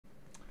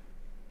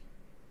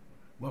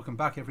Welcome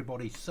back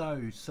everybody.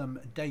 So some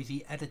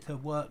DayZ editor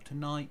work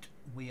tonight.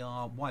 We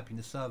are wiping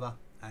the server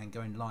and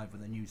going live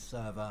with a new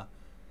server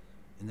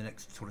in the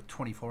next sort of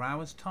 24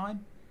 hours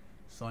time.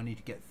 So I need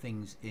to get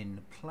things in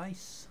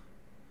place.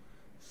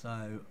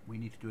 So we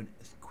need to do a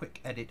quick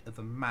edit of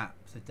the map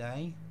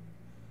today.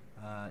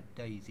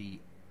 DayZ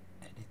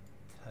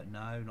editor,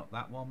 no, not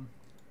that one.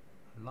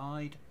 I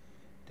lied.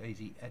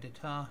 DayZ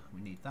editor,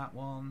 we need that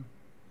one.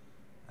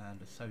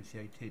 And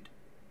associated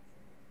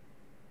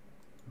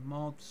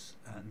mods,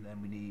 and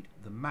then we need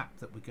the map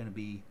that we're going to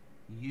be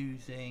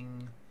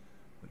using,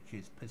 which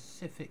is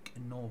Pacific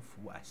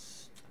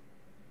Northwest.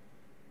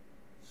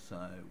 So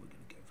we're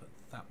going to go for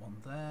that one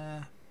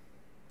there.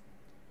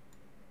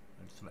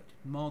 And selected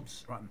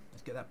mods. Right,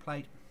 let's get that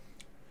played.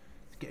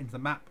 Let's get into the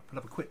map. I'll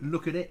have a quick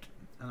look at it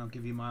and I'll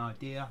give you my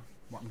idea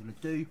what I'm going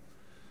to do.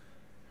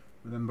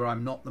 Remember,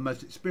 I'm not the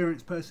most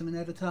experienced person in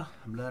editor.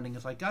 I'm learning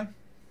as I go,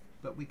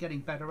 but we're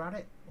getting better at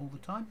it all the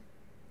time.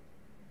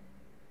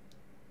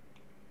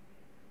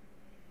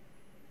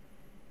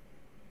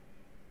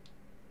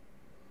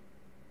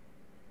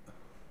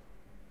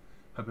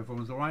 Hope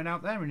everyone's alright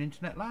out there in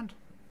internet land.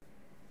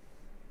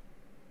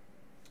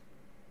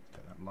 Let's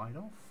get that light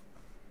off.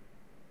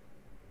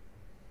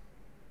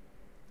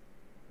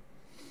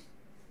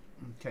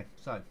 Okay,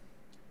 so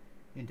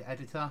into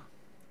editor,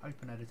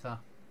 open editor,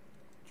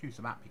 choose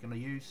the map you're going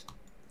to use,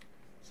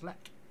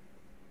 select,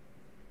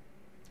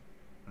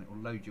 and it will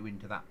load you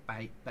into that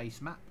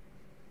base map.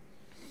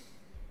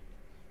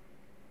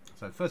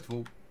 So first of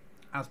all,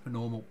 as per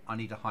normal, I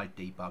need to hide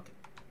debug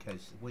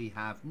because we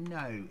have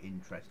no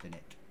interest in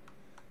it.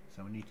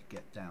 So we need to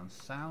get down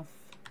south.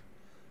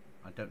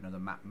 I don't know the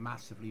map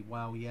massively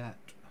well yet.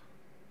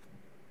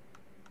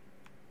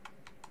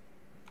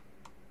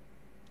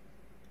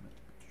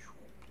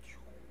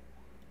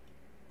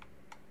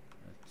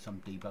 There's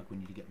some debug we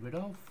need to get rid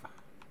of.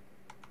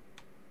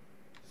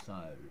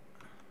 So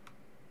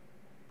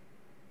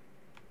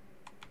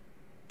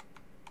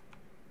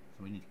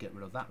we need to get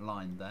rid of that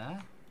line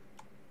there.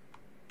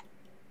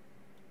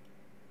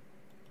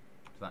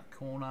 To that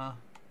corner.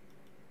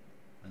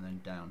 And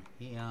then down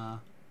here,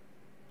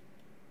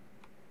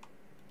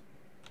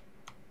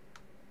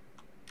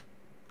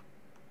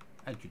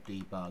 edge of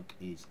debug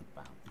is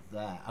about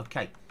there.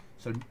 Okay,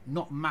 so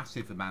not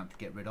massive amount to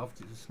get rid of.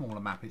 It's a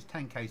smaller map. It's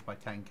 10Ks by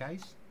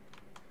 10Ks.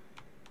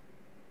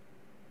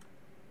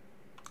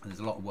 And there's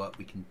a lot of work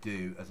we can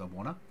do as I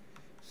wanna.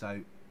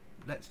 So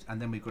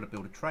and then we've got to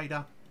build a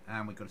trader,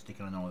 and we've got to stick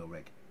in an oil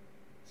rig.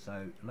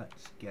 So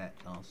let's get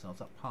ourselves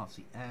up past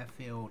the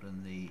airfield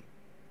and the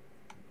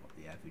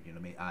airfield, you know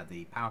what I mean,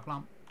 the power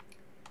plant,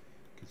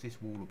 because this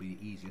wall will be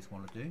the easiest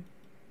one to do.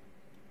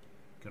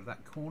 Go to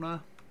that corner.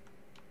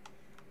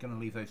 Going to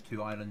leave those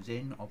two islands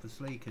in,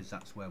 obviously, because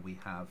that's where we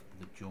have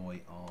the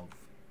joy of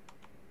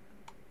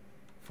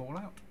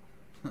Fallout.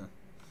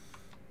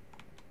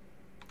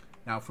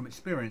 Now, from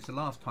experience, the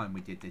last time we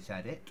did this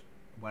edit,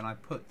 when I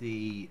put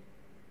the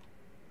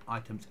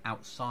items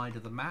outside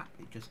of the map,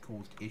 it just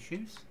caused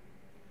issues.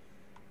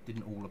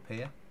 Didn't all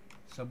appear.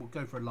 So we'll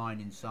go for a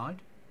line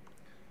inside.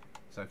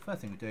 So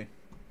first thing to do,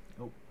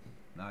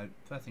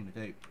 first thing to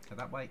do, go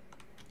that way,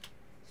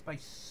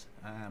 space,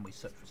 and we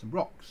search for some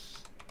rocks.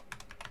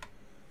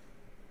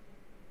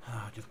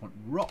 I just want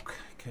rock,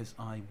 because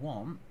I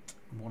want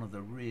one of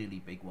the really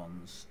big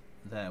ones.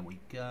 There we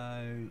go,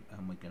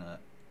 and we're going to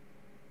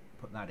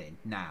put that in.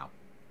 Now,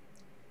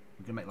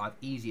 we're going to make life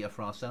easier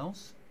for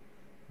ourselves.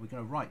 We're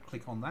going to right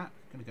click on that,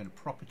 we're going to go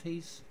to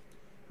properties,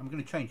 and we're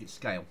going to change its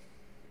scale.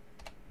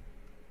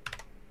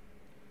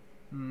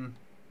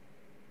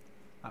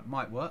 That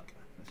might work.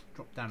 Let's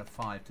drop down to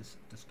 5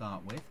 to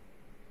start with.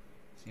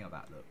 See how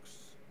that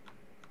looks.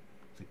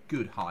 It's a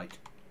good height.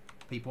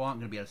 People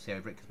aren't going to be able to see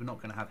over it because we're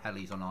not going to have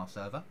helis on our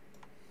server.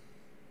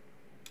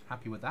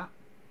 Happy with that.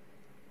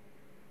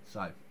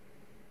 So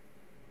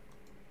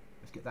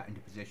let's get that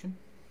into position.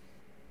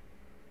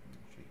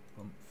 Actually,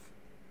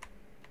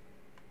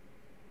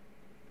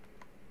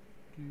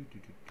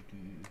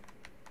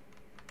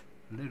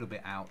 a little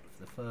bit out of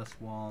the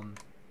first one.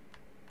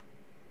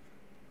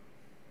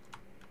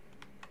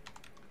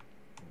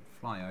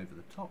 Fly over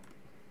the top.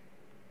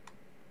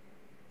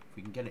 If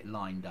we can get it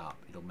lined up,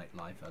 it'll make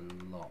life a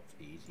lot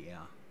easier.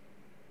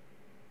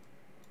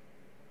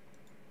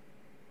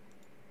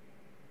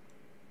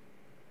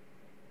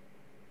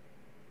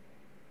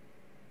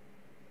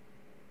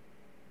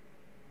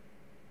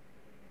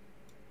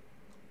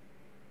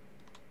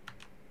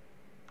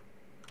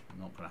 I'm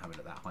not going to have it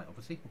at that height,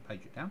 obviously. We'll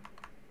page it down.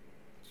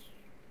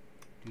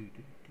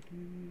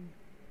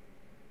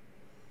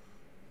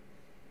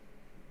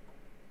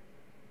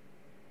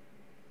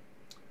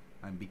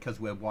 And because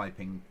we're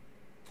wiping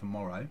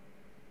tomorrow,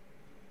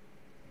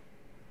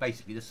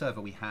 basically the server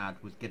we had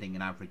was getting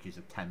an averages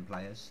of 10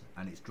 players,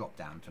 and it's dropped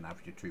down to an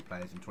average of 2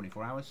 players in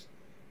 24 hours.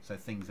 So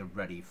things are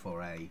ready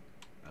for a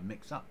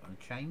mix-up and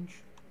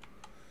change.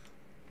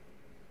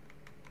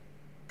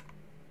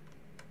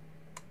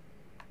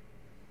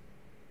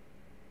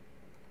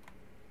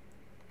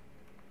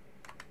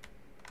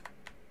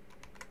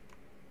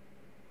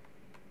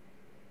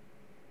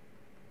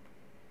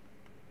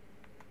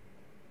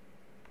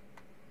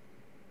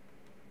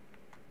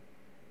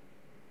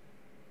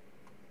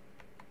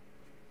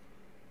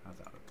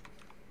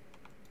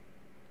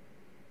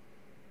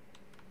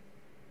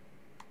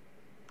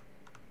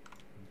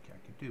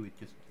 do with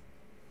just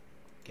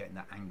getting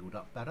that angled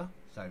up better.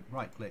 So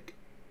right click,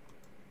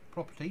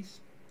 properties,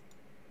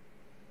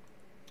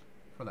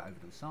 throw that over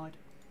to the side.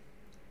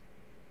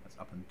 That's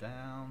up and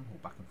down or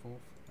back and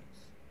forth.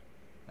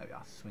 There we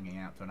are, swinging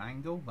out to an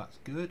angle. That's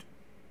good.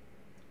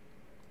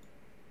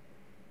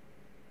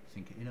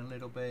 Sink it in a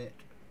little bit.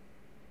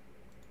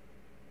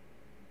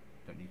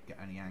 Don't need to get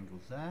any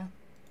angles there.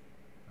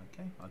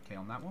 Okay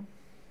on that one.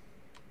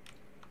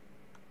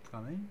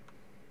 Come in.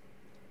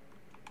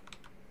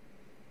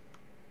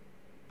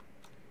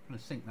 I'm going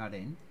to sink that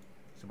in.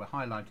 So we're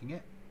highlighting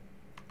it.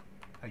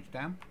 Page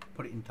down.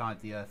 Put it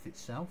inside the earth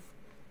itself.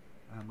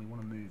 And we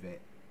want to move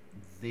it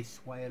this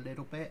way a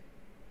little bit.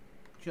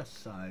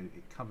 Just so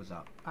it covers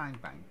up. Bang,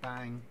 bang,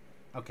 bang.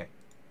 Okay.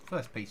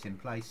 First piece in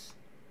place.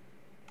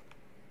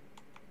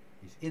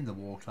 Is in the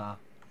water.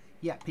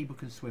 Yeah, people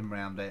can swim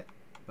around it.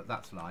 But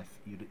that's life.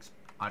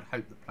 I'd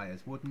hope the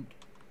players wouldn't.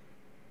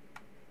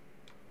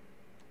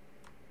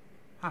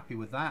 Happy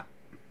with that.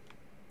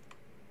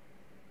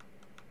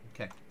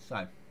 Okay,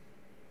 so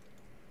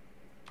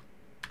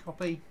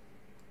copy,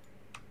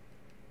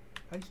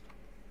 paste,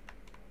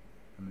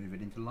 and move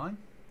it into line.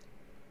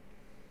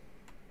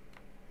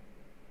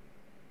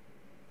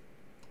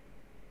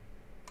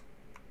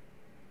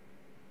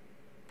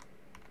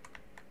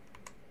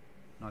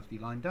 Nicely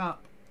lined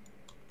up.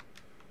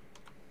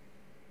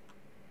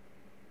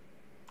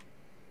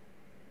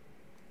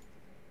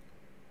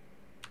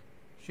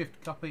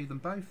 Shift copy them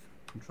both,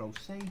 Control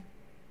C,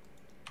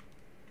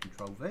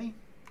 Control V.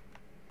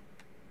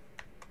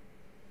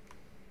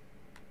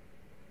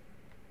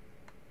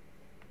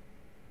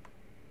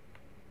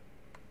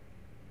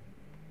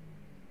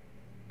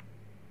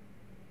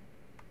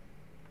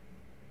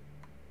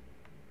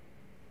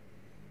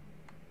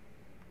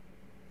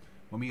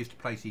 When we used to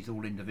place these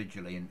all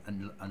individually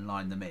and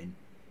line them in,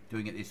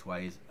 doing it this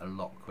way is a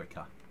lot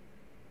quicker.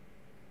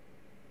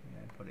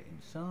 Yeah, put it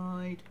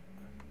inside.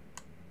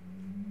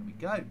 There we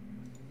go.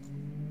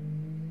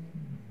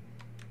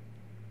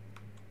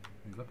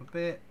 Move up a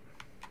bit.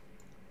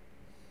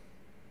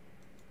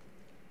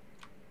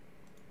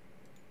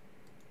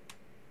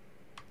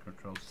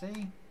 Control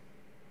C.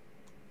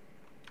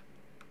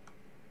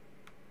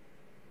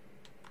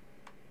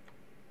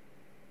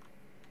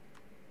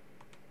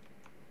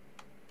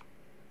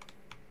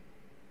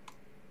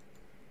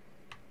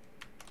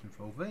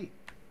 Control V.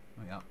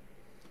 Oh yeah.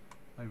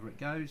 Over it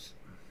goes.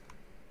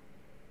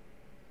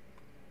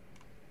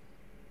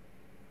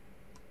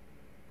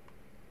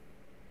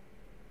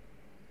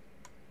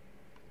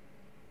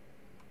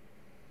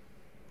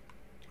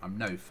 I'm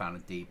no fan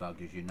of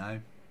Debug, as you know.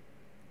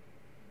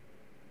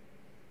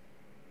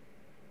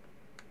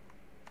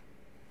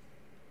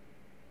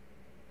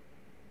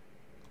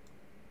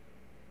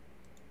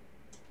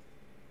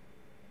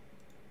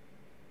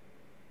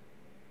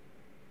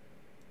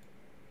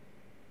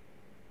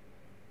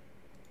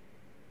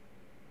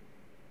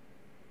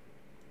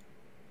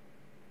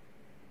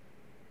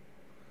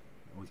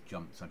 It always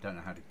jumps. I don't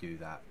know how to do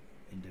that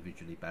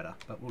individually better,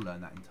 but we'll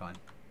learn that in time.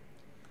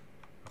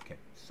 Okay,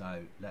 so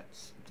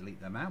let's delete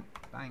them out.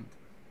 Bang.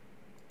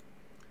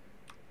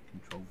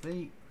 Control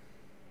V.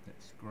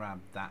 Let's grab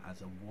that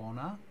as a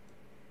wanna.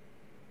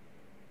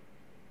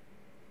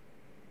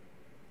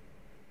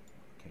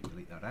 Okay,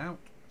 delete that out.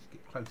 Let's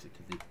get closer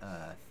to the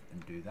earth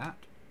and do that.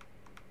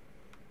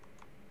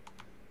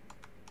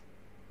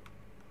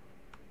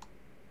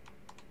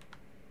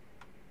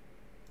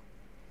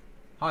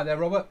 Hi there,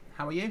 Robert.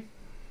 How are you?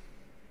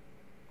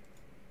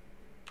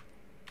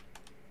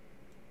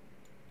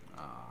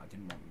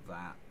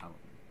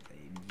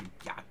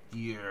 That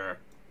yeah.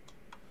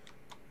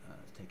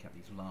 Let's take out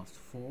these last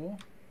four.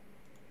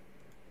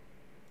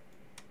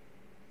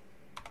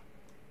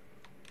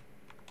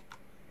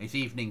 It's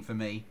evening for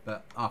me,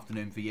 but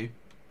afternoon for you.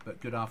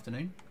 But good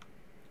afternoon.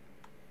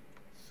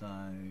 So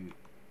I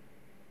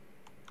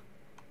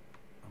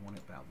want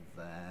it about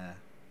there.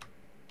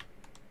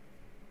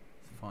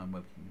 Let's find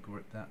where we can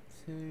grip that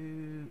to.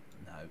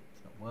 No,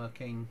 it's not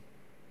working.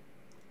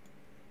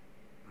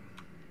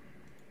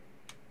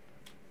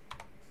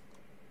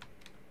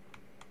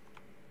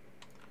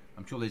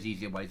 I'm sure there's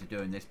easier ways of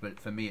doing this, but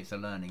for me it's a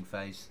learning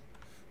phase.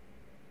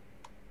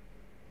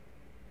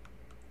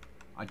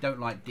 I don't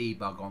like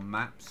debug on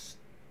maps.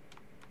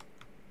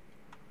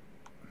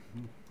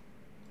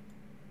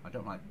 I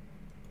don't like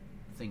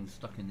things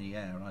stuck in the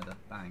air either.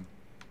 Bang.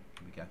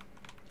 Here we go.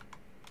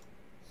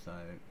 So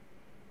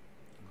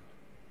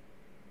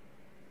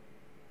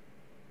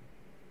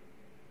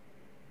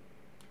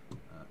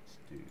let's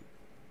do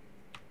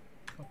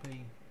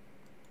copy.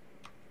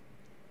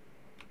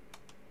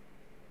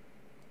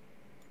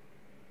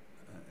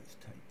 Let's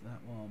take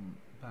that one,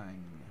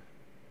 bang,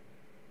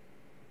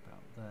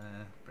 about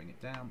there, bring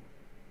it down.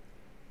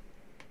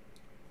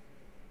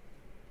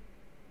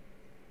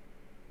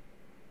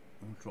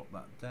 We'll drop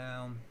that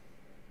down.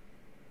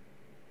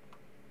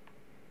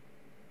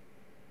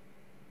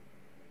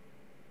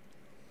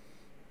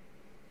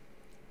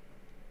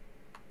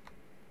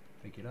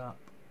 Take it up.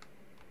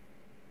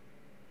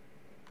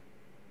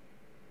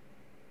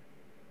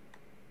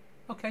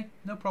 Okay,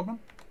 no problem.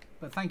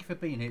 But thank you for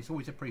being here. It's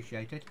always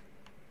appreciated.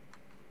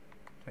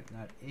 Take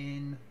that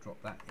in,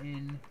 drop that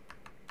in.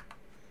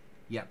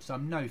 Yep, so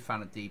I'm no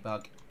fan of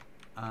Debug.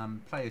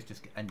 Players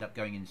just end up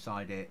going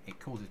inside it. It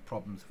causes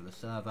problems for the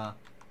server.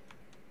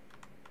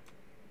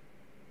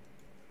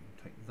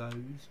 Take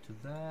those to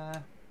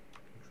there.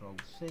 Control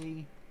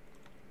C.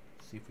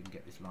 See if we can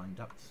get this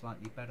lined up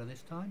slightly better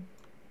this time.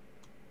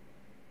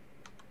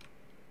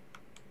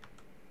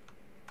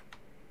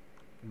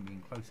 Bring me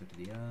in closer to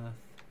the earth.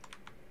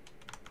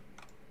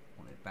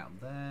 Want it about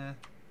there.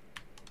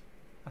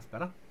 That's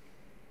better.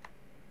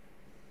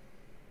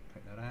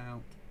 Take that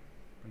out.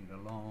 Bring it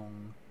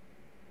along.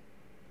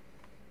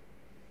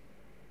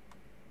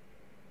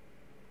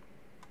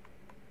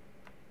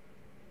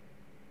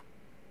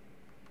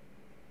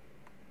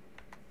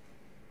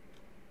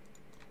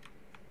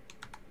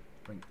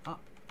 Bring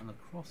up and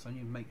across. I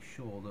need to make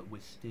sure that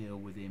we're still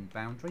within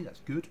boundary.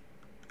 That's good.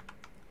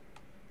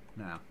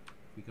 Now,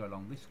 if we go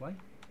along this way,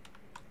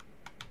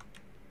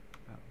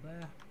 about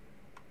there,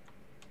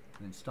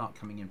 and then start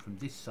coming in from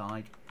this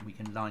side, we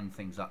can line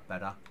things up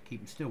better.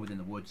 Keep them still within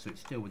the wood, so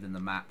it's still within the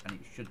map, and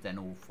it should then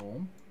all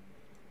form.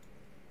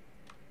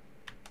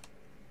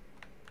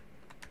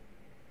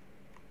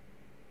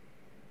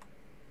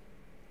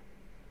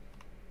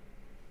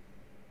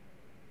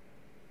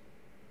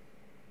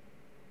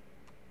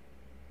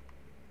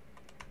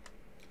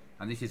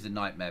 And this is the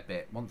nightmare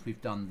bit. Once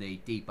we've done the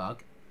debug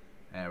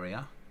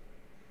area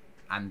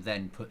and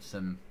then put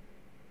some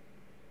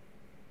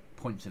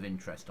points of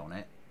interest on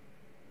it,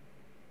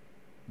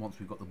 once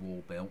we've got the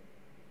wall built,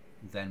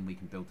 then we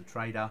can build the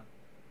trader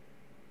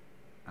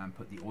and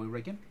put the oil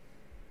rig in.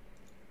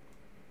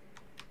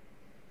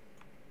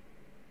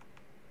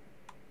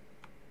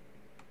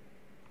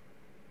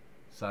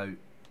 So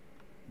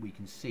we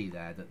can see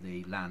there that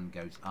the land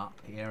goes up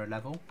here a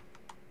level.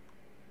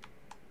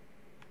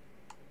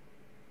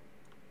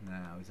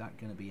 Now, is that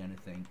going to be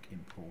anything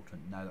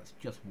important? No, that's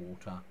just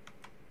water.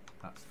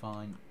 That's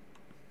fine.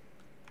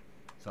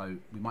 So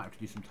we might have to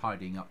do some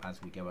tidying up as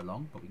we go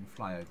along, but we can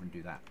fly over and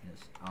do that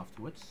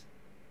afterwards.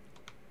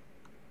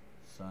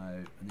 So,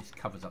 and this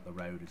covers up the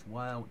road as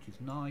well, which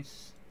is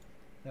nice.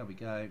 There we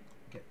go.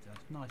 Get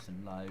nice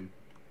and low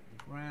to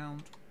the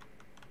ground.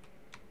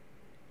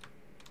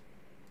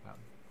 About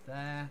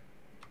there.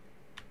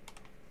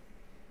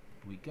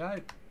 Here we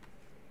go.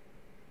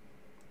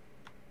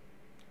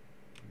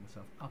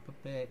 Myself up a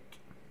bit,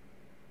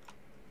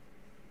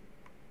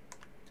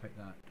 take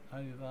that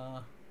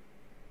over,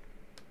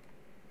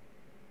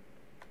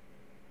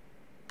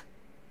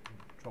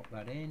 drop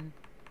that in.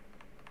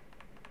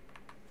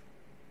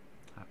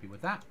 Happy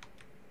with that.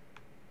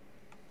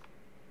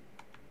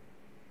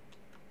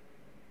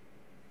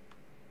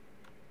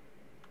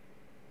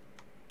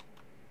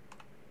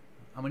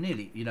 And we're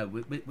nearly, you know,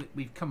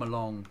 we've come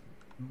along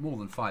more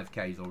than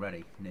 5Ks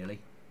already, nearly.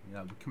 You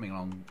know, we're coming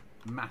along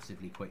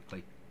massively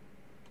quickly.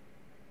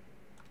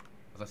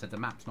 As I said, the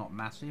map's not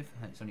massive.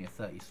 It's only a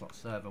 30 slot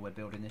server we're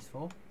building this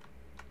for.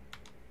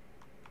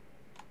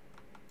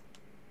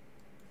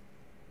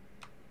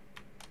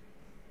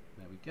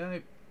 There we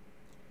go.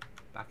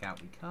 Back out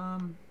we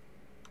come.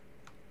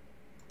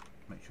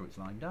 Make sure it's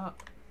lined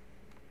up.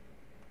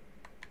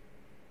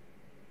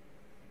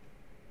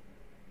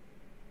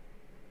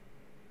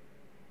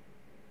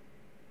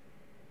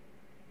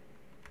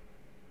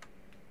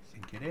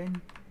 Sink it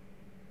in.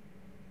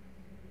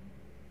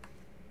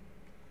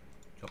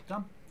 Job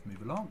done.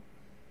 Move along.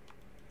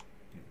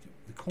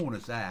 The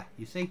corners there,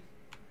 you see?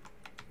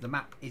 The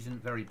map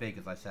isn't very big,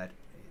 as I said,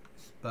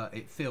 but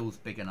it feels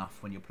big enough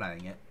when you're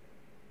playing it.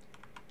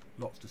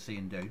 Lots to see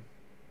and do.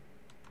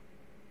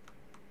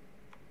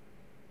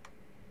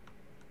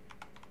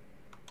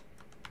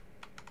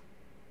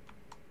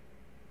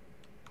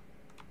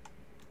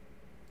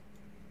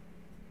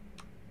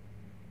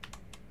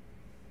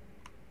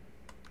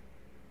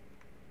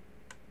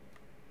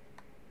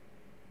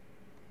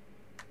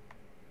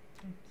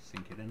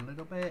 Sink it in a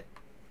little bit.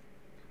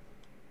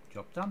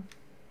 Job done.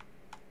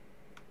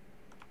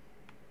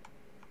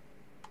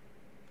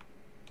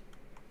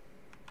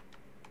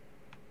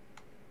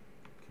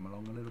 Come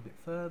along a little bit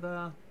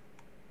further.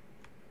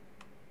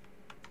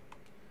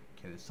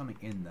 Okay, there's something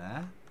in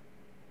there.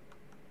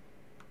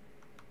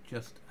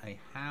 Just a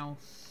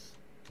house,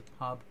 a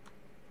pub.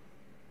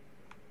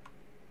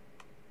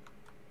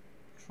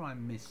 Try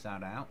and miss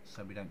that out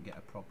so we don't get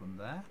a problem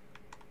there.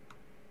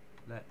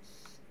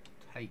 Let's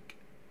take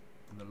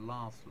the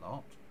last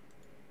lot.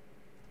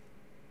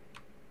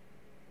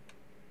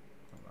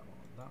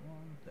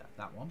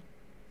 That one.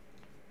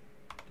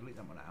 Delete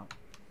that one out.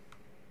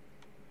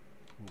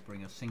 We'll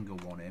bring a single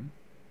one in.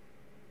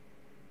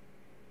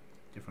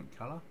 Different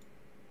colour.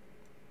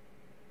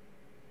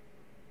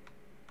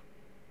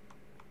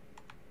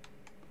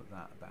 Put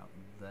that about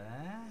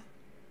there.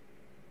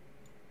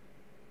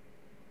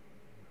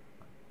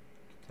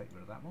 Take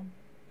rid of that one.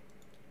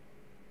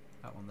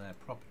 That one there,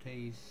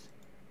 properties.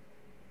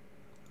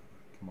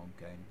 Come on,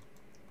 game.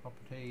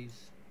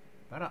 Properties.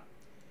 Better.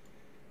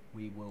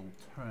 We will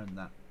turn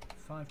that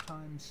 5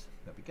 times.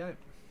 There we go.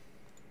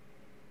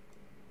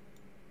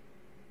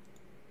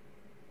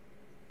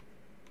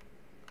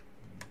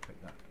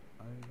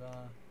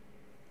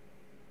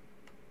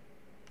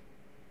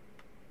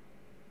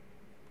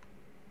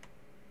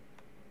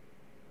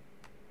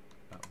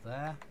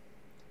 there.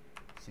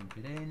 Sink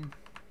it in.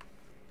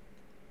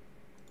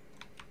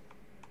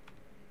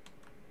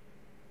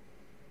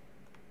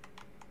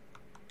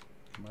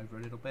 Come over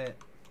a little bit.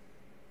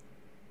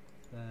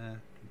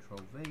 There.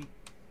 Control V.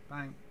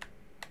 Bang.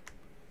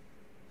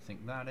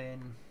 Sink that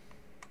in.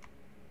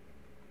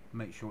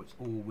 Make sure it's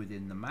all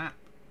within the map.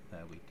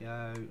 There we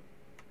go.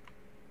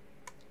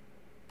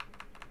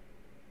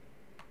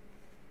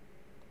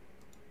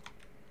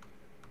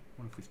 I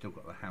wonder if we've still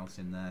got the house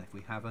in there. If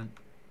we haven't,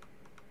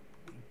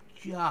 we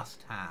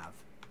just have.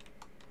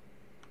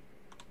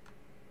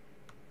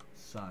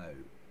 So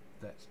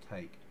let's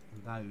take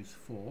those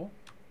 4.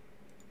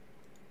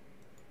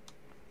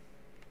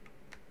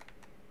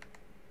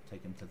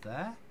 Take them to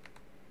there.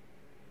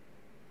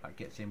 That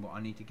gets in what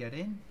I need to get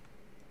in.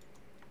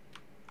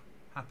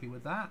 Happy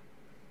with that.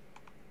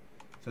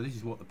 So this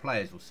is what the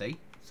players will see.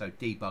 So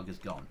debug has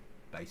gone,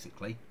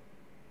 basically.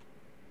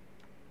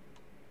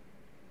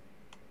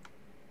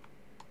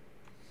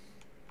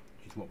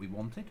 Which is what we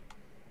wanted.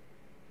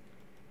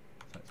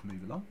 So let's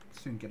move along.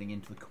 Soon getting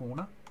into the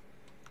corner.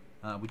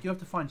 We do have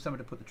to find somewhere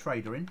to put the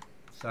trader in.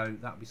 So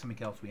that'll be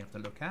something else we have to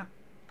look at.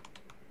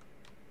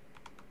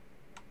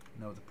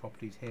 No other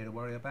properties here to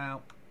worry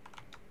about.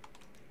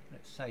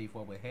 Let's save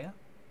while we're here.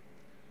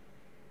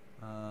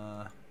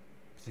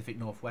 Pacific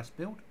Northwest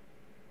build.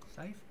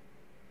 Save.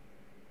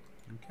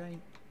 Okay,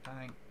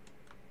 bang.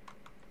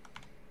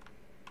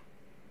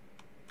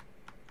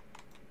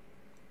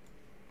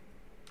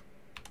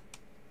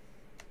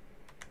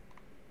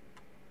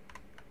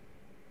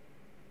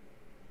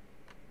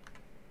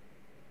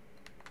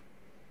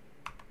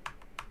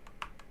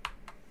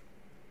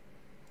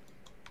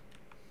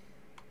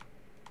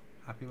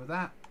 Happy with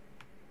that?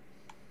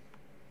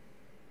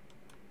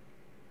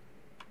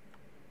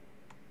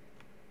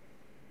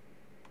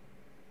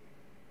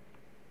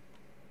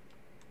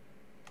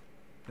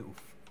 Little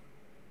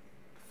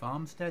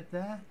farmstead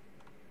there,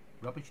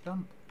 rubbish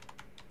dump,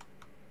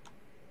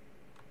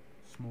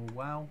 small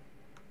well,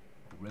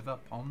 or river,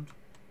 pond,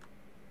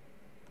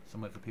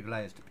 somewhere for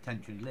players to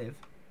potentially live.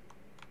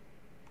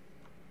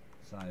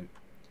 So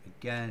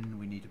again,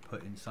 we need to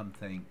put in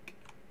something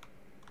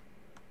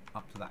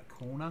up to that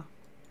corner.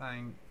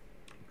 Bang,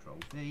 Control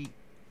V.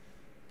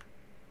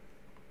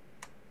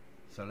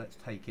 So let's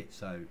take it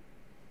so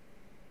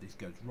this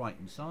goes right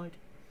inside.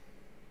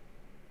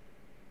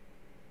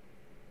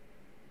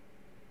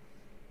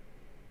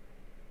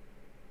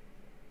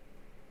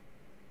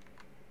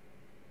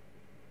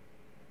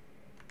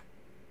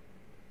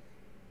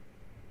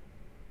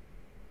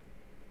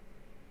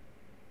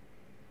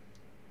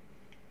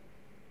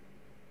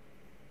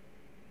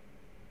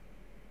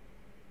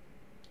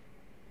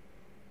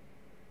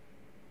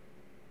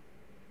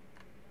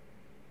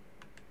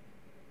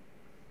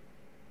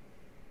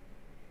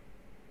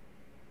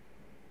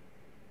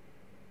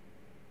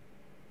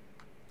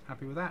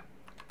 Happy with that?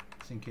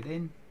 Sink it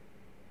in.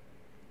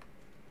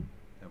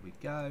 There we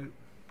go.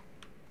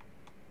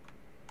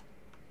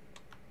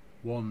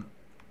 One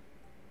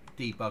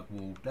debug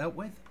wall dealt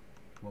with.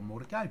 One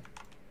more to go.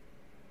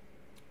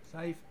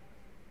 Save.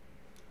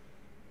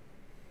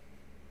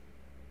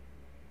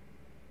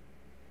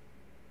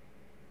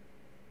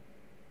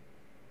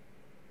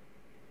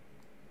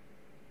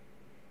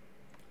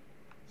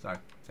 So,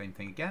 same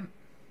thing again.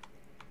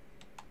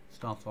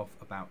 Start off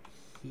about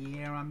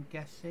here, I'm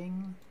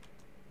guessing.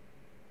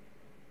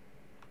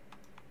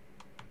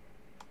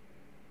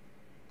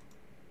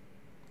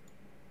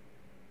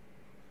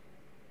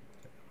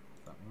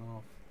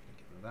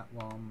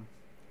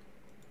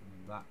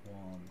 That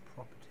one,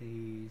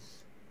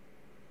 properties,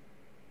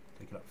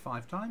 take it up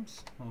 5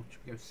 times, or should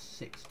we go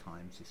 6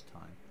 times this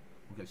time?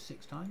 We'll go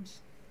 6 times,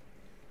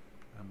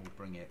 and we'll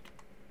bring it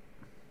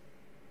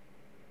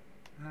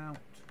out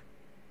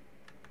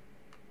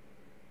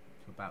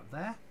to about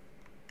there,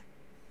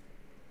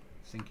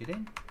 sink it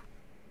in,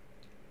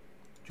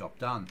 job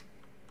done.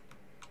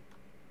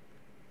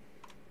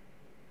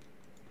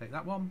 Take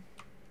that one,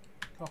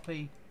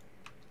 copy,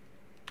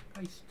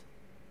 paste.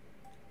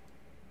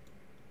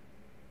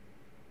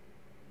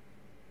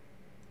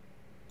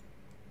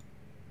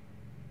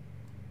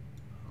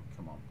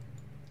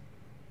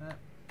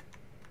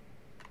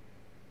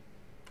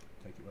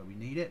 Take it where we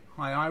need it.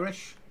 Hi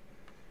Irish.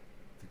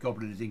 The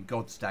goblin is in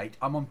God state.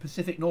 I'm on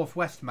Pacific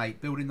Northwest,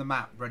 mate, building the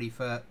map ready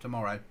for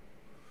tomorrow.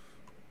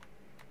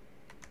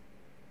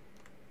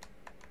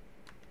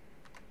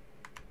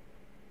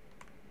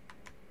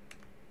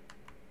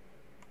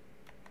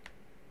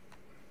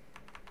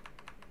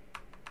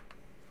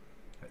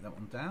 Take that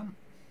one down.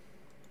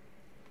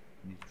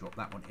 We need to drop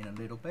that one in a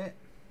little bit.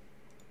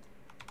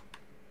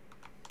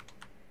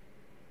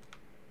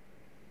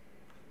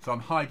 So I'm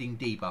hiding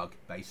debug,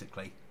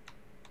 basically,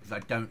 because I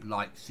don't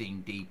like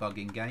seeing debug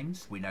in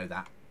games. We know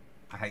that.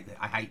 I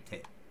hate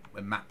it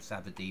when maps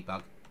have a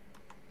debug.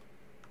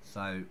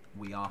 So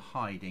we are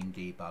hiding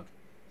debug.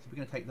 So we're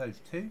going to take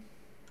those 2.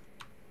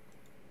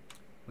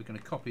 We're going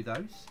to copy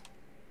those.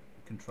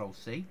 Control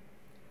C.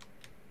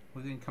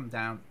 We're going to come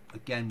down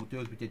again. We'll do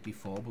as we did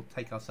before. We'll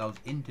take ourselves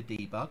into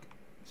debug.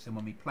 so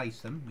when we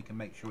place them we can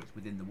make sure it's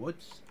within the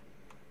woods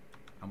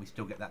and we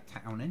still get that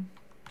town in,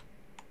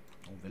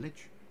 or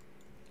village.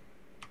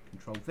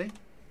 Control V.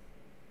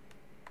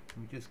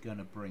 We're just going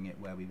to bring it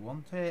where we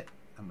want it,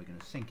 and we're going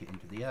to sink it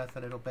into the earth a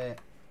little bit,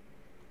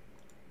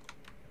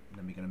 and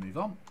then we're going to move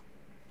on.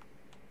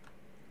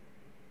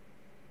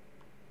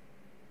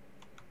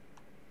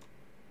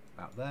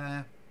 About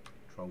there.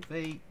 Control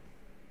V.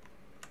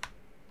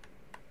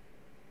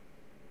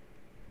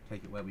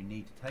 Take it where we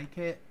need to take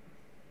it.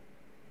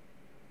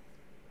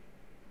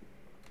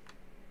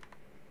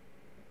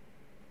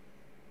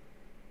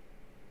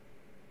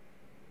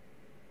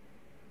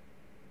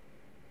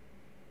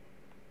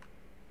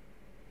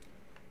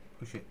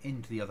 Push it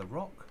into the other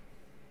rock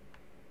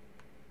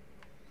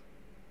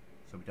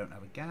so we don't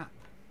have a gap.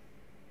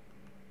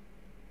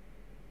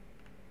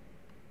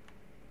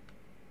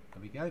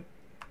 There we go.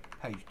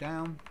 Page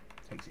down,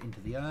 takes it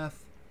into the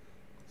earth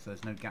so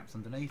there's no gaps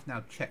underneath.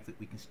 Now check that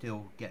we can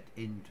still get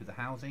into the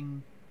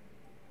housing.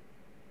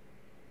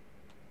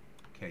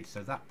 Okay,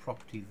 so that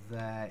property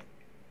there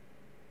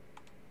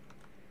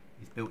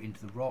is built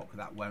into the rock.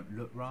 That won't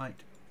look right.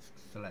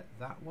 Select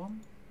that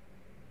one.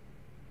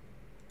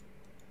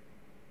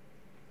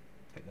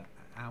 Take that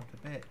out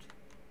a bit.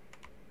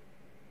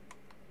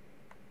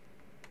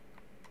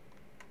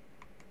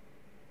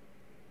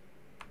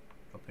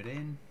 Drop it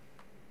in.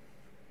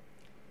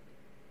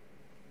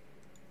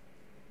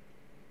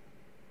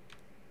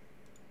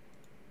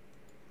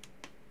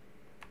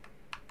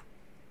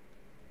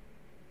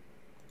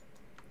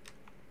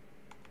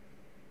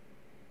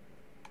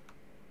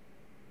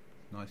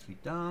 Nicely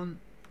done.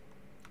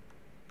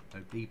 No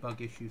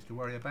debug issues to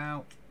worry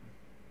about.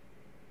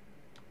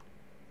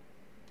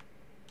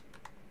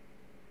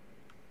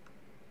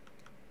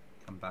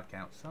 Back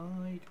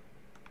outside.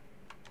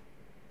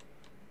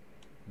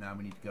 Now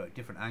we need to go at a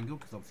different angle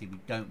because obviously we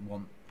don't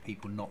want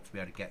people not to be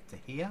able to get to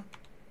here.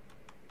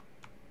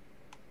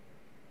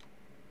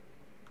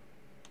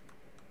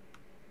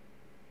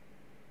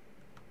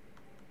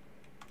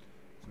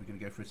 So we're going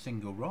to go for a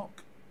single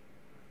rock.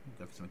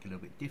 We'll go for something a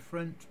little bit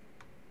different.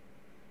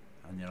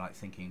 And you're like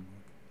thinking,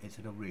 it's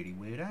at a really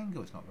weird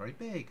angle, it's not very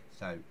big.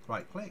 So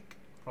right click,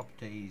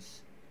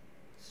 properties,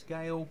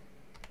 scale.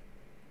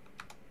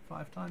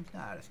 5 times?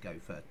 Now let's go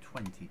for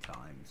 20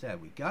 times. There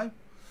we go.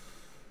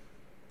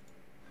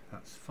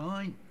 That's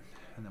fine.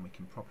 And then we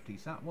can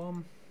properties that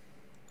one.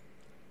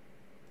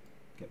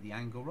 Get the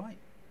angle right.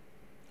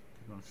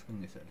 We want to swing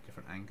this at a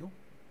different angle.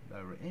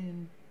 Lower it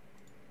in.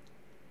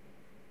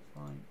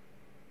 Fine.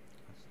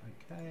 That's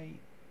okay.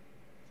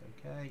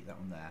 It's okay. That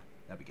one there.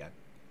 There we go.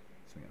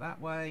 Swing it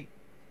that way.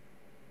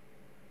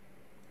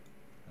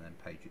 And then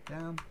page it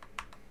down.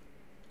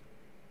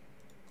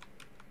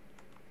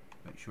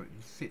 Make sure it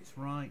sits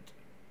right.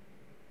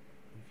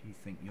 If you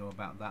think you're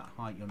about that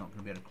height, you're not going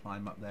to be able to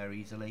climb up there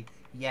easily.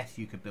 Yes,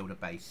 you could build a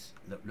base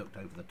that looked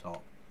over the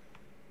top,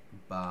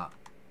 but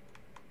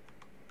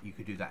you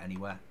could do that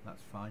anywhere.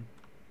 That's fine.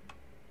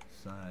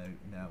 So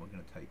now we're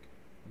going to take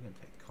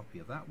a copy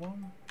of that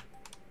one,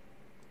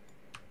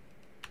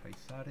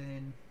 paste that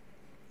in,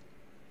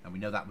 and we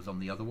know that was on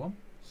the other one.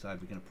 So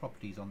we're going to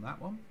properties on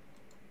that one.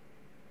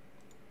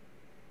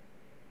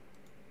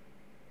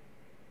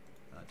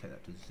 Take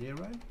that to 0.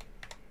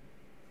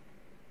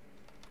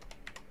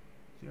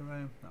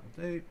 0,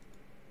 that'll do.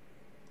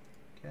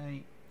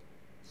 Okay,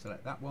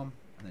 select that one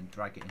and then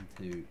drag it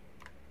into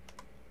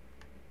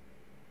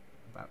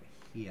about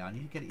here. I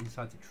need to get it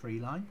inside the tree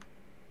line.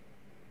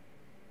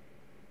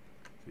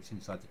 So it's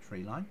inside the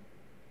tree line.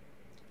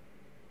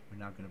 We're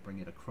now going to bring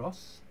it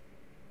across.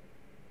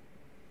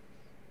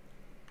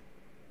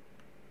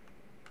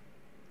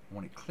 I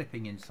want it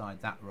clipping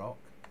inside that rock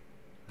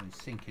and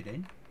sink it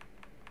in.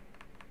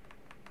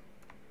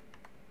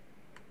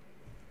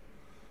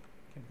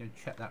 I'm going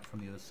to check that from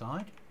the other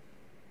side.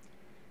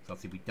 So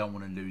obviously we don't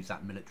want to lose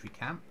that military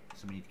camp,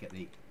 so we need to get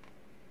the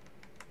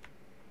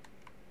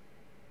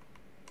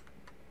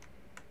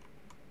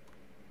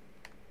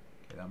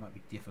that might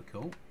be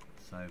difficult,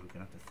 so we're going to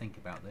have to think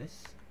about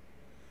this.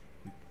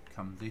 We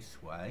come this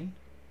way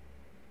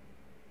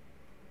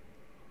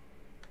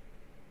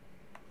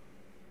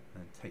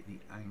and take the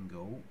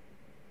angle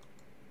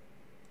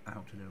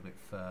out a little bit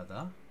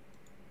further.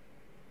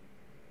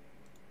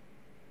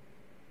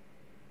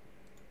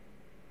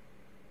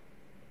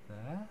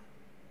 There,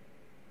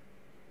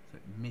 so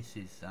it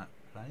misses that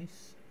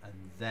place, and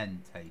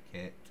then take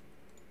it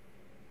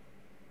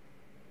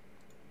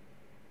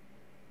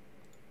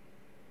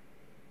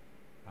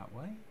that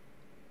way.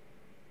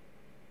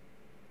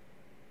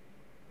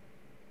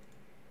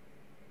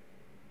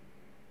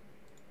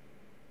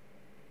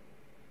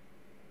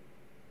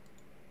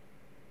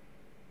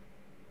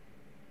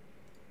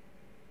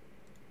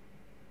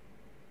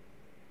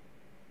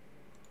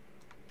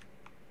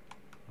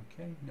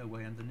 Okay, no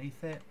way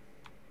underneath it.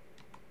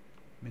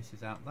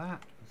 Misses out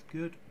that, that's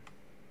good.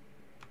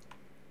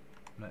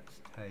 Let's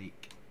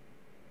take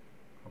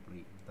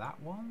probably that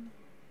one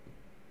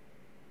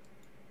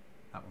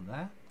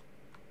there.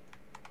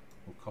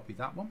 We'll copy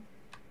that one.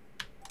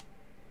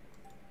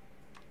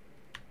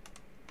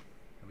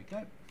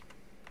 go.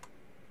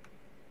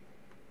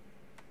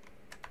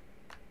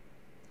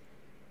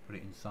 Put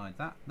it inside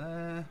that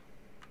there.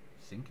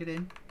 Sink it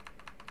in.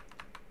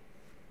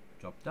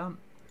 Job done.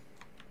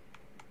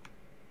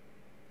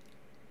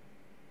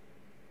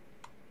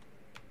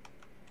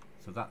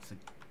 So that's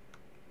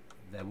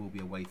there will be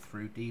a way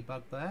through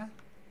debug there.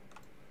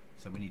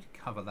 So we need to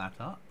cover that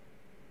up.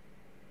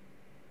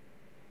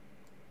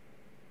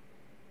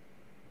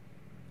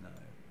 No,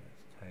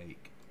 let's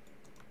take...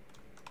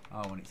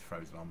 Oh, and it's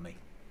frozen on me.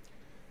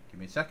 Give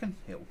me a second,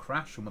 it will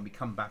crash, and when we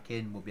come back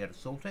in, we'll be able to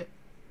sort it.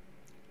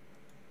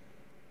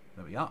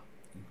 There we are.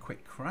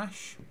 Quick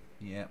crash.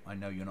 Yeah, I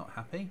know you're not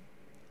happy.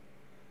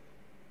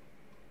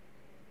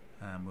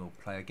 And we'll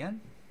play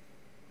again.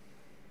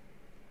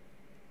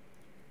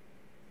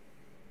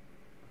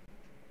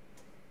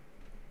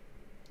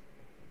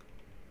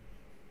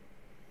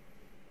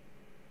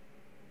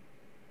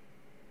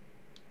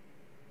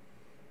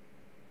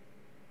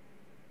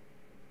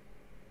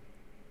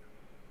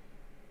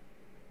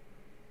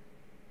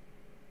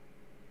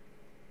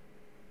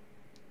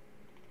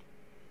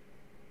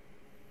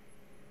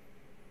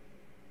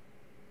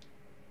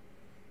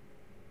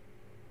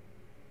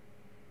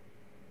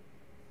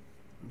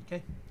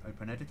 Okay,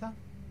 open editor,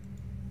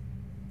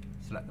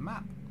 select the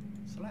map,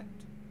 select.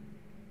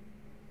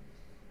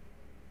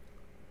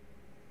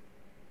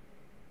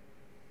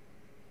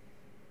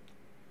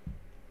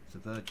 It's a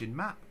virgin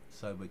map,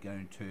 so we're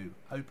going to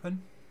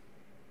open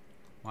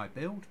my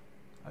build,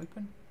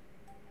 open,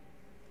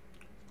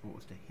 brought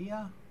us to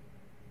here.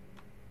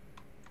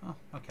 Oh,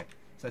 okay,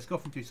 so let's go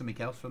off and do something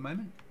else for a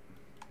moment.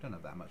 Don't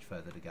have that much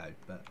further to go,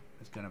 but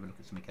let's go and have a look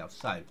at something else.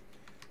 So,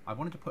 I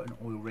wanted to put an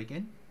oil rig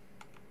in,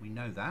 we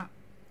know that.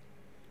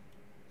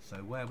 So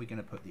where are we going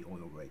to put the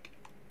oil rig?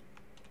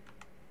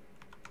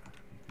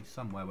 It'll be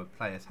somewhere where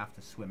players have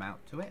to swim out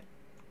to it,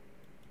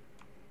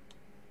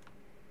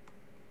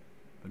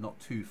 but not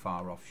too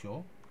far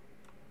offshore.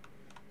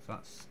 So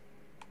that's...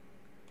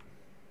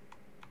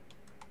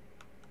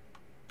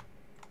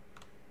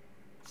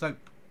 So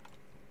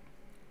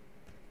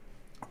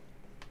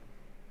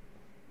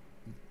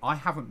I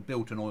haven't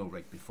built an oil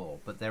rig before,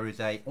 but there is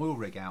a oil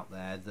rig out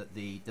there that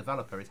the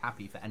developer is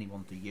happy for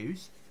anyone to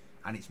use,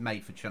 and it's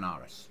made for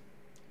Chernarus.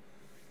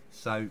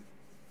 So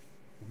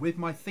with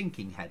my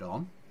thinking head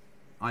on,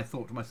 I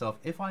thought to myself,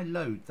 if I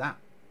load that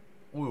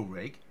oil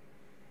rig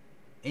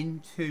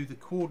into the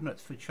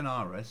coordinates for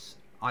Chernarus,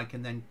 I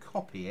can then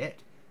copy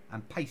it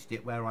and paste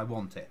it where I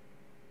want it.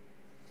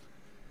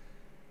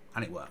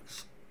 And it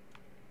works.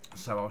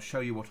 So I'll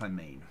show you what I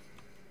mean.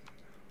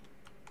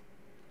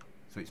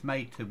 So it's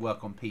made to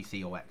work on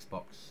PC or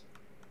Xbox.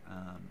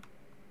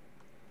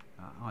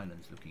 Our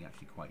island's looking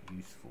actually quite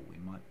useful. We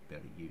might be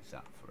able to use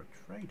that for a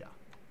trader.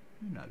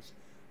 Who knows?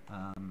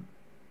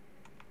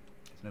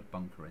 There's no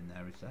bunker in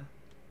there, is there?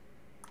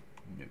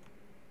 No.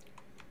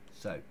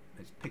 So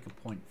let's pick a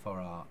point for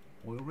our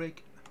oil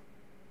rig.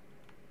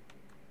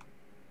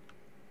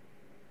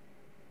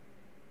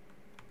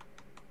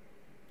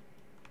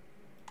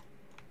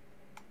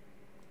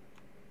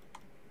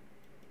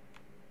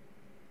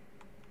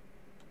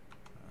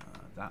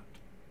 That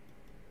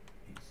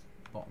is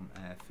bottom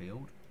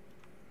airfield.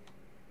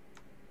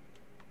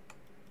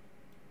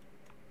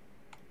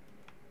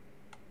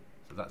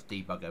 So that's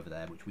debug over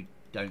there, which we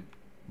don't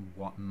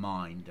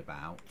mind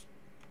about.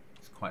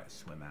 It's quite a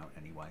swim out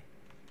anyway.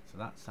 So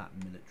that's that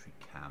military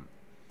camp.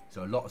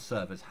 So a lot of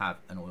servers have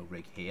an oil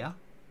rig here.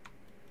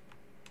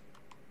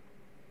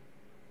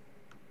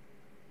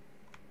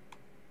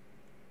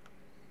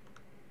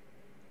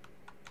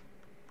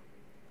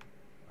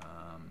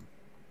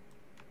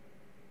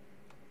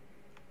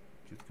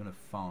 Just going to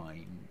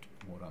find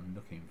what I'm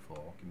looking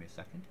for. Give me a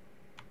second.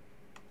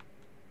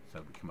 So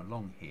we come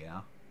along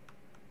here.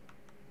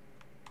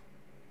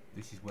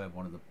 This is where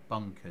one of the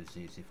bunkers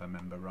is, if I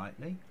remember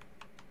rightly.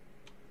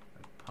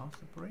 Past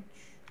the bridge.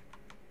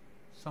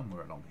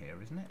 Somewhere along here,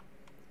 isn't it?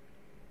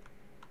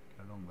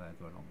 Go along there,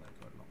 go along there,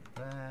 go along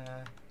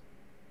there.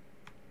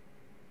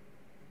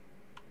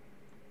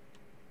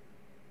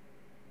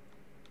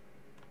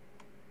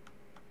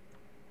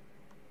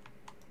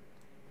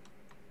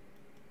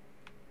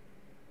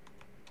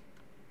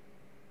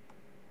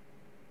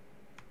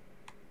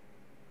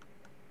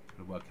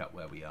 Gotta work out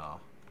where we are.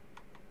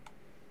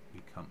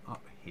 You come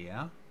up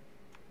here.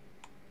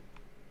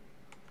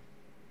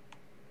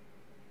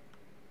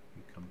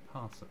 You come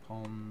past the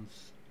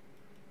ponds.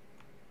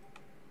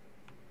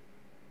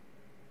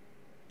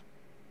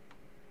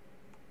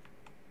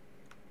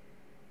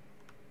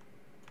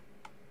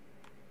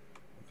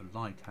 The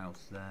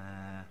lighthouse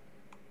there.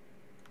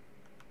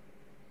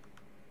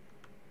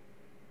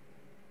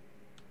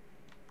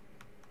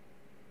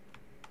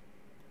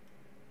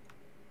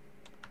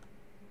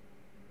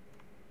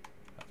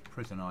 That's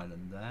Prison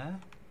Island there.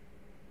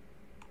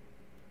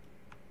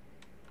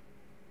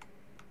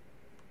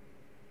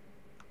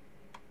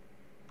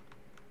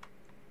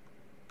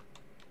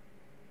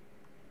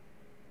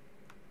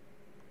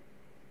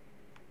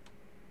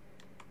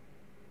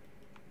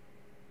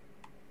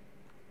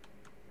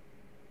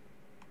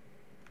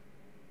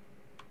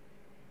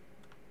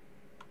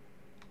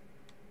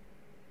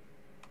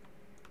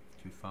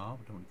 too far.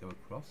 We don't want to go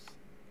across.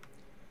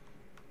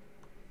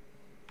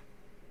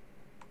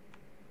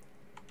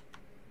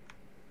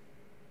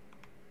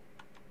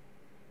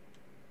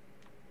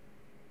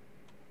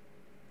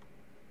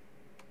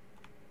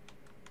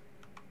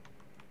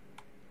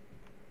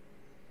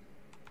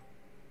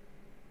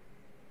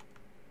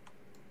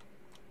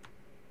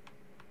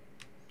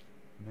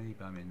 Maybe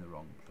I'm in the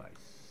wrong place.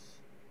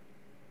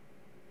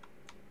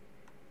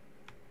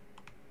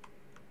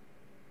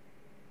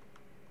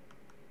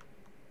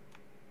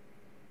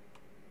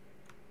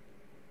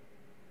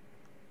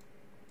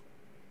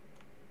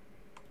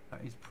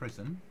 That is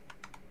prison.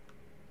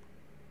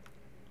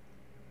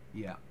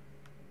 Yeah.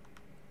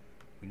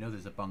 We know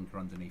there's a bunker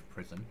underneath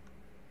prison.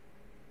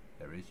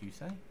 There is, you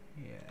say?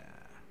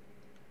 Yeah.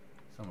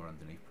 Somewhere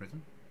underneath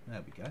prison.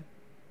 There we go.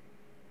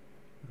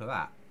 Look at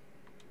that.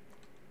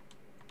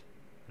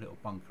 A little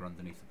bunker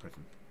underneath the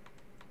prison.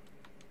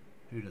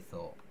 Who'd have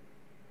thought?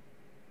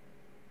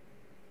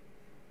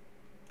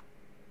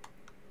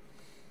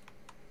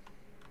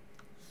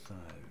 So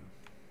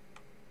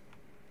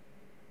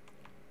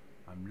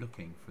I'm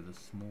looking for the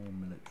small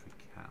military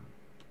camp.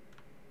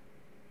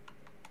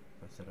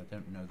 As I said, I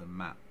don't know the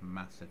map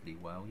massively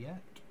well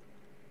yet.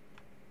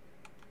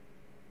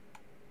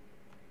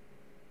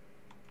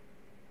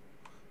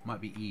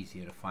 Might be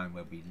easier to find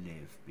where we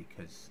live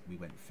because we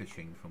went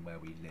fishing from where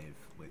we live,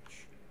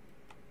 which...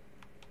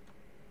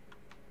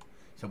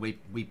 So we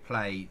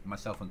play,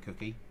 myself and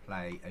Cookie,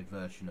 play a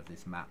version of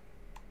this map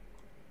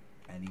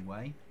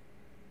anyway.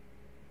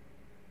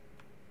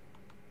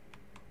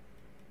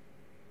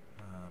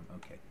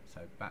 Okay,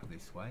 so back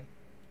this way.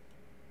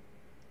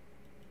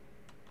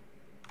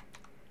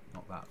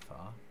 Not that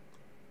far.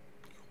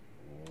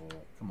 Oh,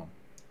 come on.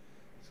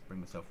 Let's bring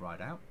myself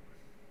right out.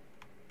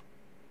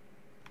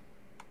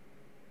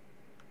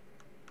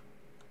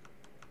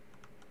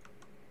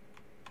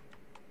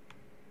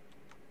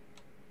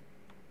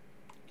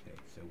 Okay,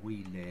 so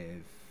we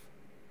live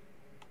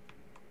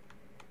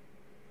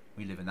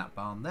in that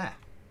barn there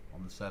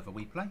on the server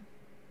we play.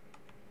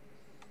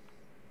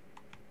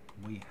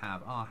 We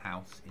have our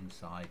house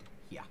inside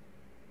here.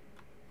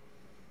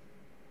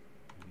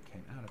 And we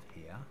came out of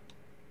here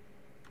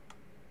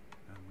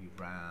and we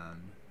ran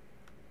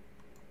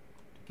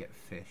to get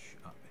fish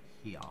up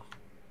here.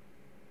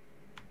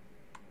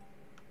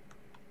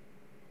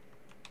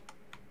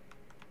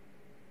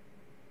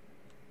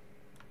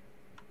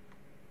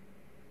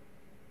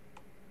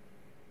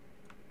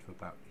 To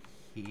about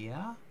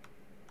here.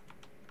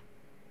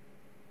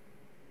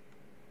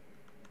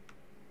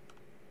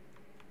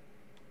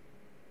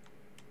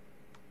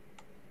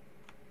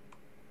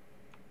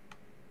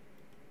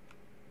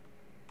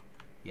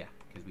 Yeah,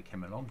 because we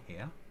came along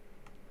here.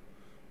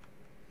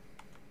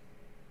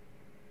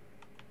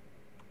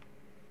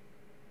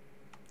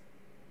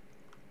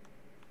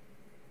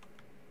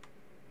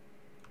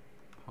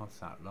 Past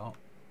that lot.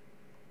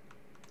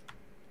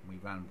 And we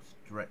ran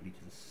directly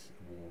to the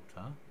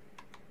water.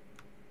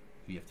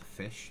 You have to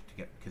fish to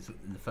get, because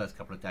in the first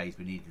couple of days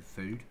we needed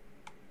food,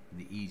 and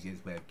the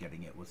easiest way of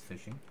getting it was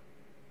fishing.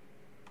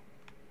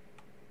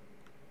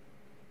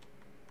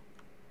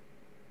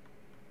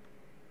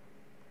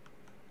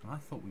 I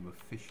thought we were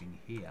fishing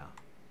here,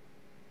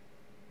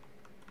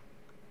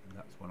 and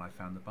that's when I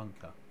found the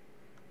bunker.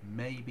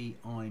 Maybe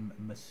I'm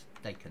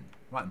mistaken.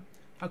 Right,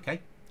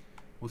 okay,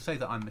 we'll say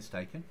that I'm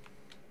mistaken.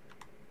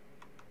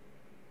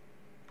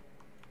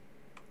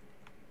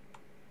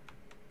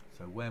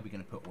 So where are we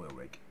going to put oil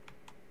rig?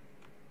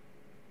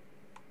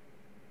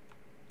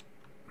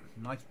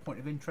 Nice point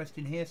of interest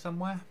in here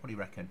somewhere. What do you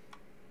reckon?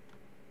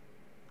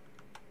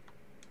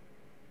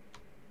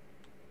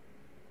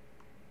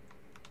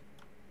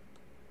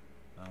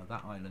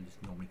 That island is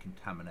normally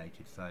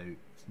contaminated, so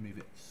let's move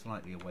it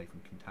slightly away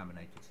from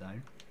contaminated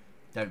zone.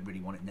 Don't really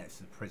want it next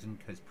to the prison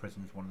because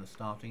prison is one of the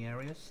starting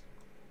areas.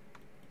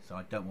 So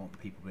I don't want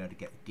people to be able to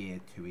get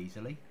geared too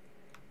easily.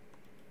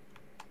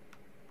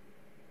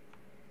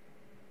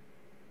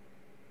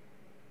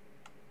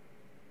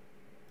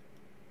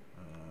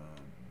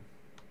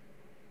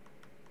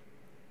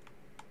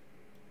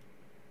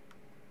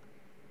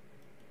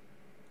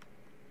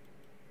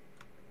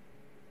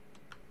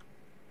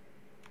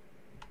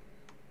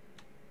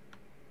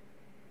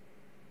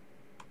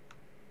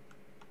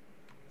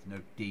 No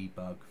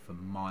debug for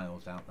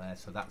miles out there,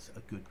 so that's a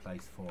good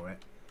place for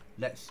it.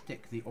 Let's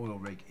stick the oil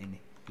rig in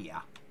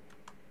here.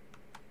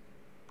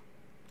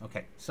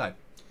 Okay, so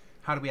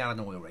how do we add an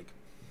oil rig?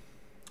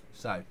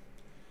 So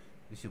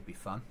this will be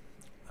fun.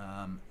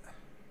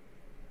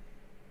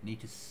 Need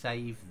to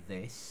save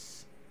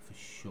this for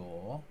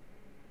sure.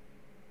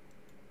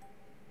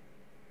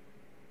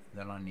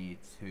 Then I need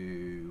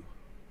to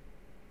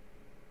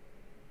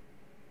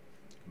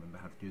remember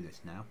how to do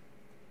this now.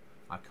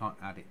 I can't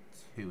add it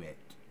to it.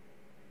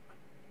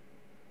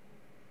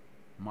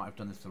 Might have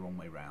done this the wrong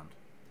way round.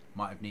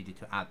 Might have needed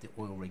to add the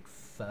oil rig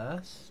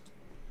first,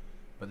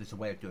 but there's a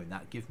way of doing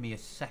that. Give me a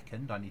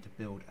second. I need to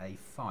build a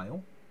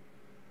file.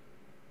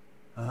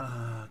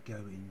 Go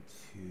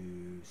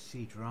into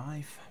C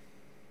drive.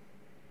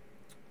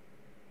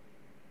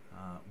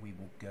 we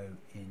will go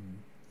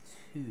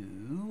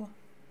into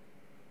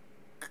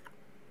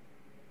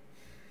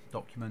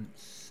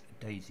Documents,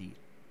 DayZ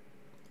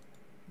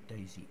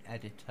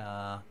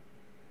Editor,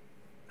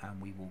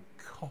 and we will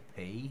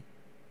copy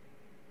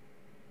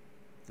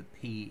the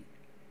P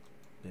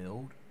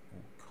build.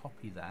 We'll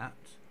copy that.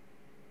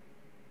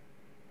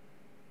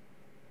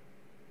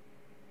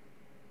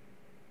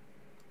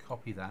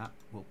 Copy that.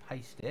 We'll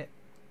paste it,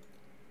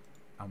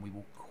 and we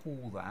will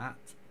call that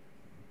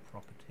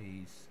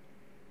properties.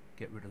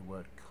 Get rid of the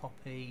word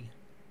copy,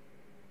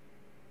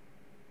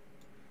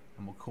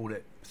 and we'll call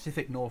it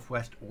Pacific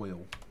Northwest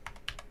Oil.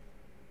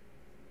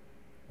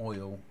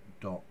 Oil.dze.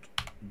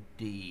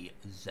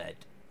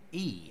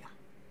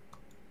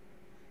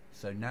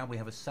 So now we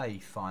have a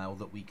save file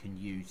that we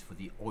can use for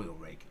the oil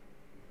rig.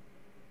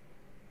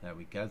 There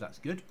we go, that's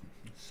good.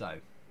 So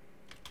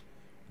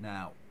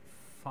now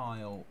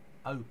file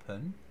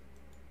open.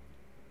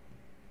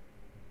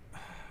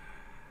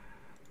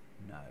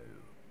 No,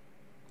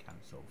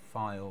 cancel.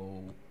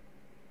 File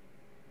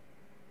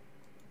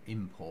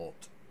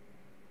import,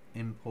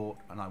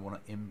 and I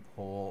want to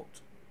import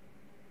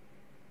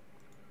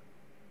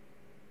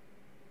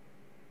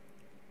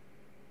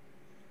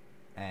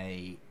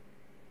a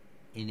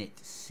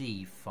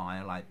initc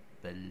file, I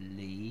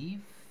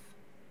believe.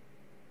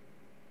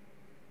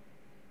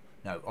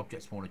 No,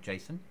 object spawner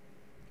JSON,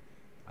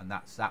 and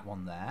that's that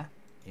one there.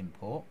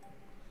 Import.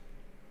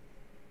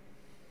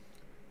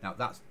 Now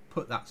that's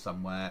put that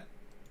somewhere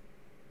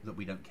that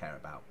we don't care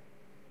about.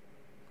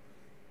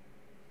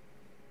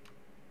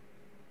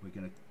 We're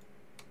going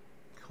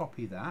to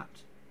copy that,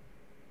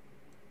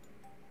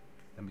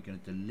 then we're going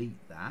to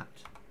delete that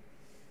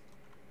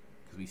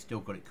because we still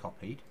got it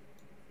copied.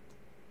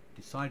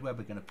 Decide where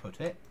we're going to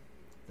put it.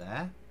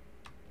 There.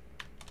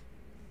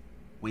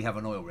 We have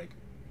an oil rig.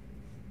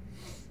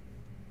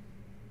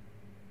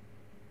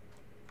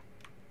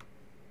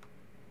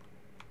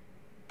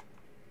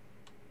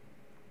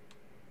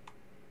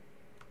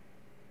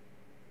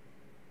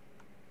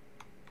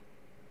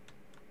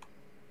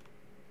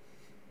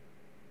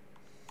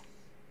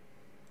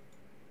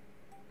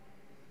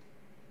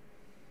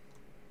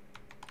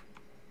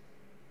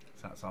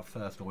 So that's our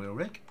first oil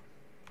rig.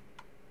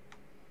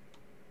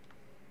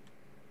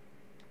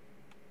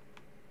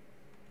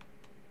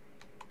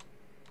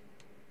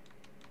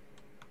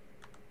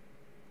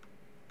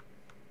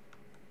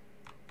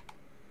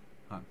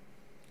 I'm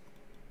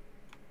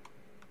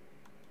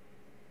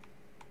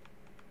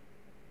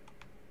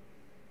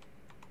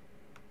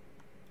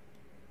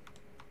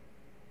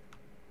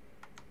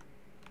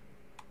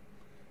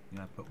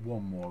going to put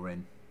one more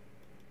in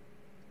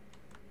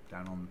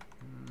down on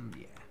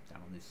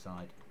down on this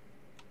side.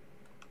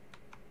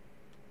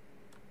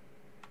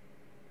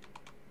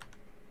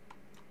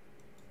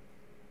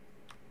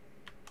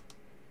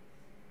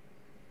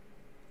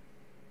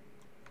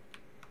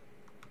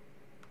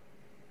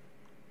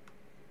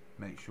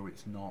 Make sure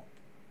it's not.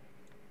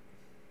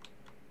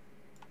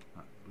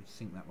 We'll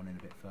sink that one in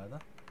a bit further.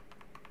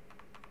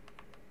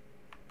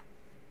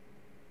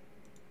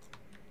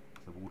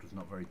 The water's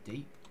not very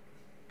deep.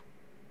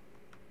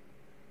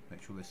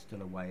 Make sure there's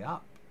still a way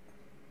up.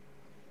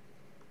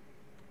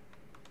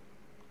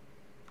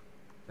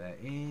 There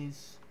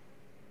is.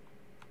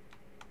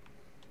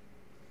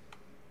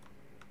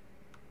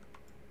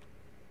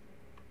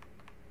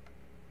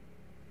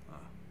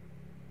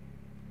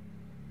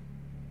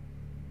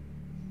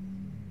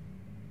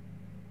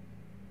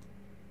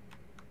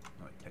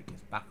 Take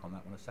this back on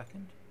that one a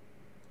second.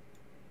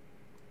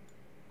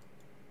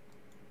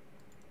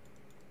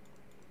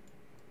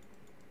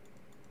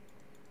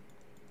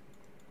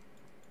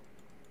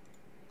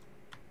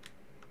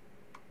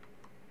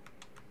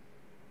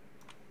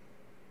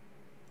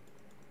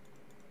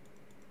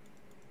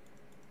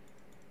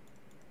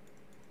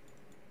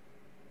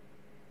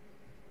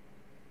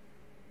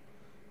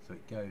 So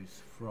it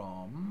goes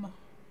from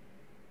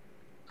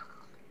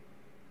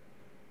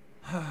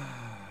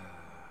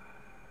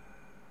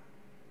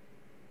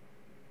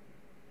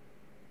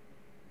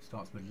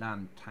starts with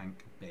land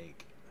tank big.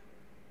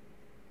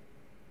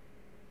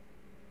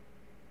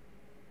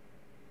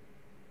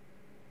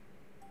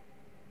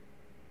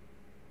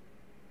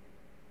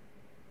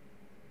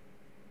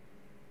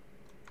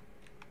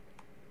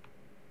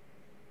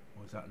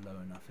 Or is that low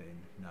enough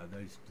in? No,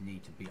 those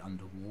need to be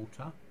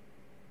underwater.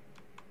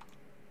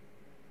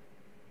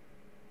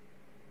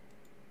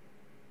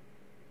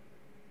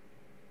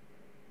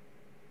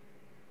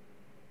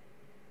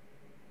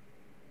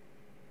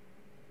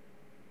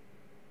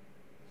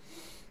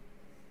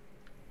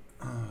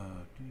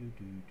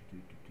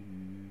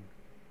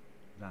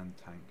 Land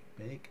tank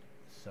big,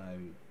 so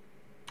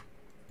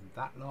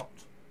that lot,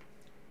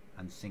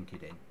 and sink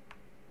it in.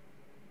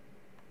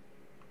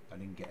 I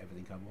didn't get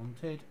everything I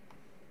wanted.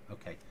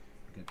 Okay,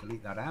 I'm going to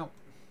delete that out.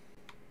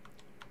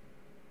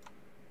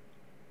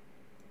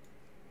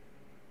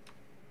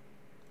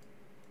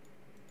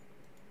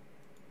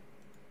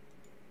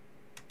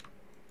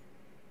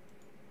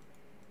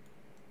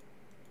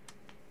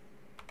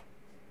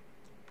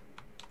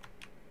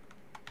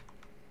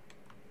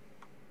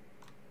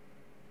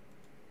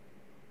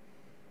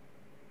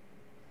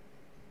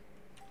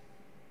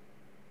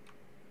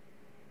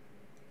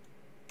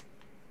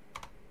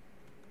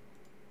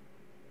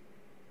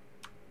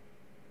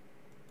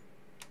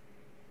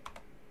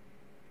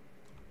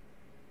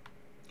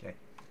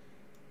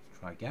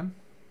 Try again.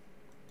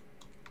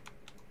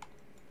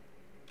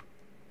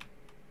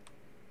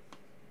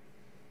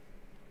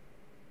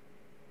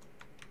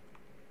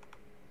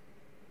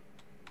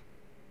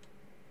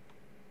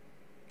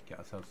 Get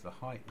ourselves the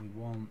height we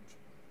want.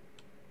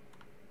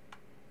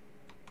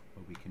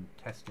 But we can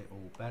test it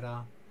all better.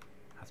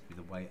 Has to be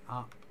the way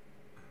up.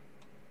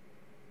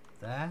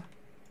 There.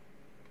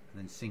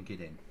 And then sink it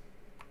in.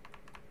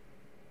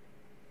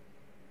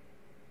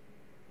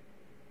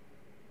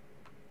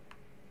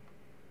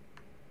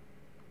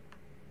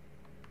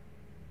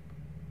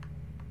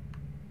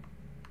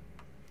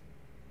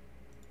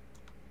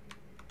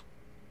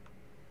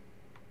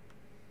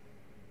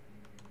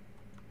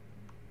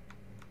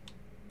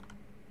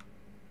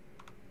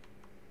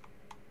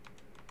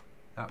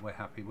 That we're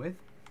happy with.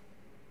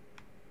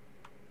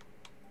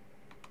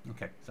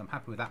 Okay, so I'm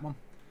happy with that one.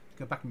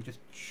 Go back and just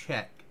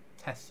check,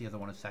 test the other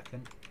one a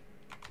second.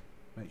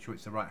 Make sure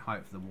it's the right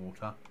height for the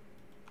water.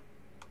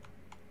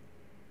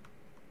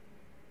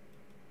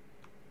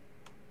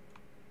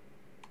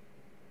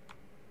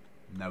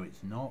 No,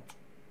 it's not.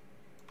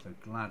 So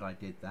glad I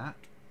did that.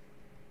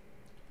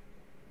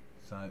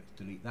 So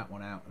delete that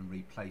one out and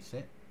replace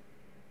it.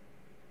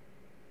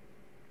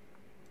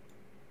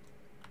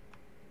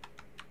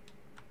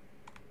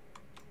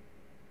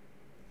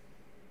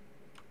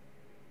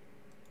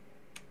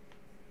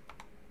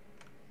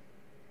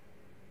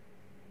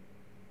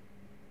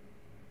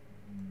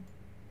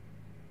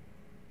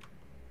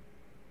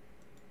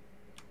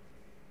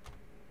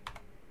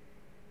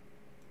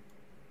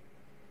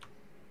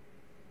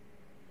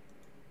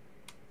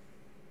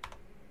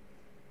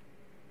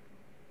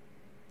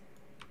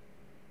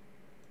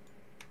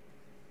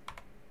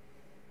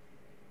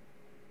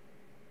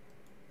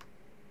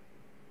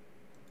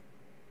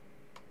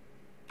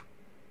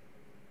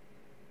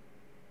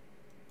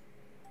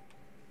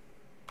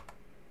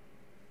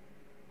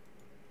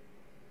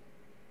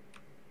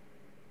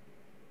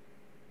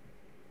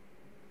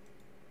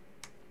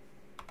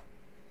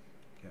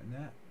 Getting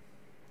that.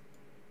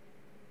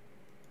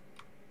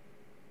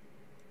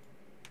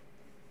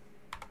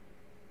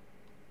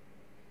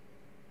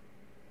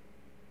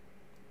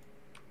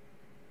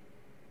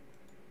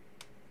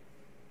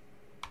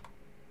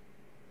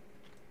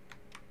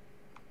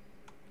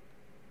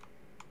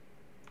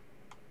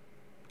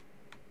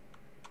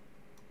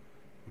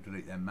 We'll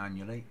delete them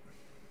manually.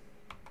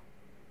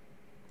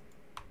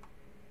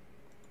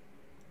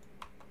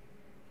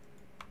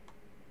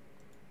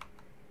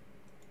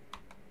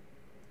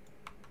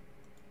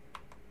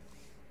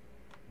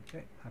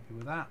 Okay, happy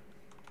with that.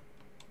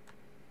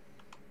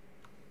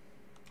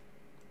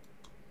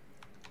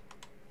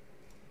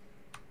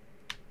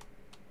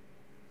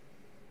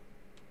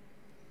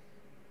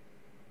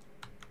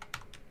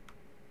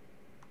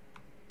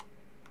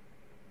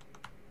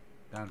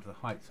 Down to the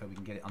height so we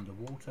can get it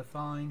underwater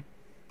fine.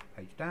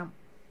 Page down.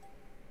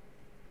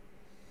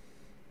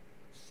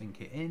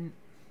 Sink it in.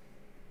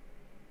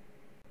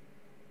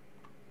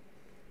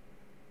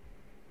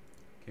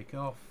 Kick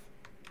off.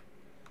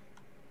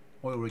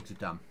 Oil rigs are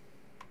done.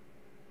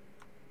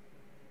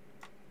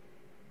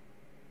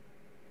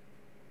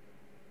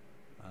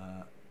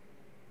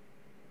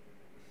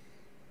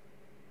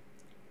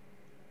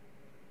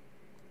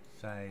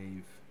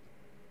 Save.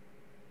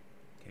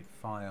 Okay,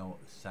 file,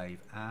 save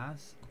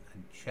as,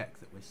 and check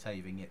that we're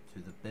saving it to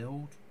the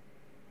build.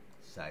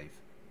 Save.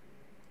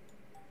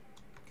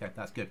 Okay,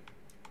 that's good.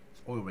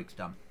 So oil rig's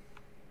done.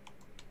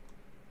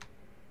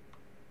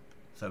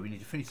 So we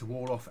need to finish the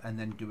wall off and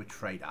then do a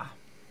trader.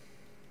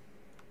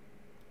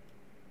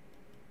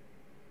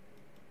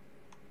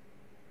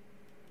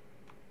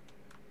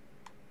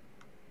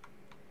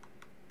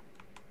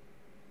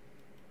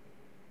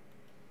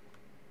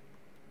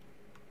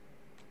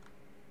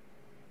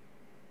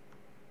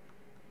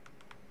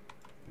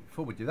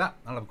 Before we do that,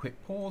 I'll have a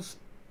quick pause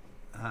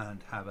and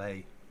have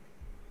a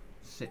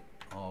sip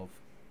of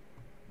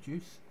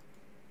juice.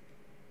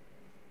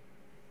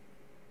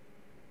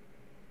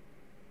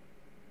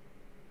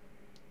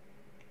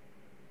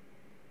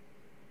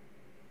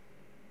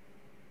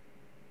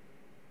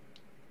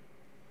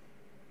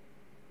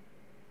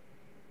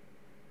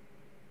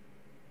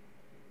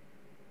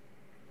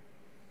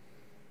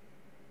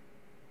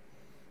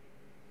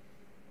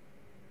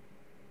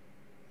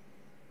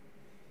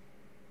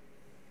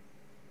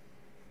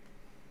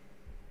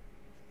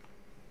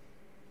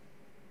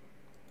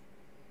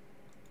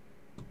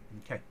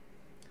 Okay,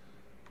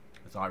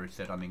 as Irish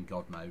said, I'm in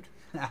God mode.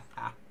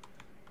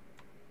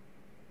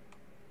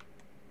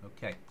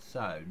 Okay,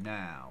 so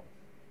now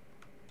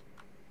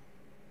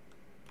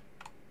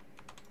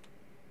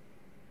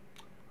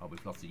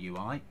we've lost the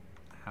UI.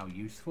 How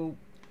useful.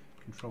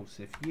 Control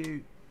Shift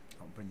U.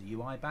 I'll bring the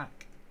UI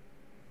back.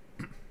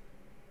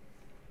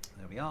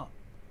 There we are.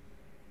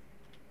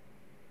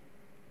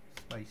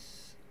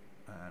 Space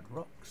and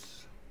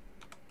rocks.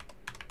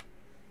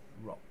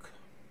 Rock.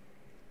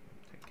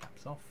 Take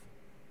caps off.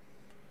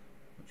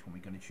 Which one are we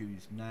going to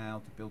choose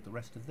now to build the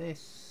rest of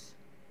this?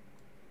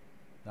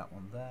 That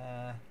one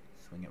there.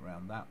 Swing it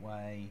around that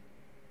way.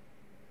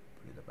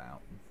 Put it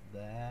about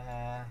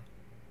there.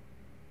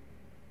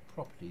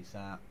 properties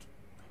that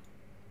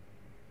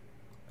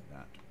like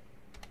that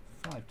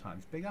 5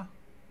 times bigger.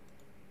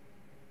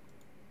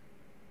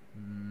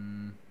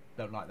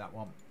 Don't like that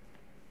one.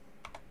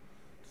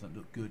 Doesn't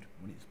look good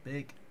when it's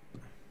big.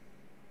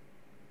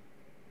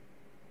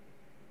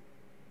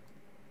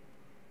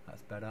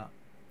 That's better.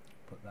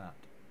 Put that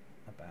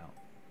about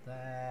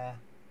there.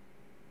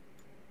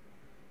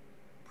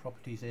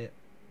 Properties it.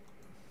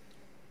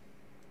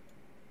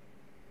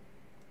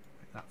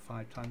 Make that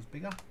 5 times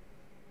bigger.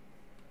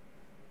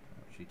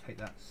 Actually take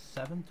that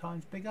 7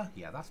 times bigger.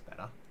 Yeah, that's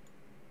better.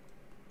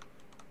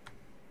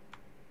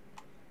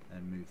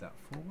 And move that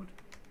forward.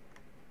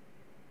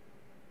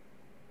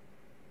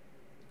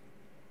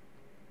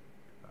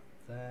 Back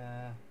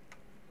there.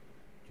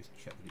 Just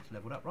check that it's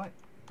leveled up right.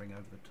 Bring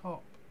over the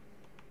top.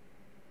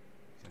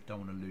 So I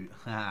don't want to lose.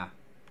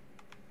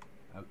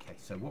 Okay,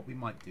 so what we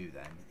might do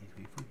then is if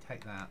we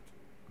take that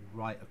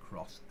right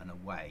across and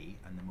away,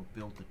 and then we'll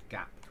build the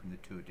gap between the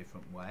two a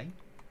different way.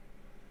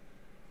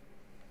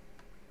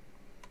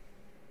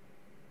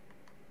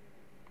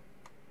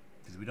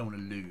 Because we don't want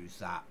to lose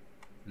that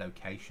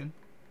location.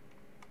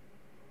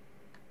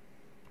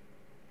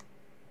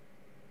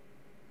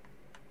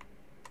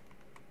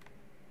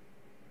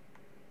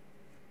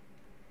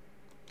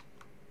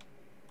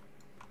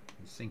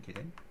 And sink it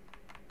in.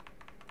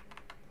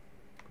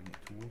 Bring it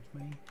towards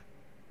me.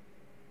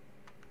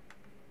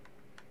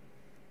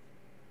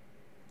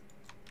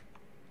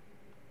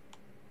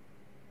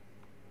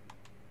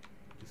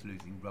 Just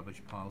losing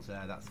rubbish piles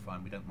there, that's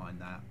fine, we don't mind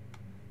that.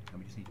 And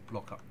we just need to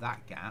block up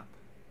that gap.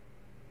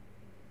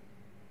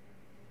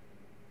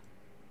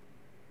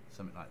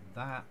 Something like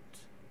that.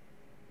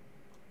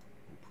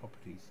 All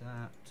properties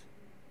that.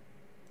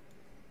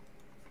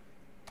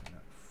 And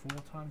that 4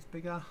 times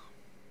bigger.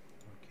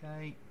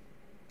 Okay.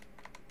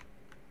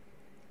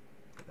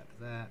 Put that to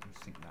there and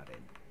sink that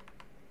in.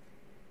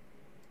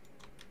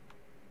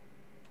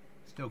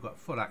 Still got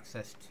full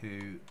access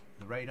to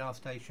the radar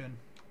station.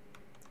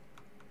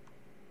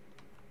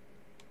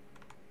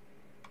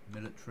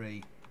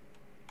 Military.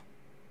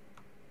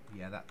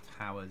 Yeah, that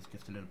tower's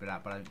just a little bit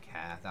out, but I don't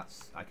care.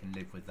 That's, I can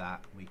live with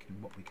that.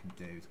 What we can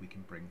do is we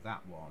can bring that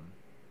one.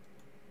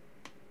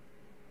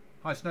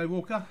 Hi,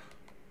 Snowwalker.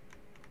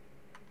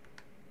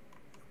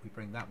 We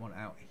bring that one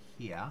out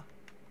here.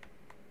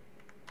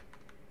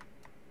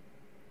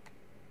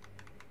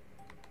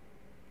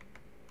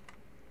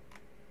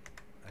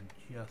 And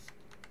just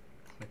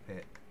clip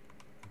it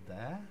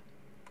there.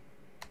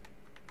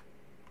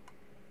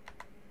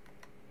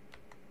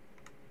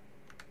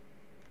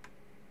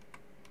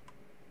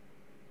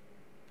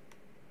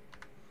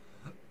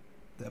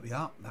 There we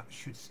are. That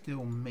should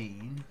still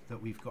mean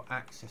that we've got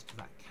access to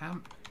that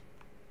camp.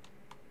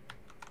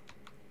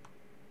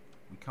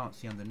 We can't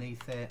see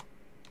underneath it.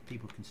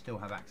 People can still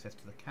have access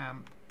to the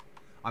camp.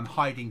 I'm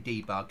hiding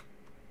debug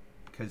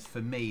because for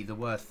me the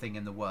worst thing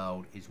in the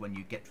world is when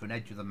you get to an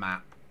edge of the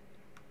map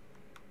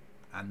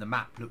and the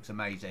map looks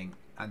amazing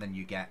and then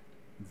you get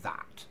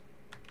that.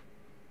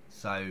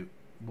 So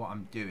what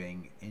I'm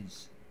doing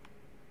is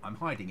I'm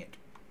hiding it.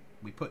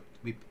 We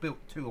built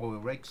 2 oil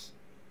rigs.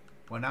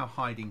 We're now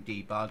hiding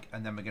debug,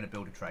 and then we're going to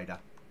build a trader.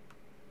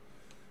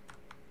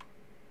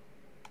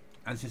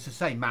 And it's the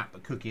same map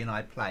that Cookie and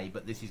I play,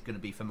 but this is going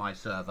to be for my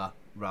server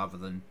rather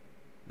than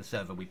the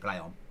server we play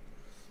on.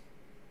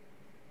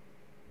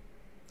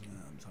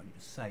 So I need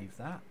to save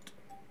that.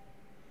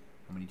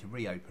 And we need to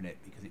reopen it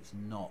because it's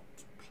not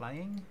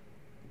playing.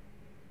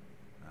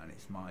 And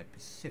it's my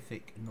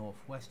Pacific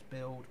Northwest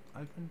build.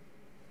 Open.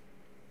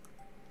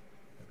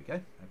 There we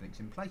go. Everything's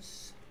in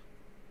place.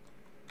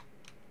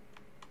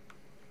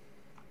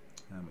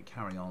 And we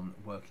carry on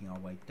working our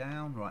way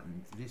down. Right,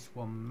 and this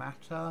one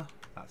matter.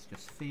 That's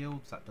just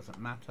fields, that doesn't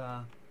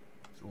matter.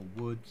 It's all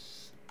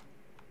woods.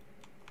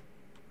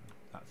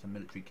 That's a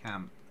military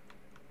camp.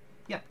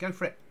 Yeah, go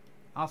for it.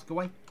 Ask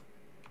away.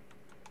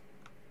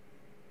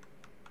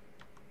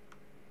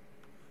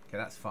 Okay,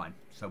 that's fine.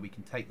 So we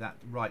can take that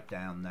right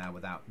down now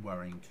without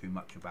worrying too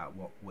much about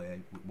what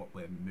we're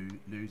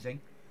losing.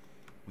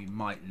 We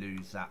might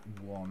lose that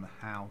one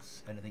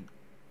house. Anything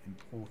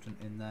important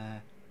in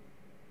there?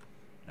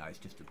 No, it's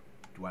just a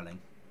dwelling.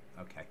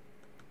 Okay.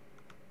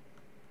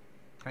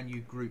 Can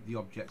you group the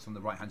objects on the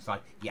right hand side?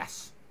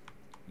 Yes.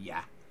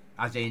 Yeah.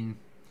 As in,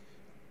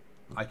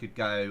 I could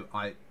go,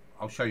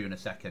 I'll show you in a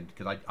second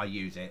because I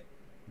use it.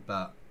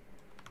 But,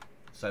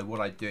 so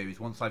what I do is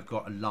once I've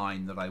got a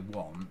line that I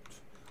want,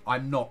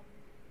 I'm not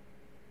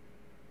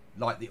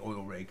like the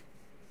oil rig,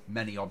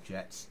 many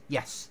objects.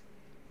 Yes,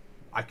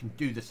 I can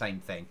do the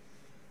same thing.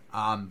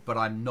 But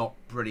I'm not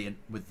brilliant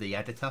with the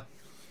editor.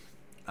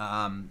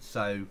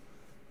 So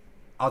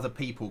other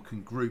people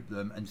can group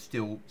them and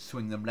still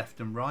swing them left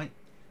and right,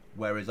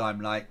 whereas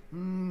I'm like,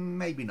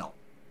 maybe not.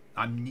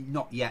 I'm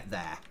not yet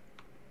there.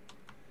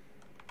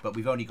 But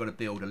we've only got to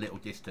build a little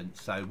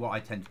distance, so what I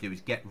tend to do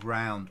is get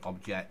round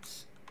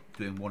objects,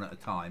 doing one at a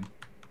time,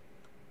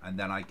 and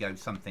then I go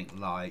something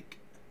like,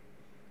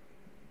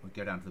 we'll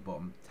go down to the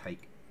bottom,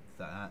 take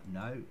that,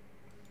 no.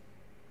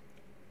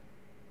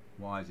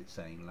 Why is it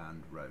saying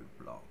land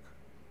roadblock?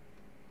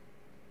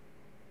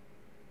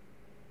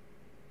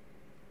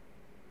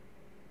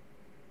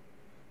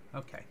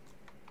 Okay,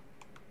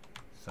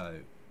 so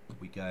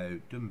we go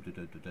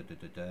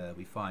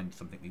we find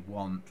something we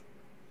want,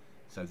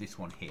 so this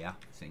one here,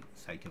 for the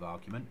sake of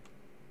argument,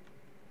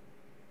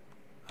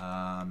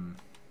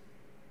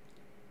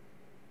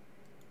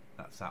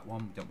 that's that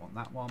one. We don't want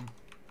that one,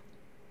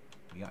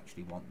 we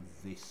actually want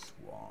this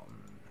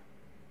one.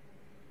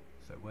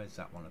 So where's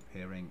that one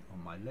appearing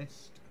on my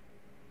list?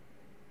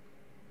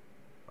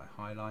 If I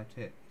highlight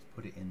it, let's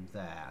put it in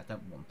there. I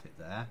don't want it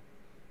there,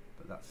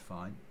 but that's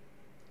fine.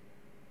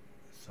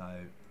 So,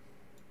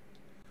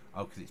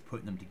 oh, because it's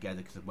putting them together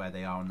because of where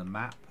they are on the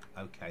map.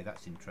 Okay,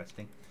 that's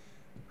interesting.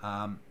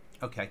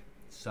 Okay,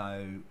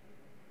 so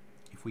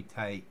if we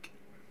take,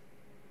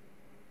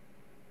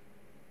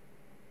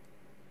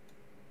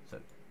 so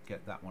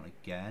get that one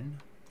again.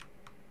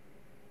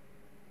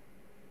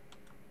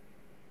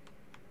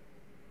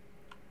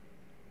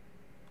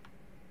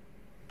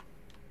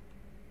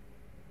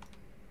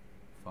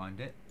 Find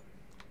it.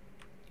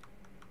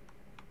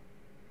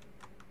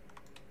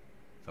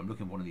 So I'm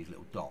looking for one of these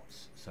little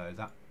dots. So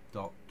that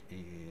dot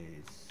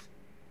is,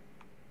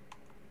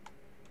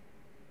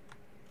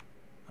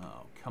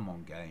 oh come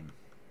on game,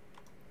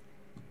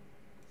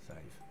 save,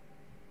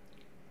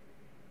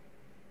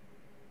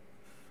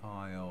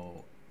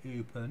 file,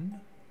 open,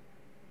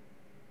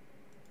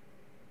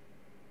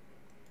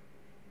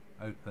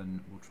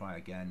 we'll try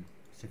again,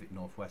 Pacific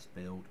Northwest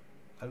build,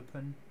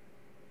 open.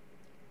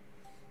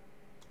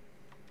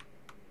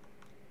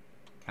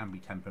 Can be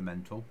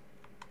temperamental.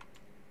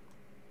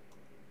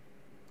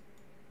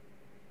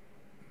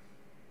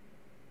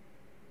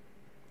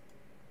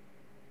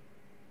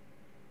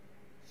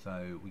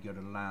 So we go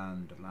to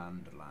land,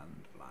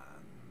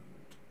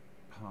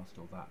 past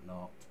all that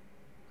lot.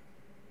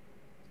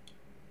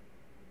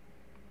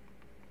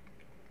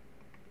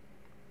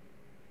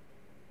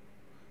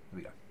 There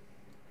we go.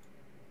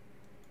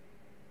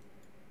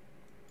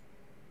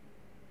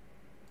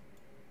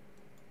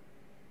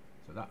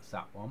 So that's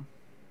that one.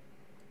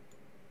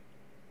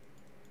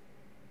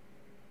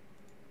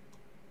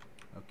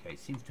 Okay,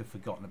 seems to have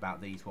forgotten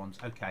about these ones.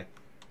 Okay,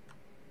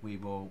 we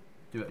will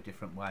do it a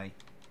different way.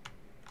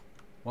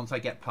 Once I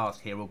get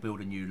past here, we'll build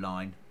a new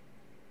line.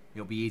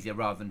 It'll be easier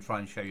rather than try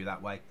and show you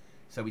that way.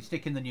 So we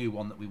stick in the new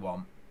one that we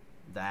want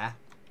there.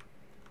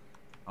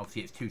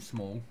 Obviously it's too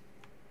small.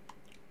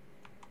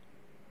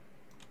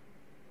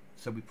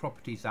 So we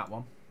properties that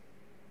one.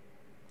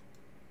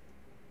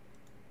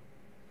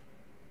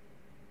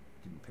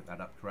 Didn't pick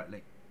that up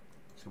correctly.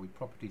 So we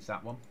properties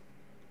that one.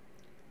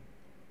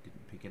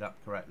 Didn't pick it up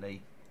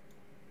correctly.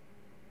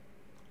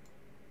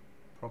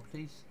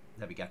 Properties.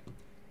 There we go.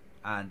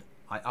 And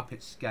I up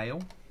its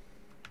scale.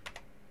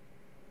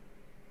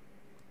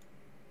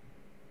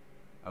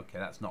 Okay,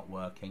 that's not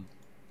working.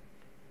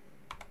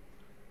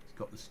 It's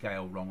got the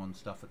scale wrong on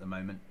stuff at the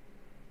moment.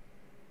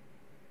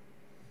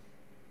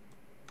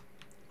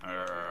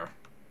 Okay,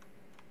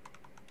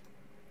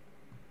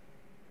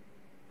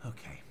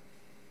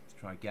 let's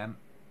try again.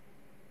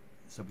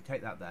 So we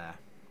take that there.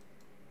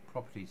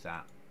 Properties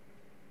that.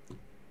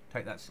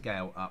 Take that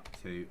scale up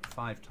to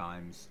 5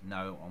 times.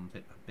 No, on a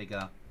bit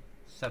bigger.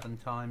 7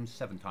 times.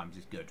 7 times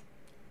is good.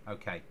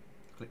 Okay,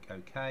 click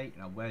OK.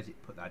 Now where's it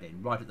put that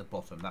in? Right at the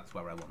bottom. That's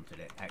where I wanted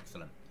it.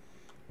 Excellent.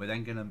 We're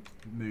then going to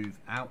move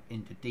out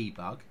into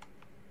Debug,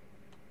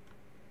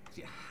 because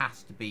it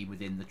has to be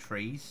within the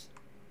trees.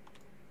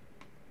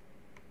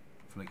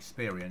 From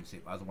experience,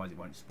 otherwise it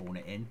won't spawn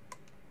it in.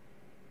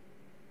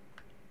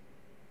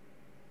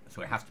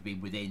 So it has to be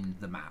within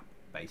the map,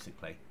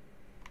 basically.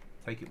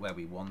 Take it where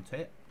we want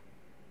it.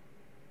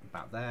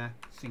 About there.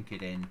 Sink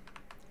it in.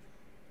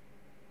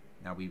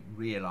 Now we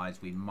realise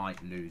we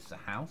might lose the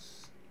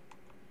house,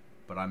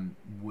 but I'm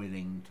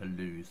willing to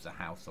lose the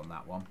house on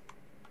that one.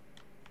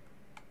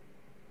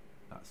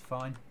 That's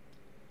fine.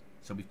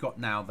 So we've got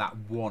now that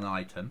one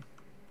item.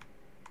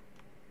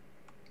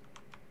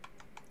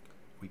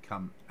 We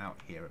come out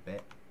here a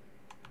bit.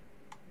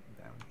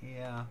 Down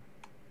here.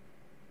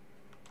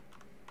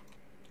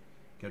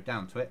 Go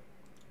down to it.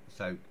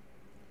 So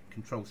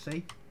Control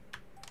C.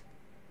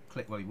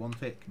 Click where we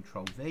want it.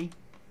 Control V.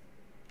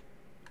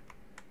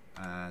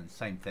 And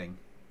same thing,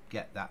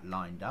 get that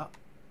lined up.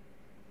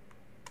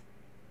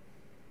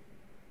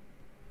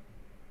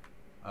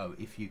 Oh,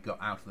 if you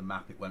got out of the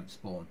map it won't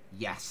spawn.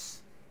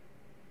 Yes.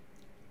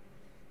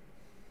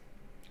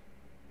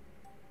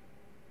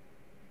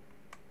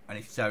 And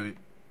if so,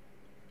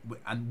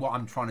 and what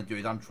I'm trying to do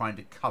is I'm trying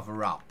to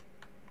cover up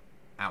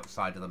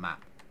outside of the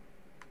map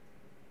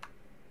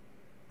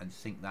and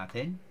sync that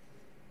in.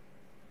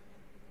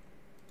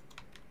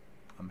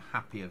 I'm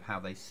happy of how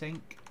they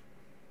sync.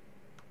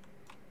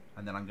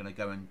 And then I'm going to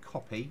go and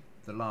copy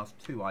the last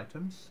 2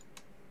 items.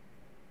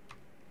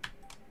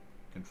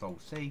 Control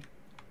C,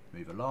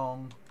 move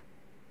along.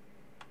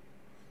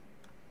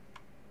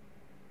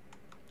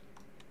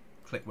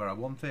 Click where I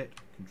want it,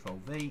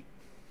 Control V.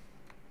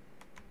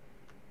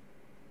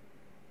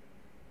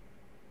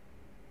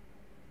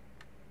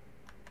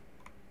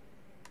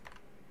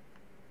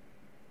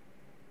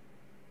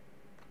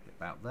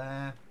 About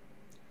there.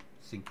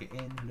 Sink it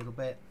in a little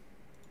bit.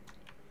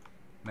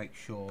 make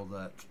sure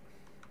that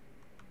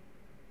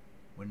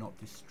we're not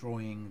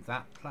destroying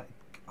that place.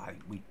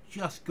 We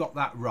just got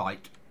that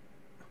right.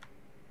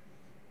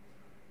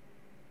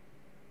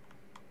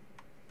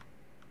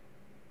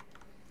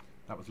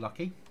 That was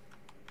lucky.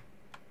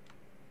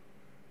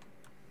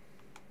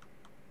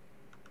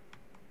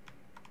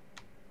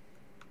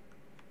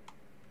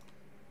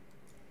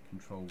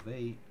 Control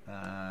V.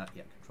 Yeah,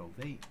 Control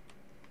V.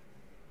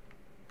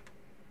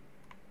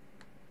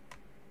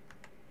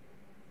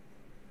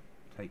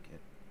 Take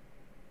it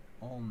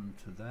on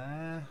to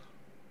there.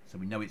 So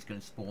we know it's going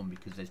to spawn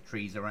because there's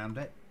trees around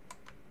it.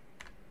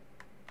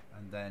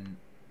 And then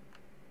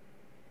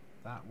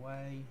that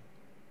way,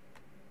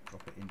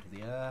 drop it into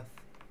the earth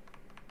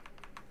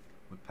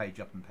with page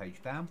up and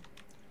page down.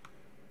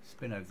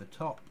 Spin over the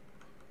top.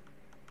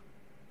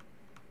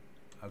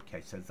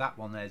 Okay, so that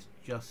one there's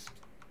just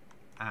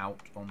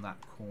out on that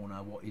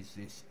corner. What is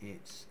this?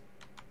 It's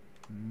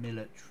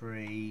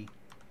military.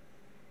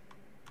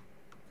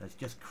 There's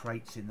just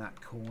crates in that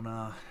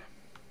corner.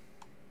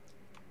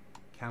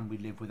 Can we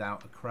live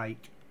without a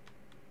crate?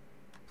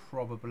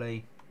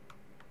 Probably.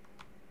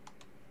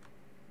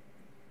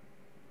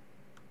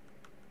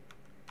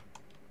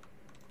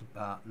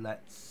 But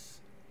let's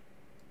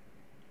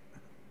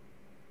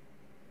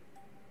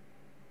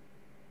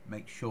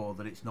make sure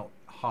that it's not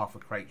half a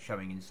crate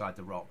showing inside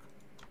the rock.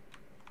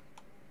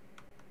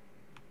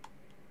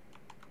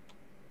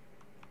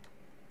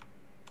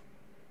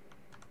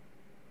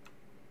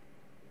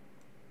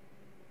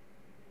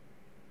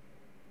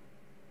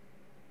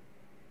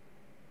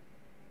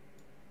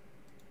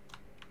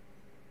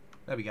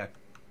 There we go.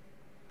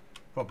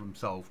 Problem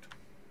solved.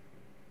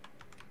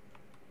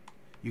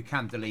 You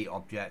can delete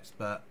objects,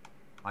 but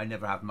I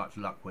never have much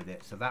luck with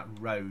it. So that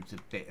road's a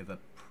bit of a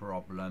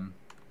problem,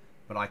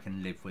 but I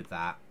can live with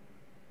that.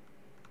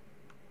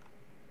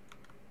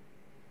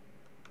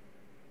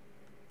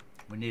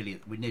 We're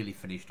nearly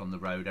finished on the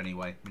road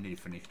anyway. We're nearly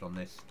finished on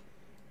this.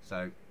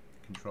 So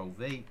Control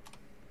V.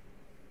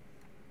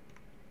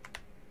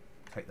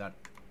 Take that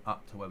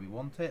up to where we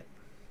want it.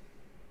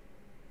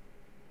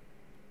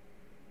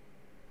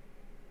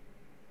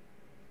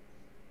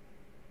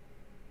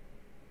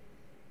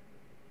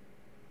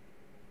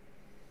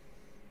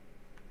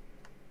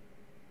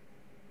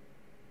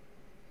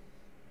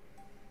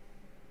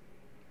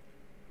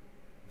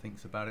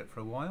 Thinks about it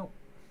for a while.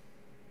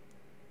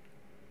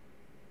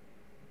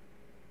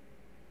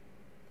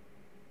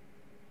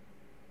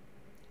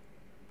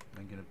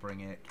 I'm going to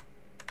bring it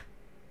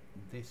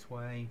this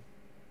way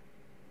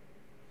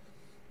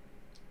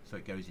so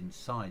it goes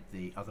inside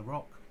the other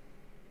rock.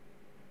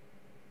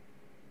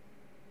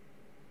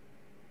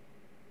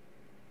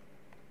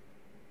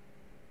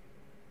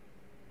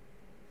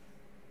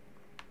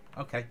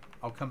 Okay,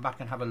 I'll come back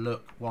and have a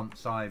look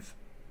once I've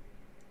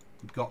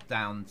got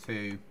down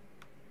to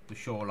the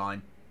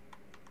shoreline,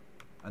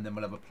 and then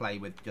we'll have a play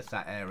with just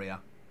that area.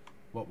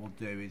 What we'll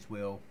do is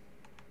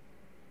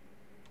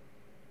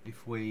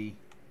if we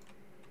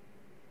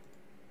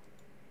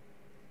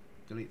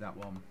delete that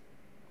one,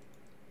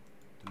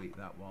 delete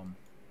that one,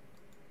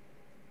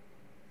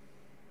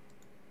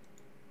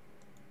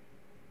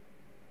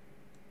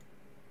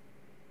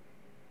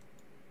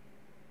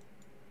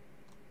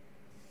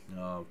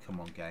 oh come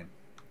on game,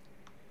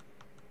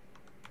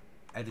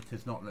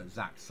 editor's not an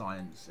exact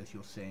science as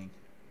you're seeing.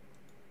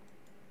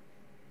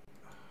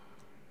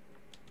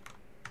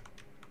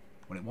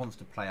 When it wants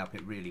to play up,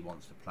 it really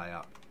wants to play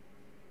up.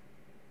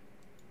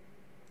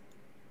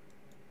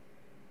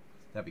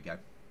 There we go.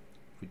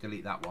 If we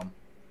delete that one,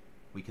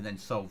 we can then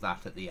solve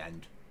that at the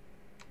end.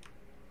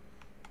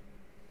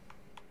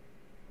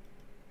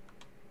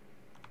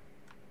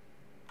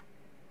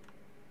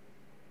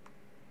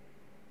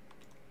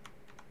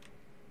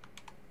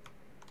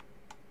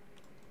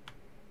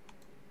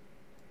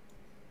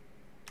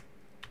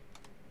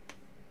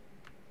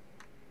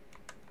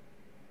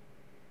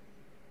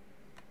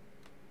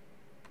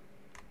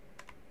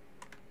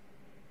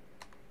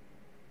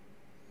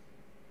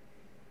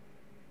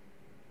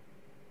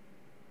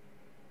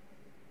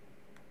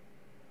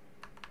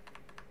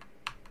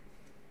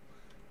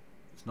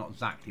 It's not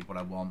exactly what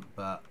I want,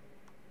 but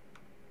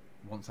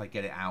once I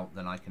get it out,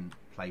 then I can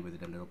play with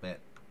it a little bit.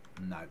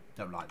 No,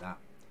 don't like that.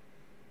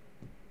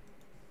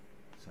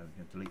 So we're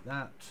going to delete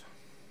that.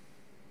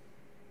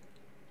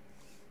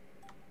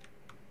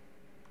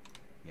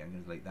 Yeah, I'm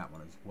going to delete that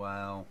one as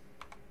well.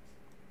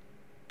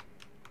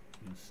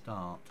 I'm going to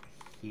start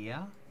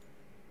here.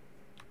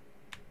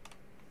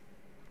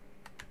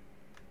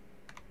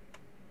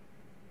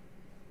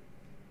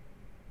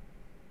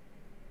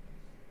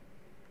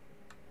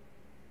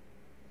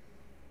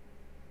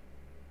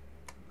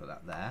 Put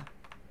that there.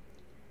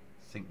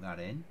 Sink that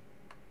in.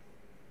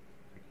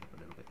 Take it up a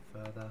little bit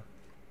further.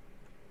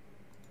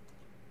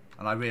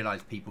 And I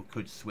realise people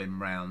could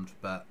swim round,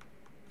 but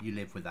you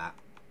live with that.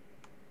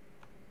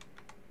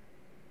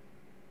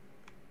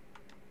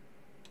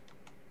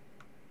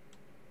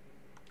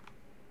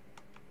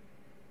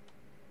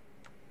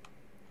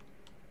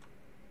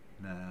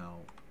 Now,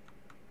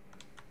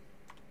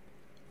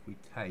 if we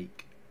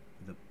take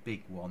the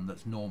big one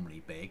that's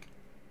normally big.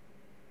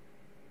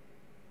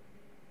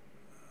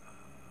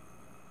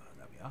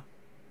 There we are.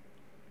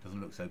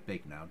 Doesn't look so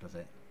big now, does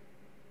it?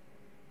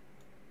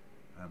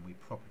 And we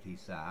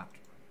properties that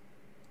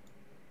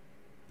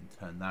and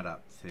turn that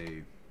up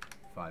to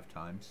 5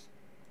 times.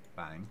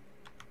 Bang.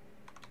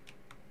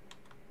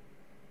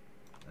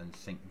 And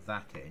sync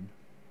that in.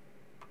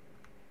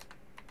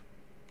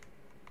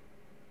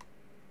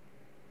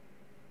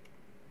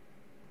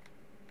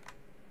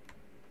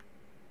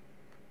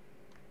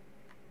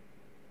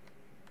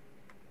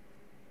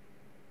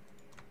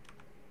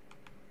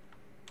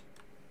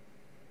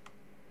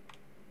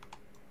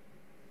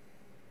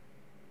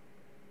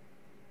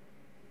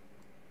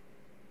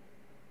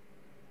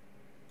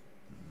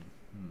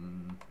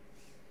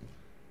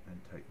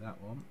 Take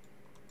that one,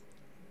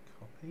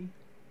 copy,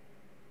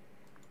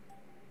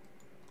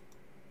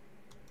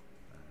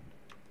 and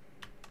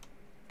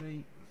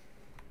V.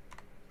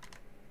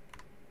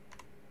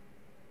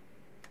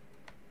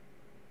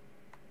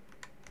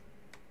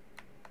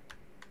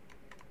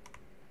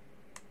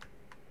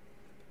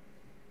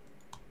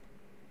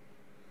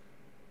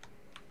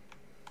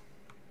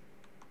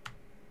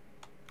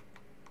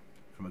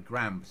 From a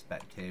ground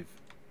perspective,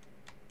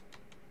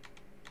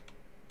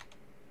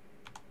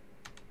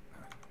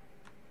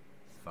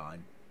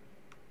 fine.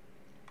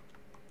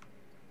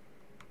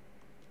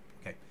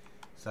 Okay,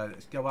 so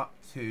let's go up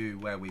to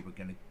where we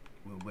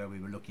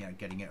were looking at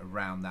getting it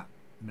around that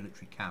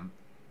military camp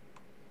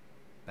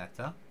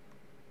better.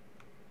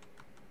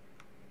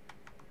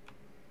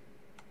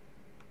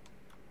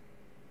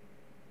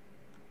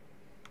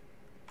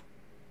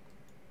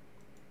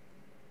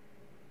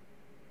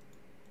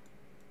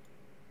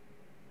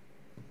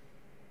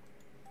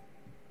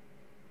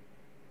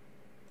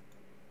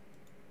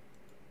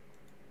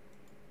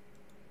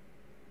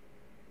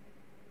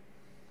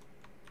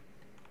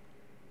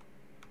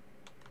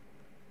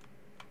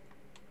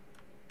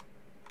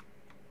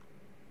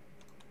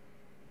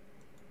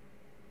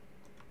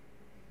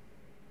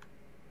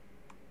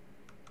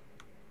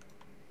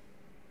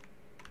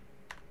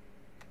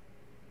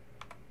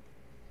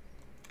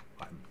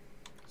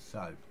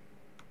 So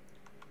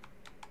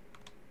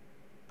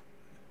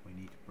we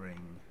need to bring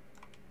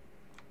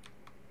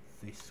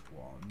this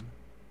one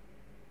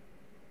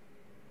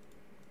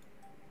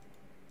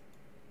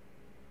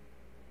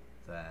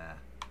there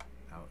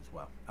out as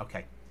well.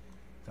 Okay,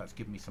 so that's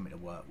given me something to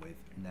work with.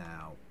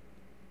 Now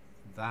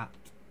that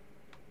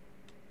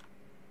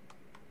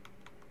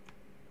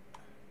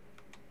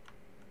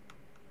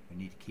we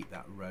need to keep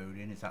that road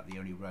in. Is that the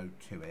only road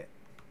to it?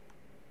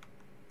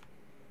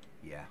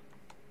 Yeah.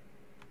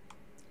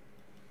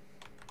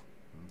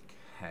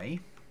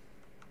 Okay.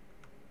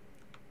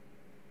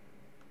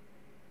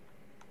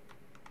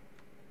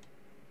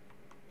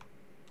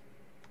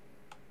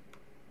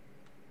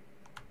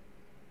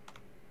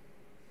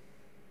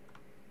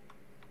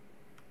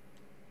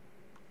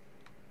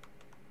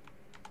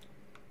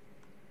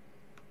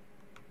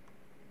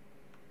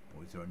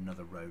 Or is there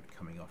another road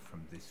coming off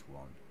from this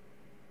one?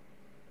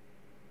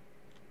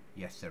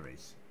 Yes, there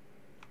is.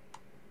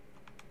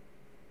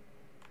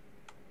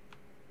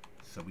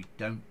 So we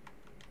don't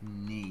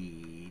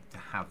need to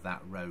have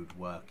that road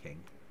working,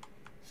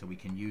 so we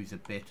can use a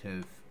bit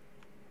of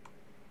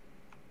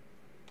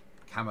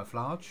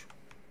camouflage.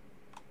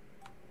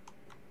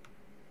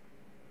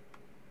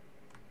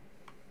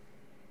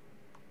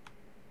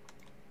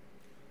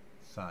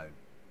 So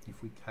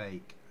if we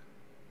take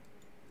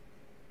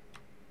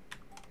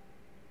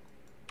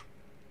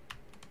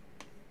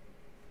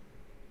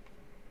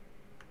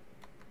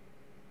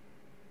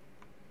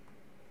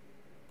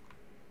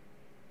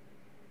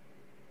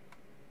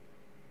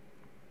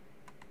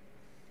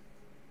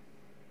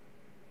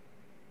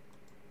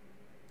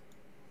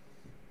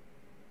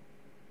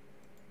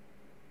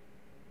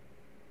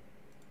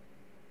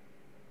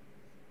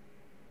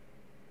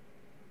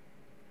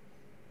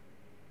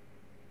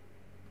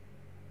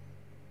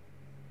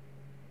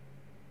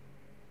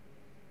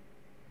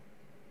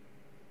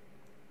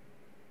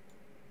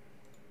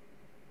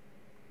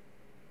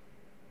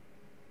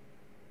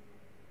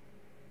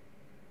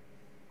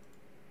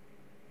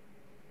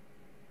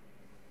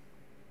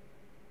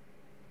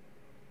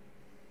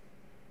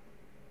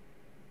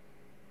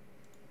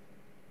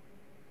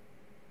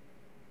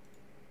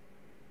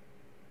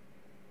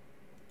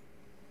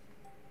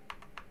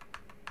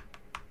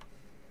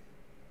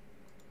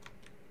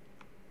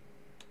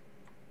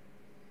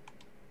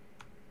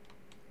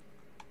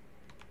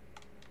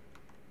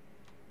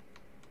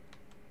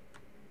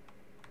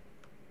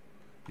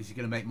this is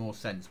going to make more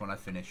sense when I've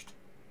finished.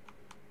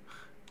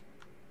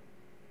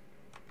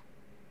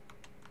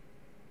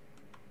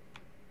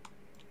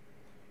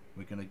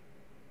 We're going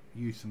to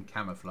use some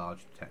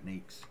camouflage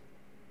techniques.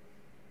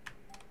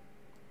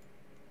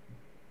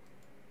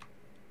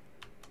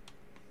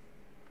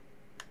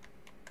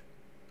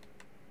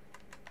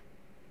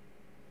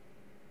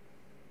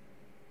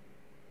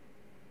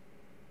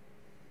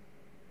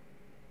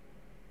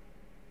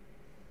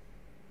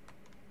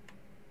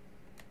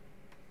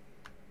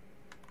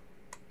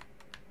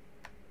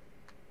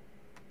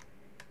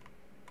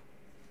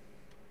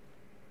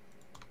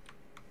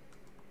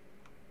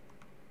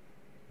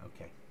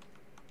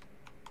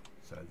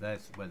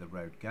 there's where the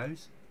road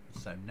goes.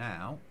 So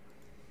now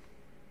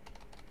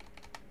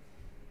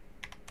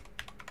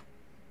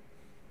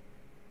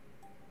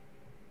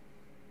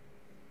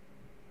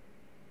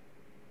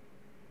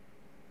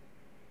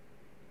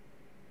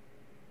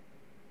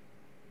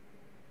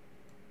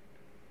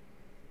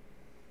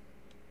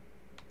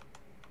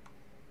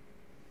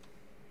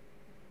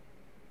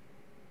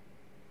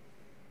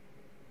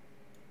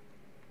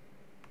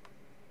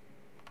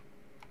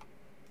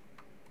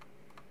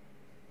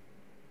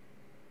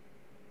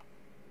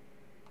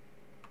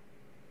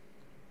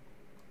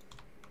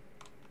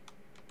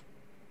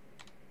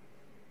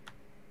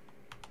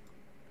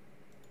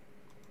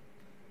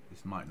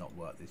this might not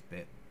work, this bit.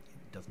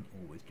 It doesn't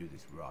always do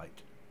this right.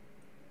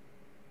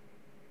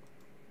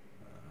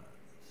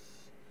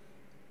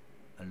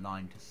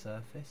 Align to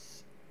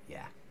surface.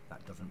 Yeah,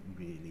 that doesn't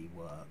really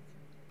work.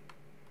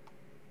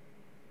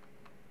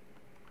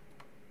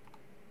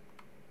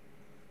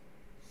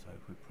 So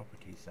if we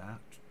properties that,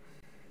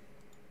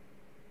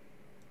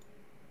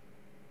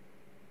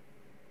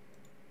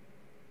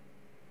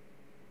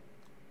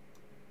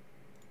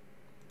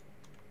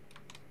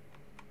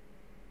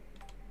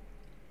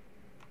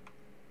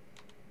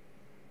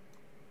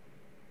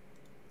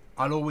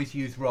 I'll always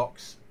use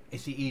rocks.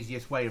 It's the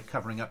easiest way of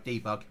covering up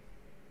debug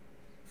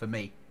for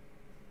me.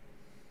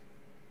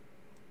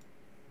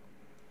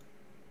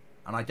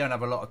 And I don't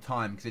have a lot of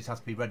time because this has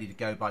to be ready to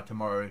go by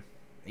tomorrow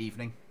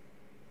evening.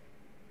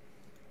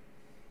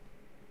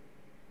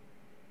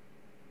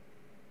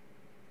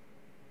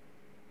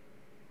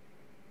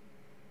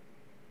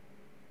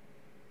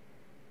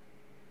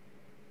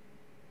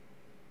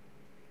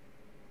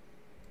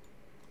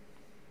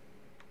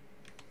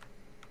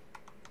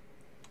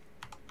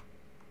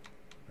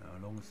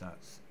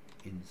 That's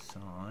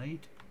inside,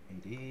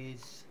 it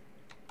is,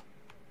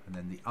 and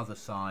then the other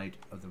side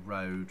of the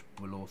road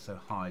will also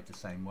hide the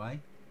same way.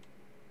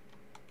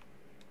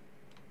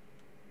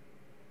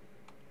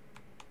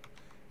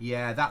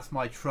 Yeah, that's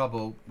my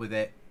trouble with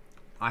it.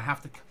 I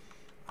have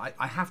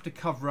to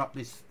cover up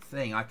this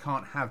thing. I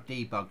can't have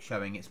debug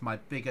showing. It's my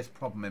biggest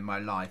problem in my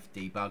life,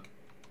 debug.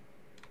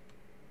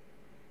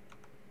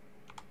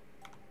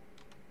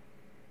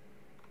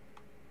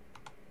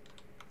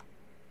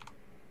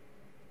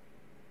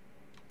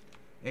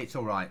 It's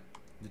alright.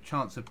 The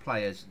chance of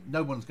players...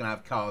 No one's going to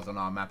have cars on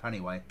our map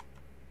anyway.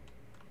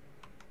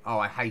 Oh,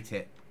 I hate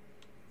it.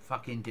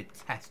 Fucking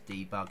detest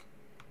debug.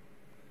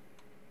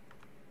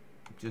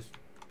 Just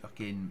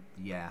fucking...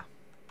 yeah.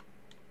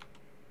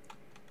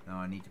 Now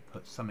I need to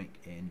put something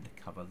in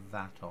to cover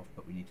that off,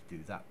 but we need to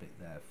do that bit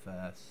there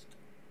first.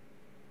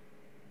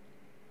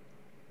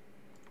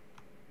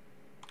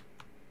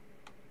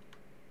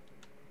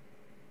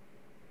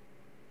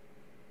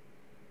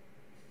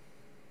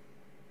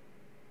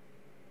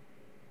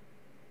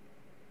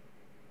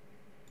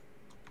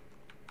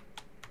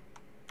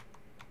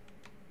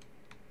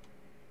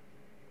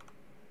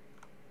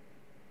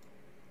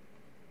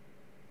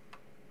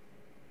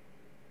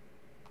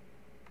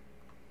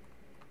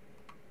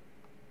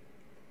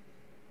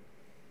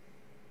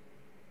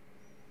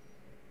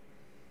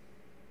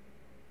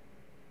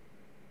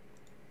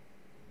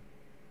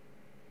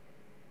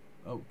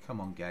 Oh,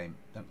 come on game,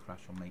 don't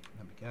crash on me.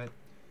 There we go.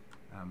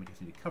 We just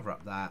need to cover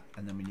up that,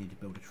 and then we need to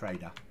build a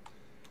trader.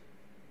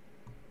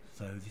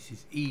 So this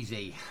is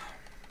easy.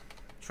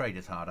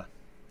 Trader's harder.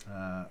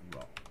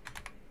 Rock.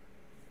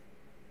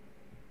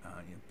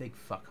 You big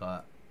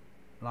fucker,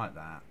 like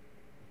that.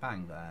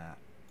 Bang there.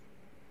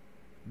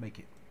 Make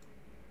it,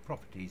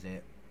 properties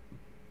it.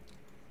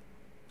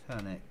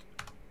 Turn it.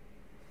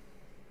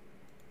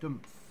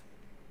 Dump.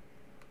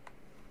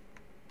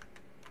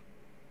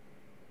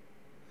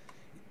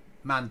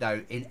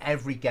 Mando, in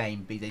every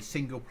game, be they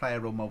single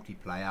player or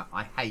multiplayer,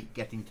 I hate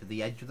getting to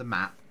the edge of the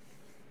map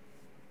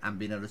and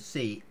being able to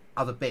see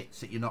other bits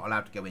that you're not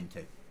allowed to go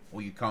into,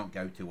 or you can't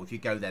go to, or if you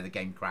go there the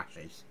game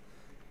crashes.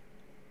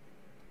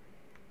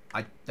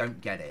 I don't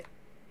get it.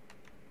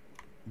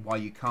 Why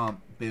you can't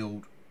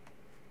build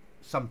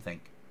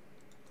something,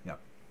 you know,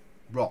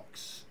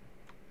 rocks,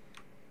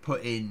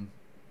 put in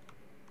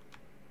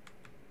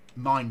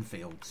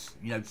minefields,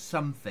 you know,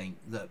 something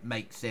that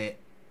makes it...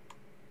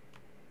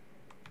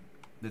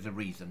 There's a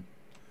reason.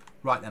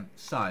 Right then,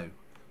 so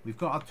we've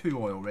got our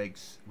 2 oil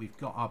rigs, we've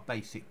got our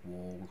basic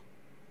wall.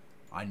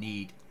 I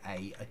need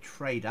a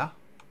trader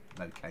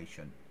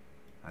location,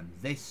 and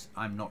this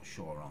I'm not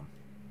sure on.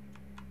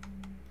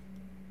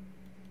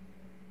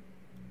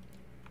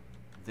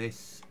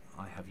 This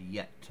I have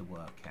yet to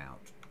work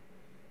out.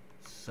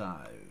 So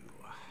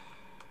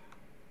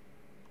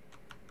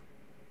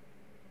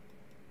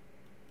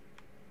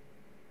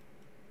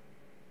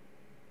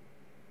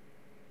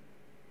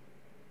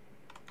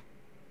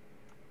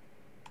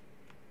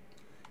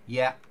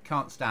yeah,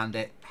 can't stand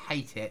it,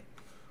 hate it.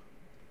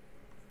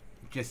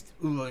 Just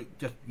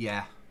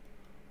yeah.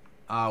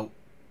 Oh,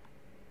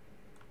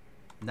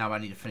 now I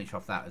need to finish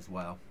off that as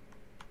well.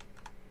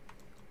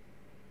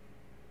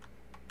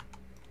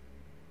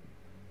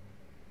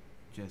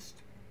 Just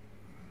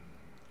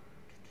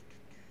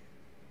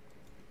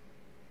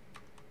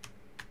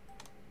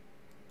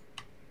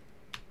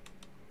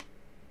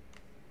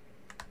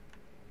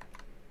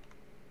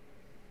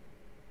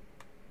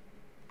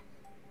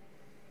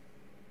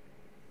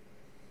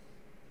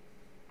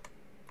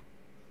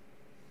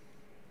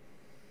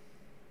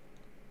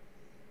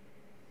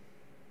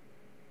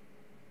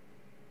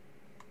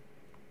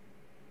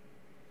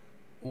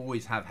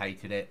always have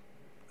hated it.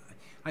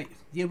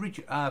 The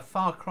original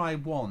Far Cry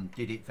 1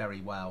 did it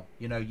very well.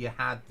 You know, you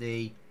had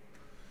the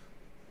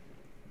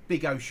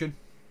big ocean,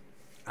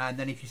 and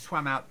then if you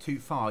swam out too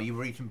far, you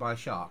were eaten by a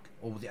shark,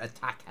 or was it an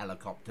attack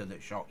helicopter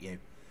that shot you?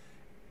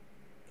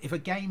 If a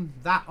game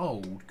that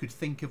old could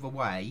think of a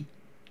way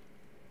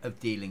of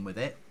dealing with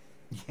it,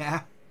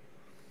 yeah.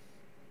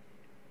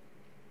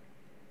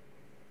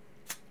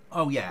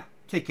 Oh yeah,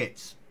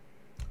 tickets.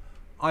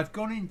 I've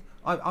gone in.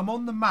 I'm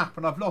on the map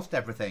and I've lost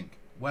everything.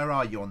 Where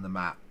are you on the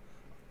map?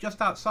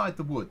 Just outside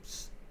the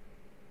woods.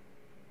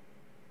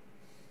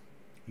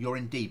 You're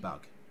in Debug.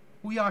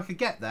 Well, yeah, I could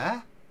get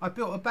there. I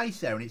built a base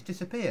there and it's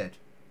disappeared.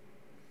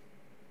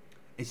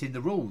 It's in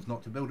the rules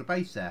not to build a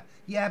base there.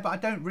 Yeah, but I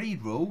don't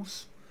read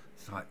rules.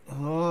 It's like,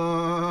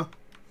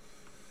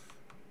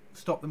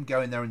 stop them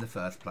going there in the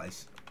first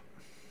place.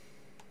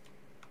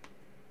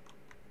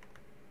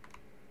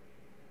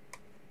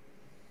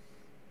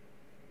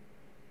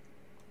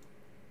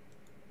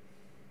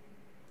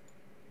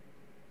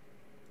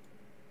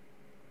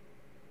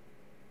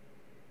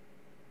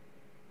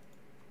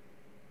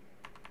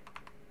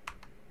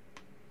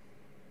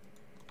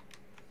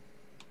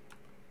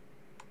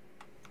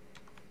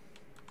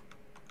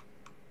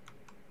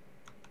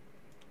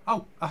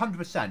 Oh,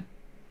 100%.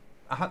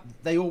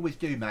 They always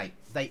do, mate.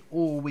 They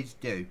always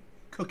do.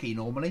 Cookie,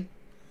 normally.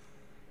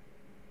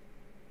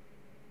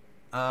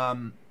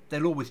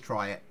 They'll always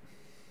try it.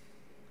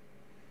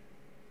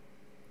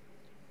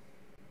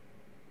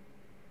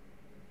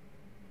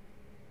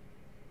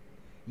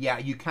 Yeah,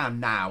 you can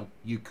now.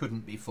 You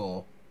couldn't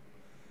before.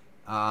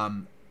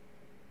 And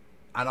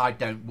I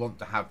don't want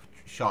to have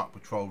shark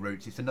patrol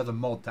routes. It's another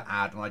mod to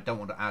add, and I don't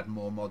want to add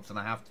more mods than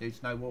I have to,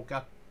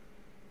 Snowwalker.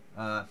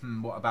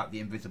 What about the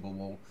invisible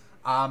wall?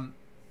 I'm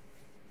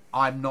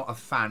not a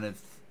fan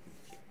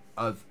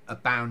of a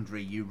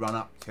boundary you run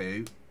up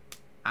to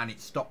and it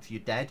stops you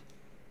dead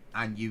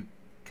and you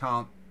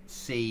can't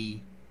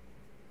see.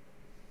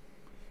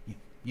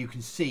 You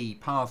can see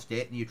past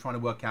it and you're trying to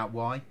work out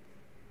why.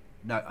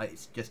 No,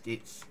 it's just,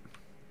 it's,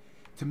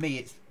 to me,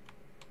 it's,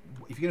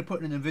 if you're going to put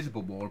in an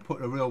invisible wall, put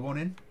a real one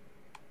in.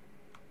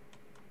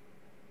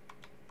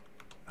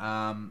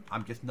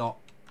 I'm just not,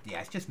 yeah,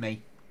 it's just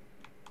me.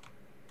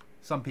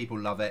 Some people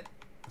love it.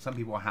 Some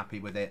people are happy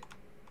with it.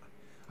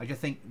 I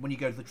just think when you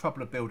go to the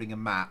trouble of building a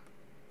map,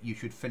 you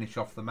should finish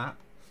off the map.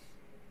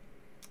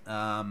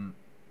 But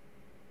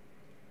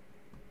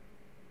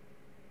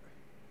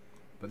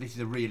this is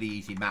a really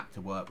easy map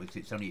to work with.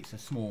 It's a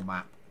small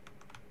map,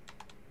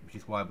 which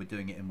is why we're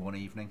doing it in one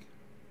evening.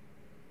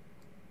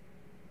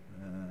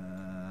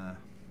 No,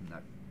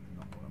 not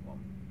what I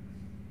want.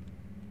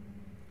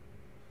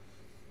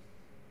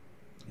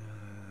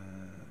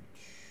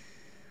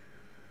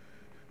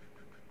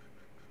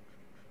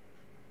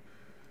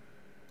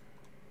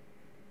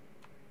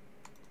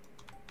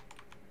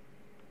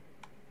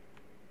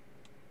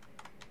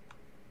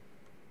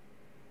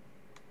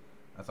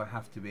 As I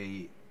have to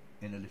be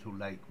in a little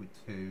lake with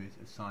two, is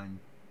a sign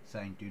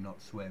saying do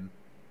not swim.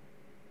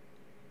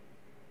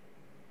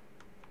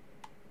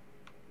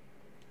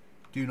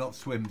 Do not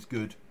swim's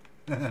good.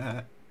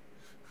 I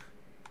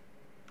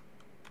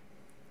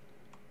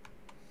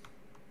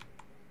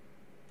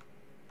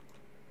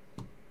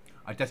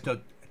just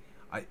don't.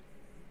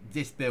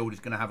 This build is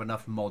going to have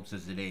enough mods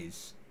as it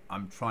is.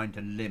 I'm trying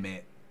to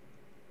limit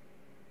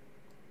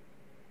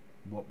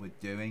what we're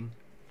doing.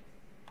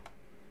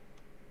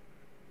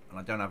 And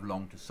I don't have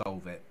long to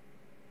solve it.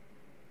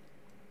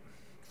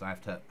 Because I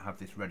have to have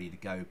this ready to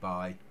go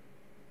by,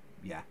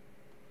 yeah.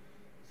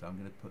 So I'm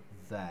going to put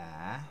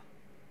there.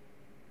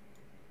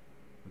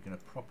 We're going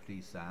to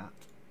properties that.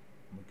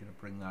 And we're going to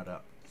bring that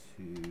up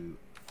to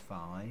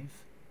 5.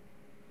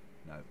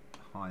 No,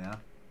 higher.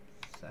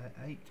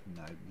 8.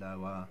 No,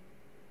 lower.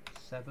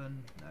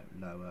 7. No,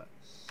 lower.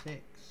 6.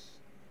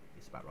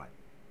 It's about right.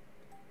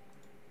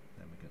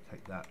 Then we're going to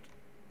take that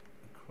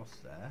across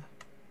there.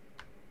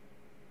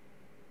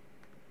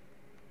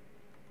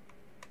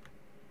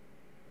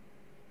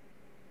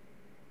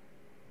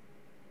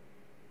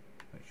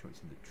 Make sure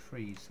it's in the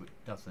trees so it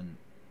doesn't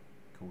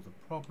cause a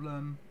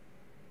problem.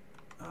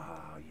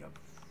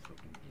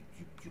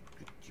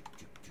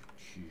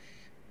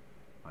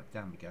 Right,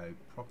 down we go.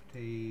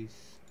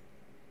 Properties.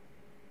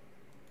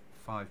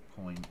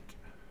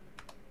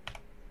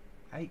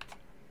 5.8.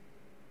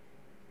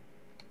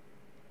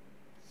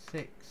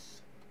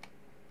 6.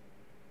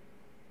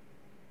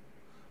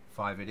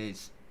 5 it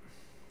is.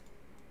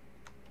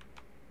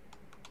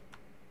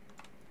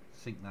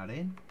 Sink that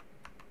in.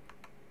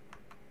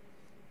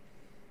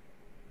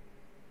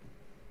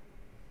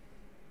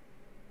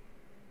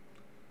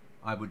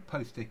 I would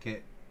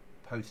post-it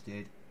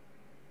posted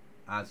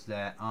as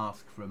their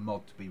ask for a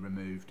mod to be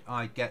removed.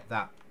 I get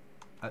that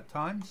at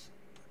times.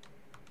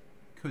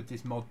 Could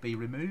this mod be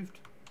removed?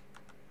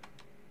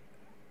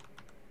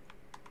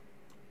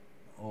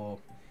 Or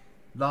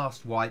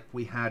last wipe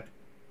we hate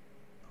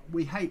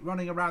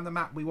running around the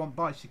map, we want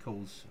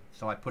bicycles.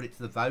 So I put it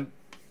to the vote.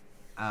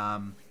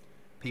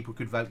 People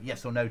could vote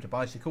yes or no to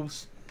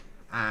bicycles.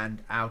 and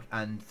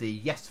the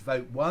yes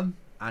vote won,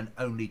 and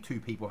only 2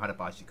 people had a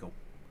bicycle,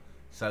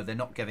 so they're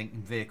not giving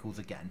vehicles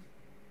again.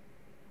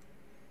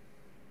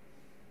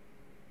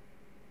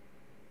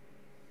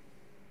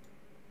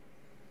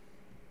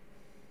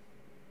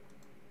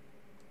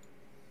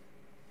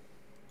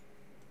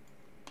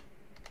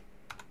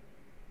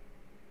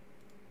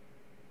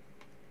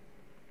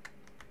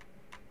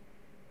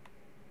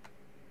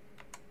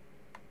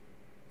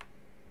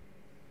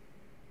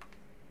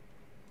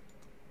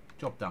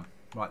 Job done.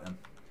 Right then.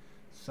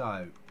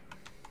 So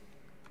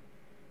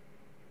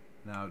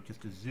now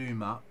just to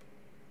zoom up,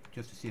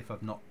 just to see if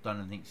I've not done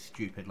anything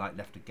stupid like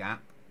left a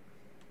gap.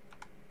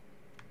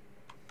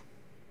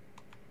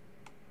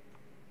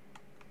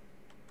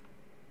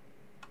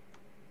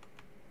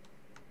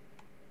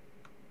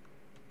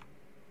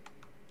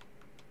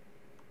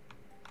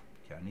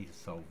 Okay, I need to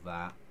solve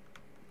that.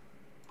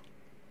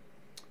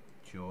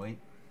 Joy.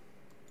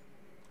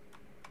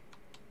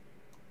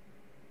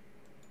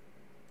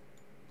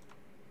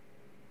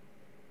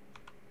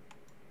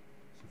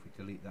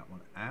 Delete that one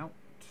out.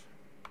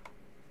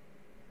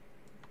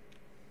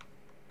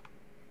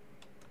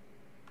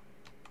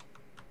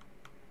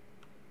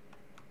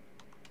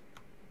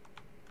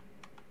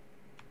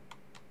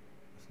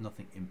 There's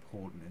nothing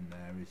important in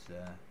there, is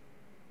there?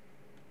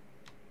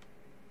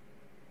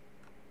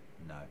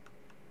 No.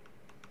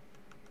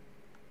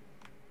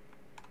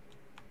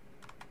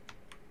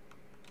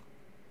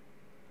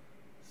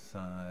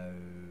 So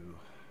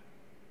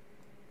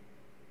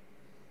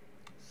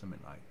something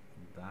like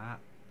that.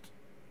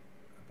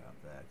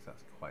 There, because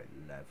that's quite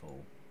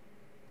level.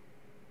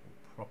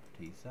 What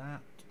properties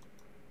that?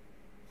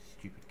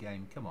 Stupid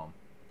game, come on.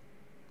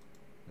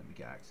 Let me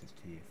get access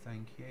to you,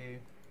 thank you.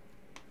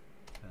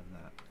 Turn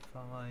that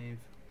 5.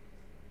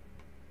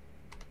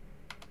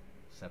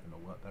 7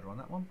 will work better on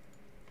that one.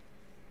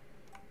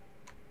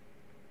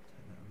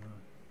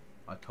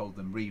 I told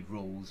them read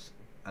rules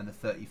and the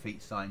 30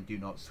 feet sign, do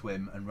not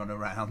swim and run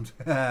around.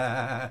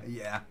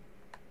 Yeah.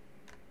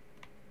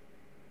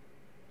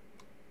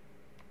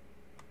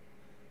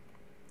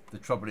 The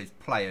trouble is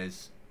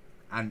players,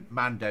 and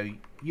Mando,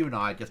 you and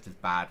I are just as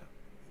bad.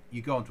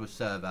 You go onto a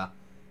server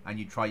and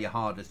you try your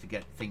hardest to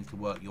get things to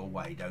work your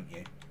way, don't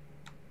you?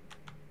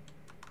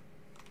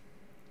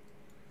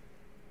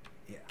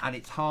 Yeah, and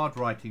it's hard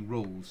writing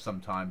rules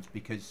sometimes,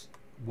 because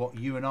what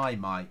you and I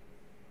might,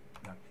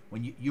 you know,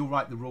 when you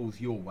write the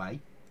rules your way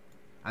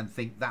and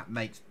think that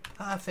makes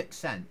perfect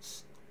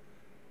sense,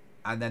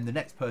 and then the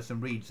next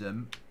person reads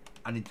them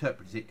and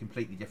interprets it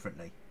completely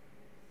differently.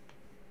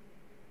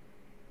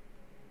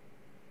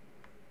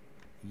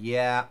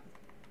 Yeah,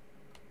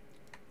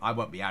 I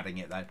won't be adding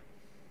it though.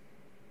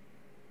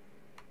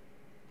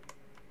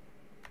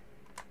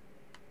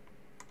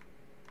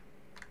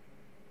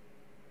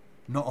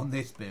 Not on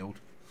this build.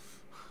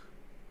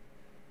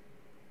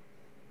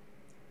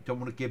 Don't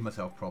want to give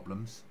myself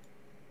problems.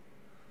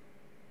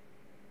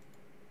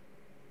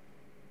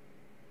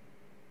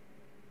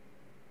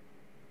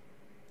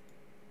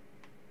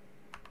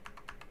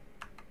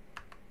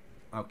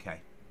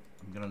 Okay,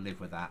 I'm going to live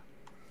with that.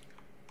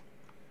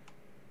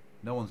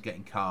 No one's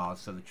getting cars,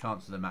 so the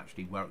chance of them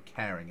actually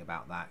caring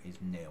about that is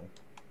nil.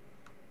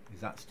 Is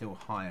that still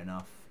high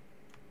enough?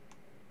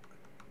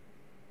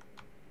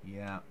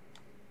 Yeah.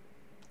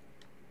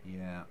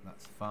 Yeah,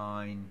 that's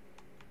fine.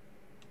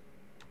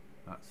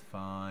 That's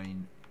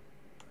fine.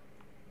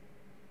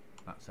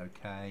 That's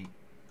okay.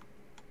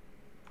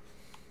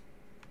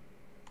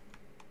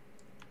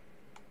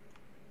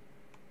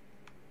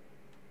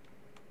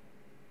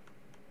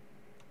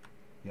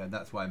 Yeah,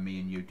 that's why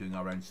me and you doing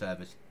our own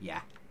service.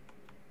 Yeah.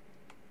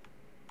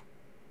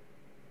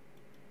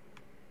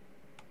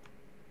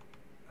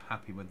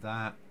 Happy with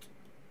that.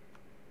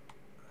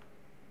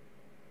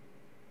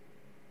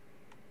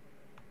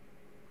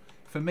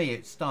 For me,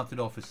 it started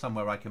off as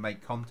somewhere I can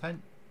make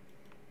content,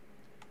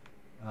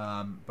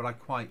 but I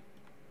quite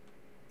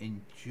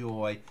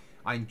enjoy.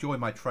 I enjoy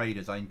my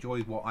traders. I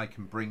enjoy what I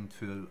can bring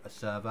to a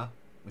server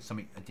with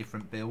something, a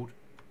different build.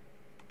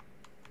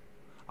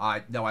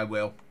 I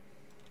will.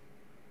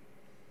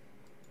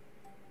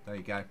 There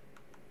you go.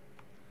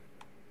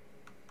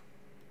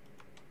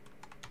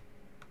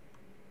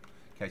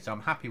 Okay, so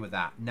I'm happy with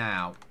that.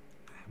 Now,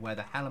 where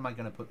the hell am I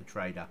going to put the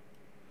trader?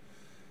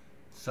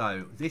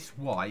 So, this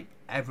wipe,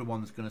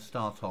 everyone's going to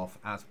start off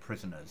as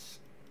prisoners.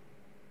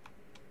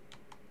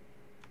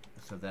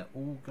 So they're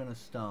all going to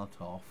start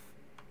off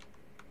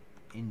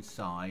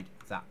inside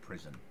that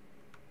prison.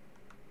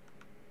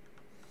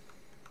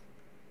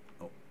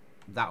 Oh,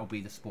 that'll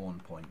be the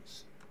spawn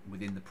points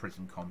within the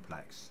prison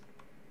complex.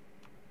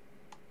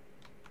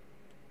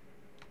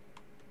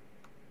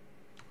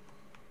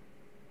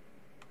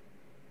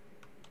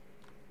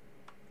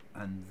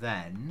 And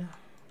then,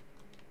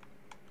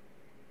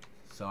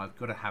 so I've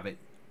got to have it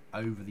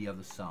over the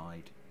other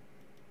side.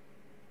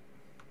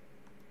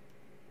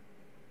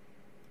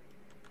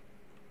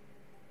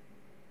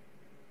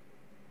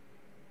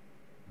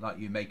 Like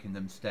you making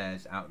them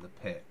stairs out of the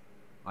pit.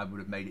 I would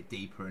have made it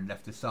deeper and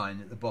left a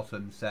sign at the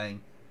bottom saying,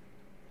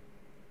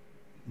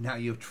 Now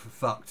you're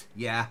fucked.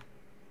 Yeah.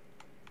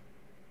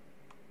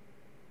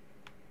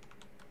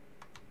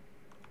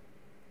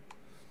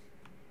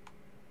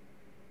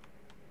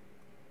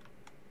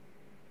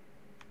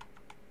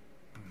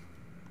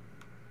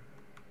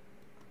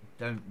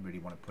 Don't really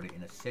want to put it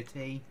in a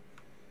city.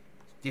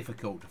 It's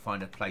difficult to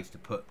find a place to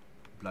put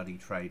bloody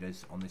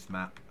traders on this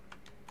map.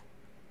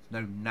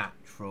 There's no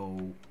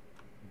natural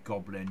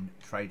goblin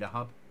trader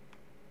hub.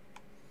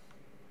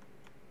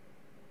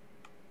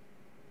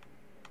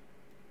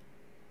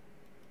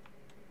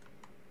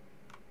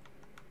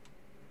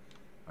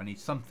 I need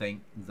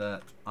something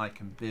that I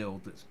can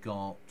build that's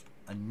got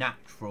a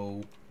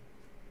natural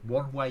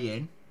one way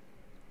in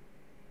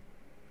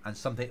and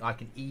something I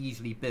can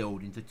easily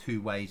build into 2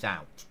 ways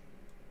out.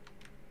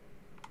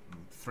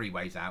 3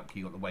 ways out, because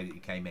you got the way that you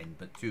came in,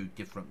 but 2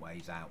 different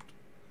ways out.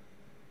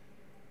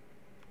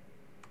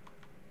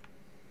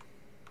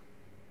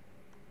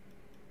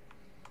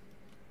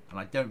 And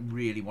I don't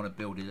really want to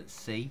build it at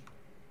sea,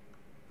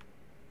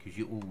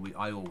 because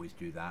I always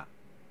do that.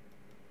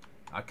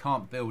 I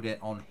can't build it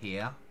on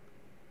here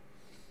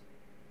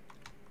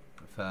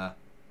for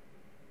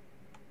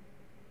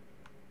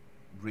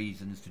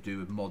reasons to do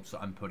with mods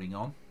that I'm putting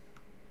on.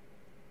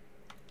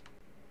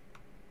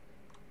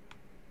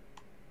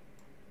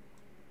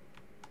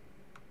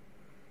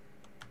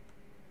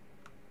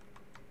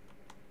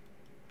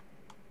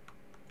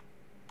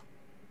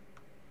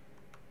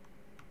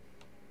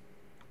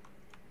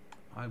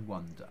 I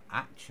wonder,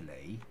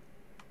 actually,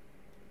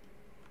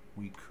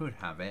 we could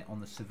have it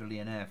on the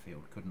civilian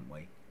airfield, couldn't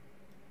we?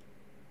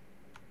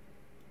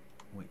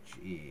 Which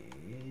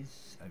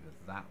is over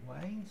that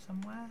way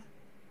somewhere.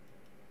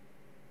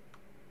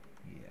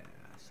 Yeah,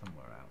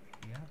 somewhere out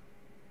here.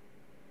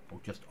 Or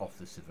just off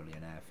the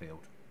civilian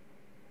airfield.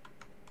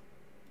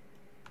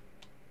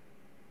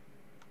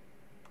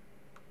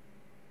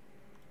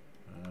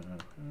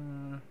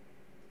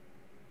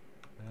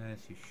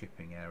 There's your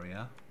shipping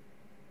area.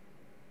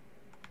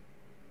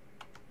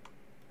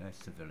 There's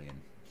civilian.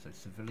 So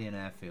civilian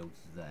airfield's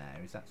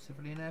there. Is that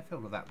civilian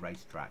airfield or that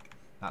racetrack?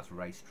 That's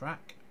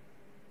racetrack.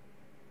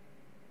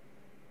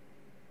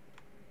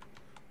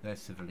 There's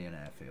civilian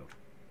airfield.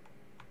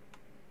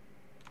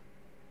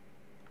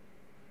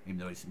 Even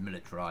though it's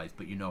militarised,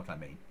 but you know what I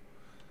mean.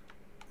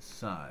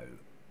 So,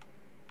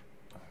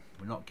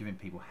 we're not giving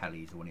people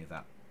helis or any of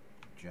that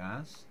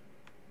jazz.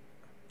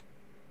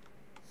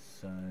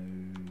 So,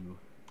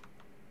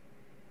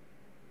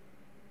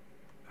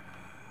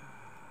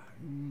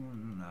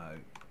 no.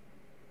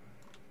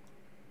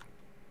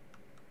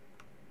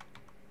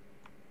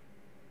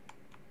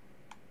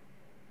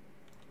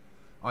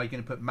 Are you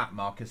going to put map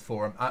markers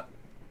for them?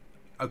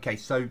 Okay,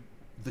 so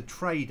the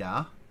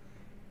trader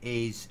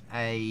is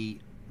a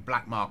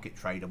black market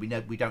trader. We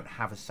know we don't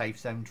have a safe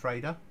zone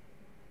trader.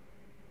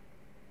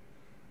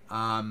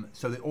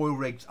 So the oil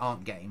rigs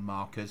aren't getting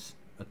markers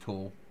at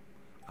all.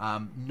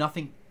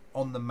 Nothing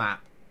on the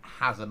map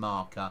has a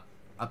marker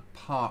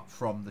apart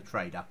from the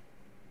trader.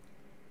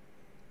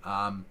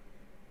 And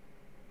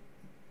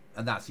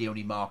that's the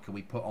only marker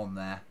we put on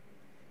there.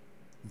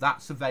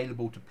 That's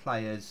available to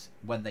players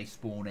when they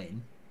spawn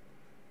in,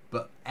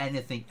 but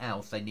anything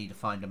else they need to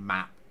find a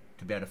map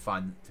to be able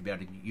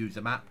to use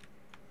a map.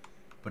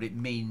 But it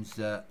means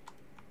that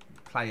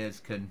players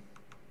can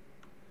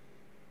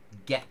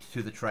get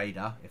to the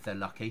trader if they're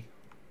lucky,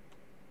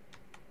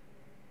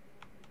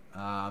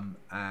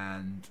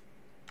 and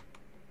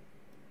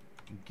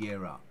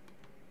gear up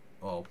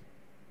or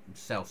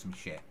sell some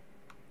shit.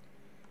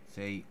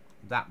 See,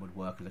 that would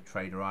work as a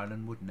trader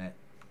island, wouldn't it?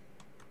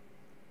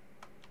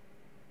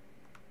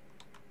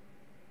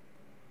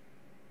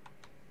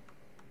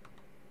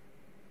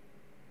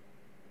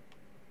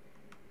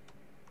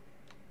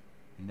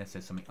 Unless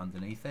there's something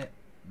underneath it.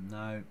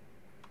 No.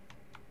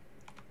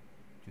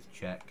 Just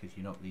check, because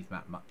you know what these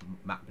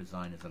map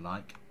designers are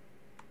like.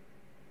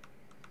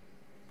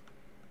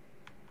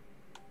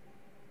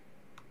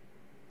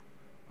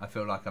 I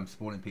feel like I'm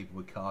spawning people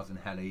with cars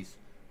and helis,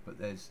 but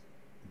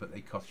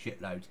they cost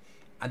shitloads,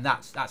 and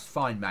that's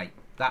fine, mate.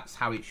 That's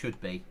how it should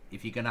be.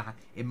 If you're gonna,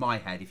 in my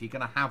head, if you're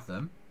gonna have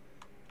them,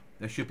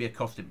 there should be a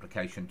cost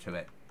implication to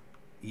it.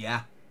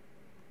 Yeah.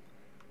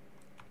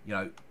 You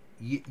know,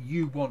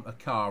 you want a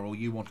car or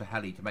you want a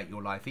heli to make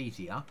your life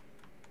easier.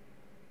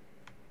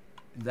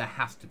 There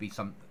has to be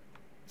some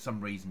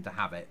reason to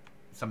have it,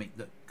 something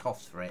that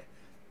costs for it.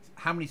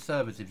 How many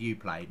servers have you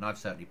played? And I've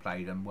certainly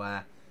played them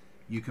where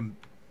you can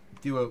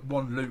do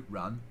one loot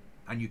run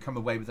and you come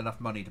away with enough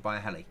money to buy a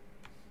heli.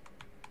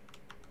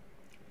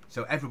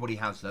 So everybody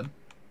has them,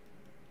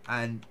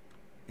 and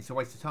it's a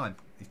waste of time.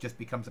 It just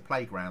becomes a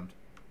playground.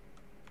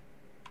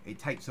 It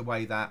takes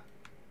away that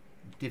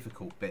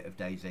difficult bit of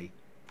DayZ.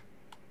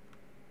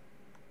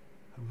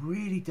 I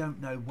really don't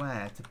know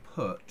where to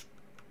put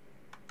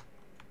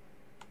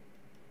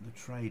the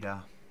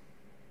trader.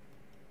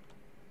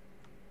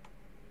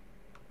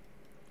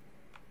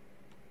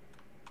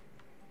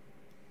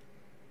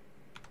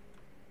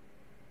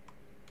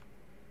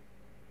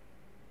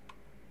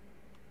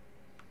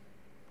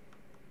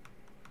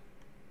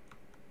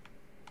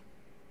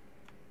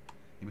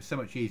 was so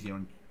much easier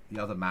on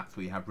the other maps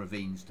where you have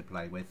ravines to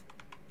play with.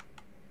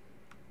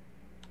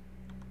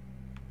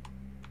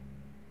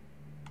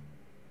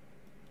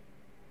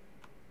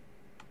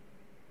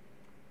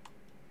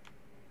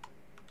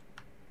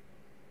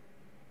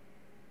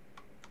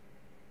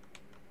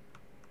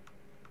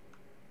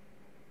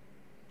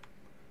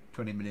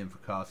 $20 million for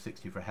cars,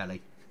 60 for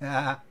heli.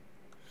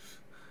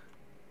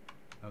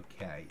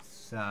 Okay,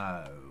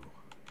 so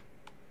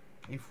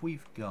if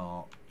we've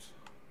got,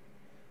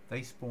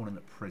 they spawn in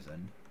the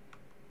prison.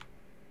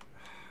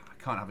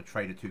 I can't have a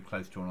trader too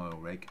close to an oil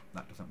rig.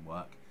 That doesn't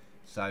work.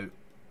 So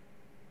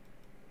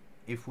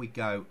if we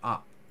go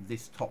up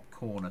this top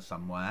corner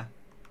somewhere,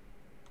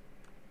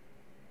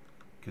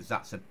 because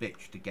that's a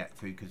bitch to get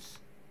to, because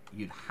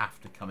you'd have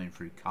to come in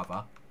through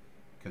cover,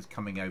 because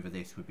coming over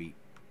this would be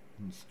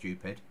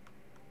stupid.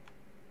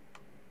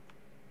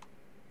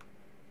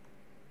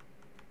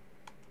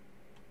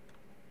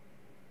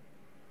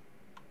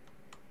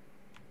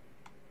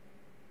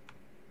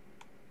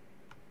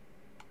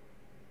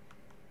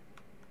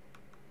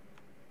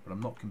 But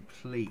I'm not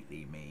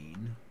completely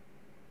mean.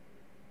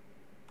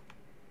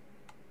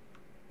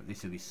 But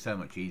this will be so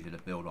much easier to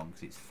build on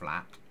because it's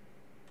flat.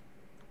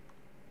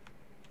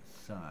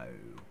 So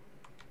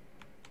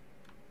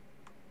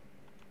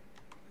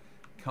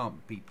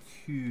can't be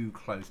too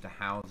close to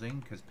housing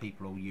because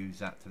people will use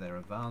that to their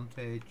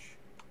advantage.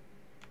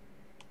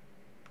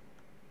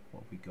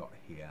 What have we got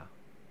here?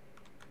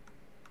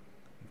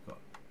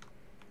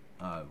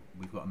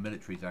 We've got a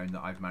military zone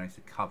that I've managed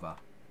to cover.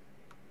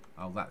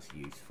 Oh, that's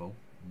useful.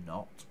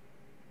 Not.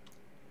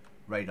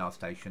 Radar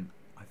station.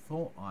 I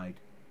thought I'd...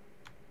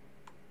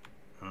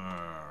 So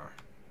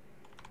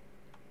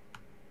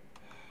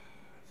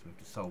we have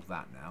to solve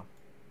that now.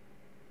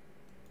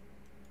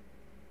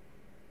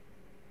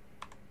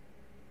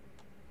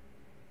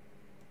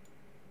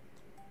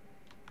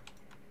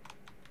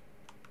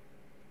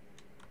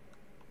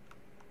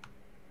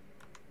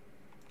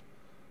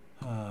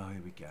 Oh,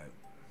 here we go.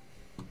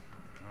 It's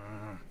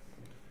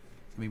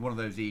going to be one of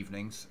those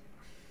evenings.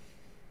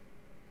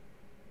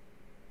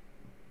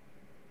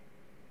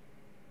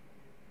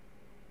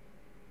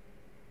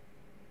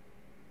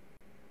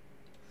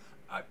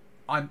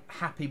 I'm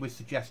happy with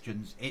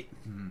suggestions.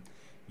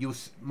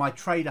 My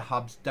trader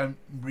hubs don't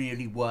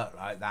really work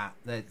like that.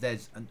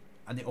 And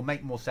it will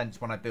make more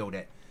sense when I build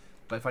it.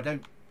 But if I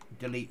don't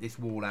delete this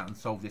wall out and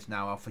solve this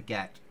now, I'll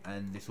forget,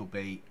 and this will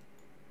be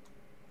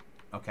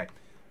okay.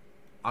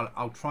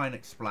 I'll try and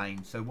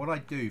explain. So what I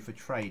do for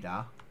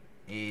trader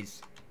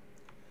is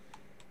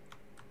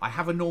I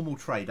have a normal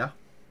trader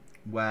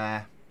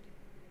where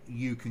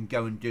you can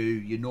go and do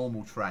your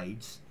normal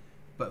trades,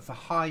 but for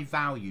high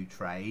value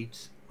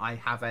trades I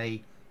have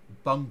a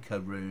bunker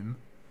room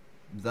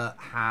that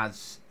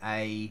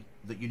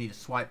you need a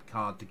swipe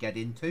card to get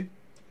into,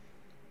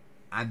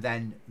 and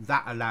then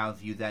that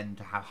allows you then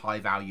to have high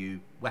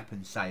value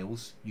weapon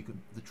sales.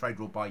 The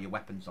trader will buy your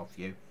weapons off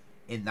you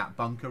in that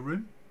bunker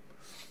room,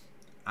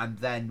 and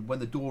then when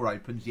the door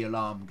opens the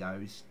alarm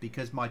goes.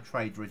 Because my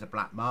trader is a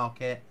black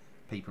market,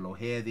 people will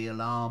hear the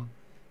alarm,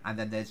 and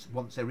then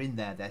once they're in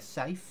there they're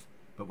safe,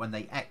 but when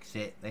they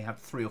exit they have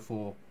 3 or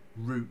 4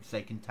 routes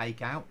they can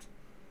take out,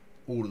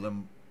 all of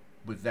them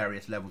with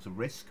various levels of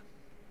risk.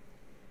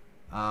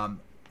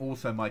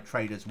 Also my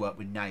traders work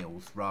with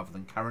nails rather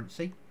than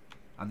currency,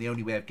 and the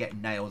only way of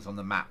getting nails on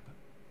the map,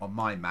 on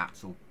my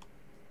maps, or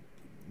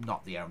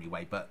not the only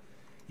way, but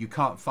you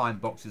can't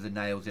find boxes of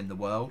nails in the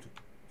world.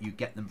 You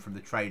get them from the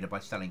trader by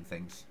selling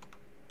things.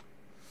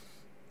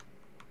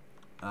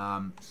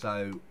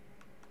 So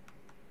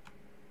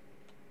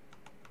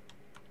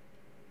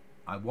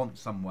I want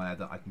somewhere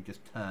that I can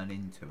just turn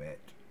into it.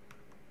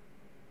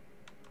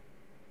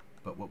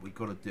 But what we've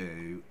got to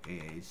do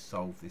is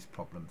solve this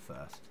problem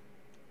first,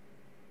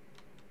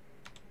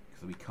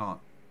 because we can't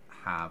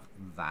have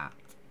that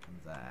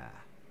there.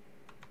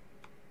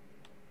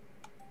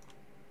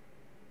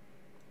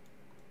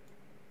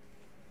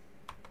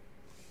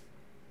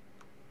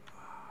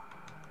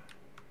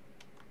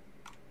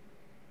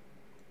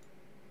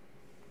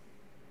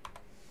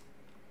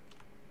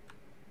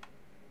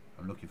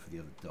 I'm looking for the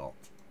other dot.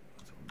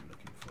 That's what I'm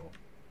looking for.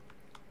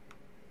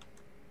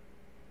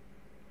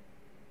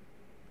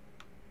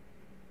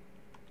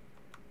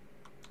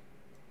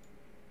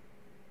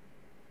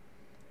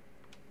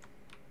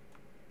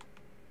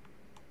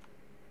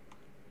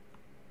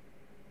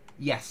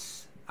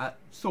 Yes,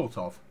 sort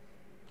of.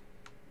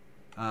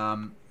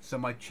 So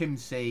my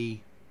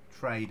Chimsey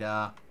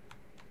trader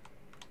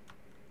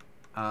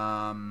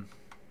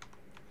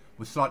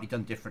was slightly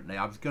done differently.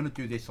 I was going to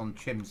do this on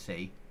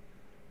Chimsey,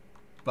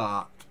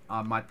 but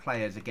my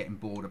players are getting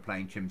bored of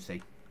playing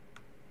Chimsey,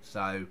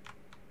 so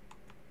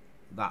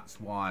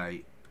that's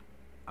why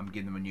I'm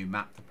giving them a new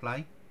map to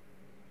play.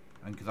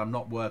 And because I'm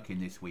not working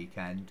this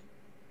weekend,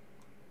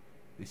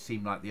 this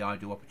seemed like the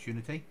ideal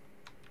opportunity.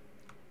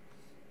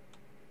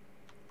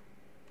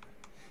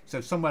 So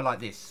somewhere like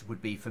this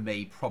would be, for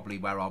me, probably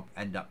where I'll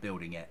end up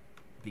building it,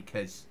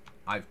 because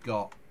I've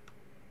got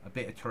a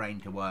bit of terrain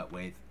to work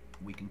with.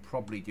 We can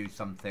probably do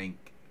something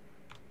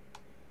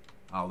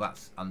Oh,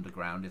 that's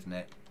underground, isn't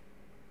it?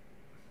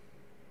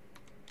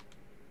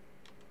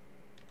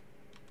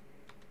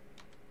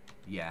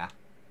 Yeah.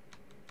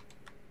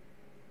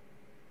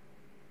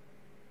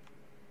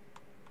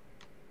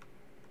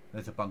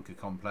 There's a bunker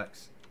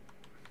complex.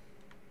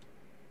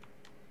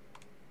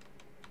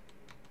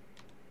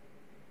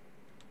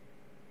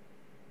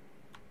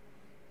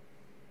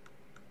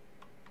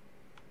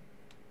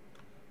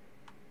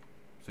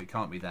 So it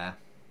can't be there.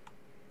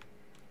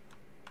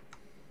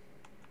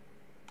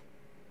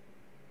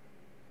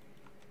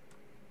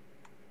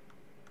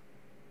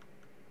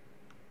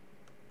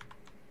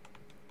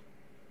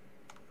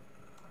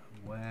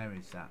 Where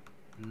is that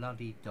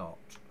bloody dot?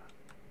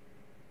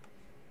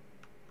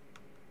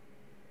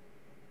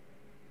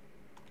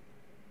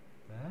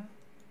 There?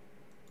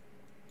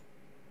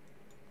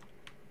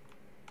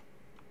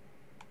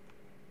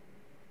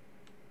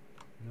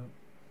 Nope.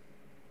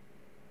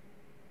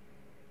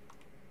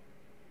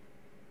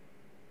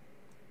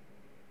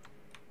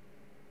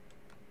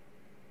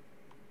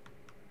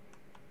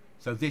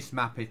 So this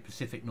map is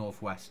Pacific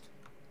Northwest.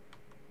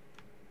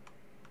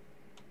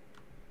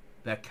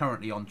 They're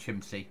currently on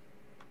Chimsey.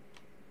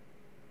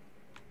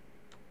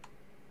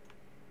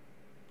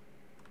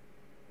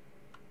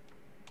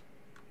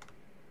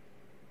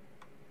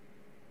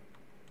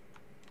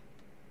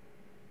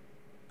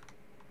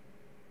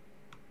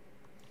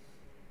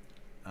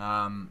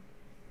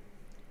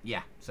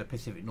 Yeah, so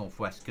Pacific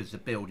Northwest, because the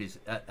build is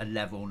at a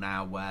level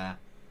now where,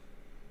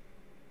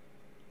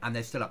 and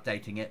they're still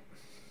updating it,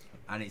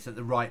 and it's at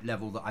the right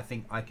level that I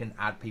think I can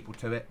add people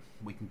to it.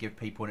 We can give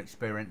people an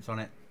experience on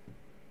it.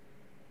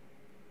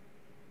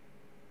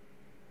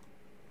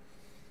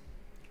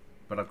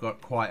 But I've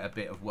got quite a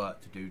bit of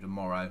work to do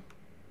tomorrow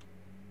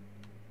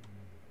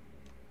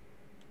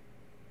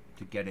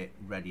to get it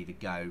ready to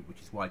go, which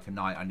is why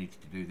tonight I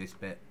needed to do this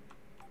bit.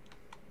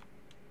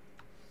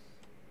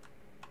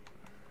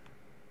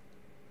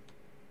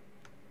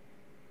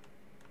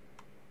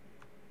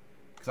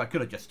 Because I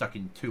could have just stuck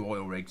in 2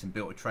 oil rigs and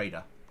built a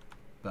trader,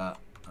 but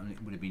I mean,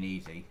 it would have been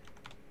easy.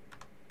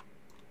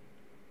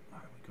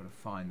 Alright, we've got to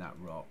find that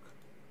rock.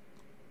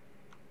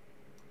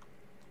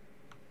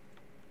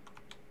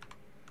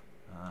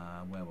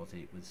 Where was it?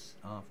 It was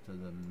after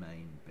the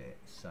main bit.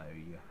 So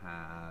you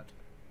had,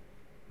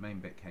 main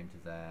bit came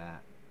to there.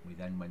 We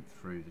then went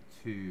through the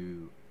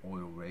 2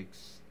 oil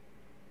rigs.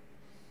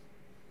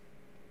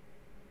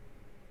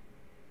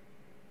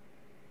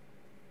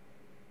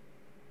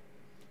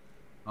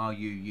 Are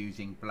you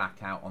using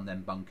blackout on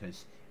them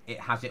bunkers? It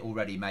has it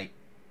already, mate.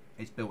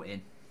 It's built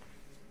in.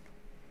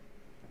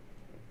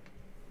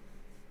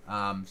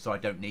 So I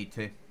don't need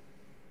to.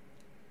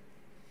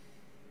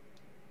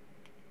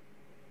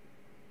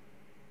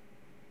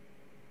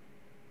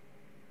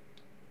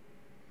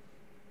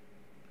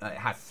 It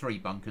has 3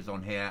 bunkers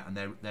on here, and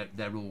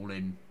they're all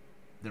in.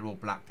 They're all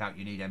blacked out.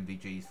 You need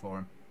MVGs for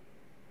them.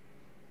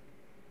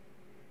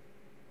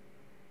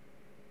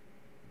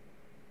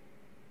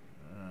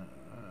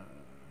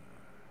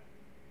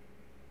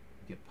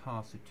 Get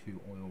past the 2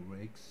 oil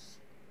rigs.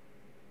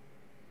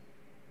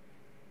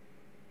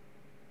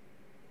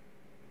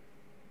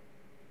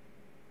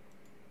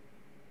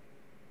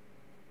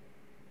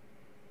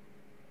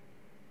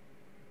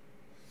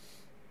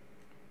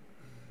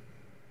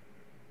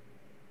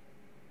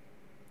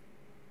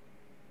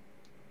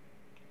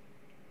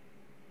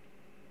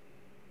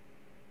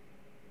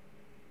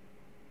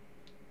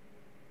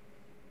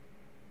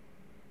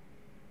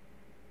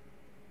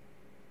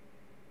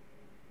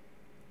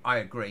 I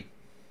agree.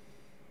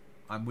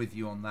 I'm with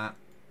you on that.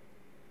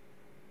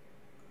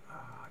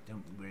 I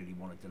don't really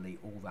want to delete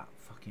all that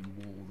fucking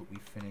wall that we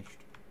finished.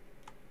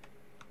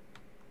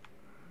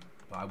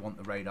 But I want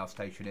the radar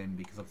station in,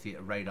 because obviously at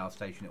a radar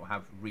station it will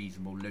have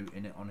reasonable loot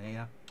in it on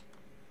here.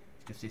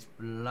 It's just this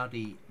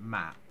bloody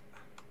map.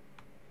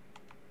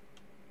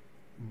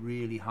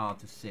 Really hard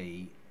to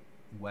see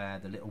where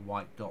the little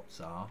white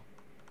dots are.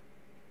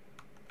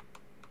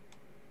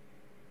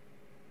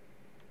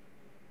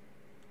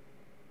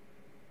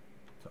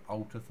 To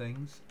alter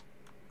things.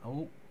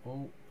 Oh.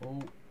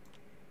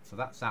 So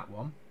that's that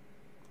one.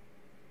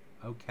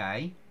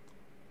 Okay.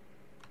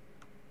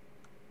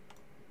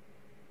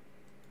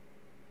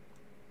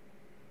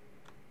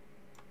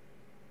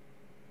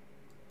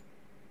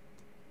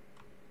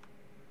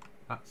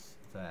 That's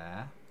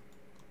there.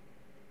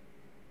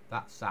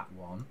 That's that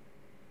one.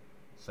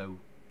 So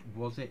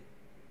was it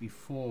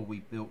before we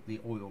built the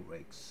oil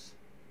rigs?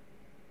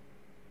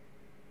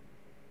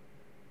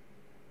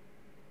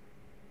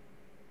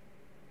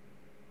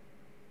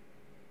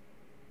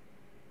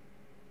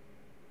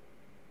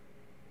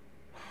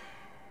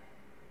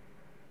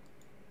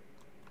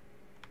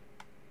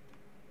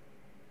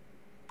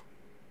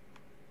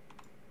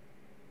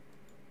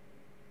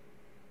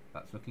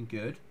 That's looking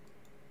good.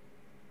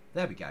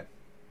 There we go.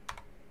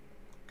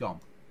 Gone.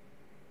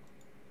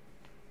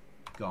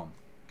 Gone.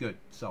 Good.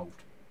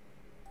 Solved.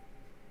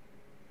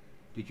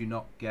 Did you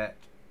not get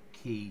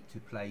key to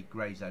play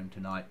Grey Zone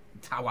tonight?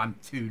 Oh, I'm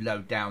too low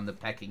down the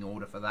pecking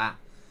order for that.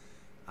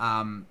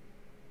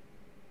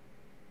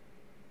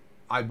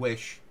 I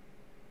wish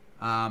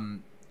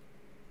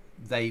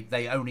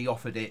they only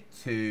offered it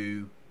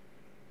to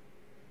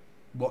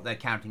what they're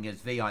counting as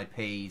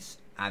VIPs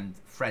and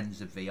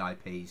friends of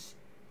VIPs,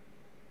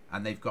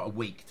 and they've got a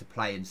week to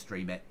play and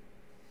stream it.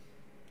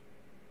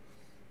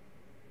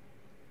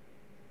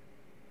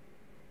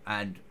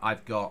 And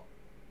I've got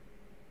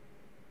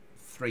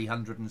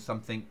 300 and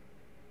something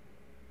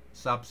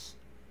subs.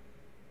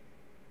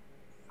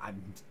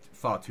 I'm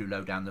far too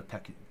low down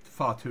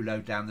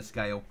the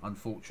scale,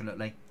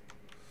 unfortunately.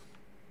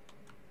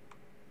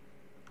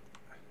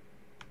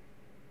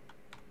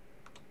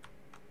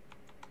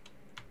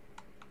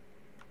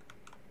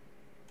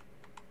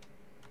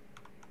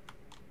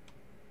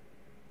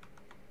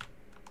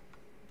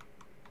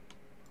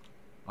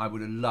 I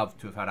would have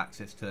loved to have had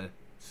access to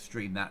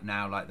stream that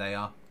now like they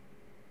are.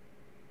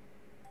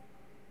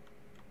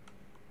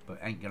 But it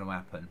ain't going to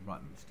happen. Right,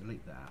 let's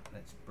delete that.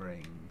 Let's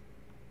bring...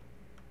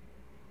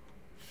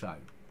 So,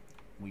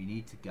 we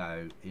need to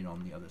go in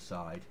on the other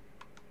side.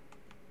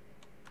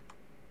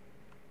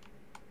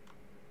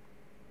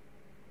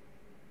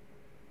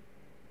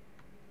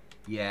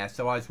 Yeah,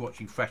 so I was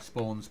watching Fresh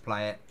Spawns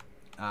play it.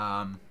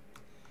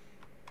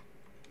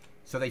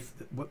 So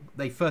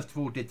they first of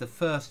all did the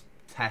first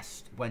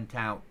test, went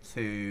out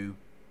to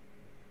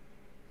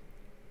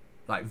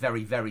like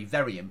very, very,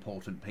 very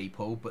important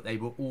people, but they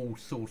were all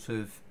sort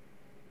of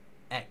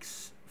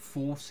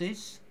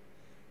ex-forces.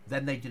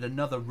 Then they did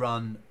another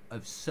run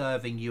of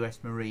serving US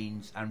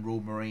Marines and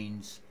Royal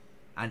Marines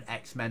and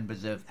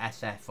ex-members of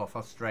SF of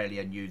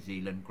Australia, New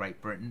Zealand,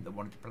 Great Britain that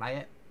wanted to play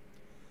it.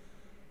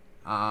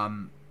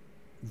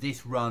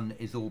 This run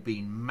is all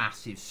been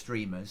massive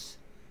streamers.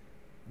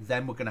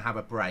 Then we're going to have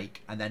a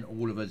break, and then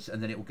all of us,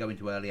 and then it will go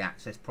into early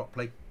access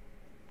properly.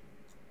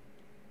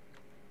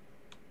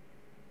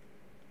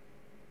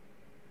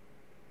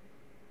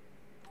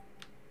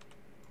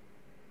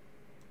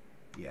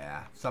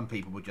 Yeah, some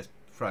people were just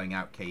throwing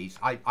out keys.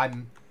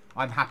 I'm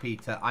happy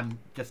to. I'm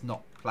just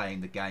not playing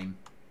the game,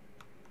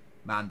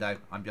 Mando.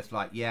 I'm just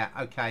like, yeah,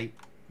 okay.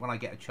 When I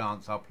get a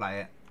chance, I'll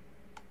play it,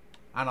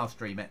 and I'll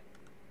stream it.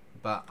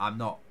 But I'm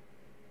not.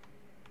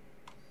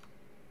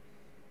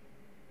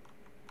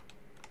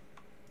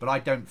 But I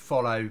don't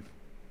follow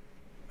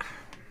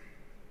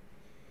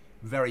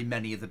very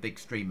many of the big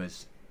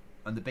streamers,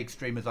 and the big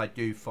streamers I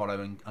do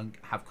follow and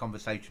have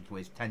conversations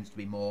with tends to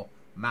be more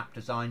map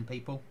design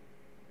people.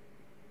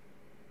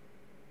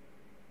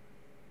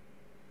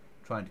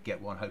 Trying to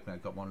get one, hoping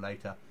I've got one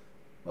later.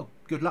 Well,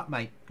 good luck,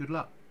 mate. Good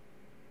luck.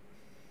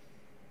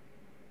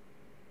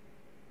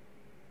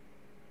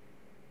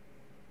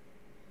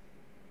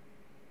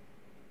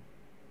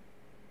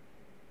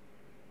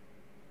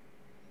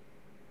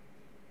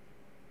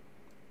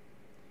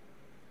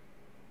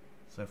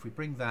 So if we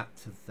bring that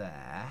to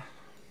there,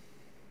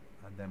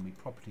 and then we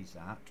properties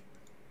that,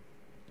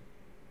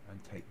 and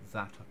take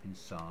that up in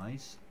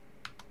size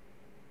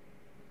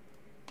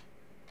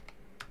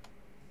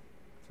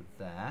to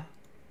there,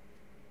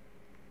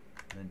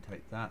 and then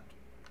take that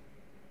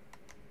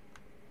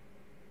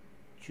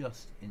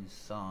just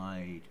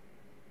inside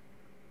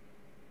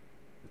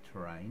the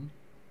terrain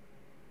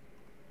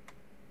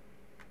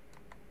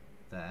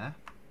there,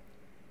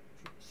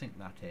 sink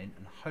that in,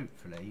 and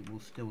hopefully we'll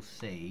still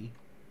see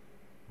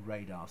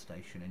radar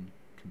station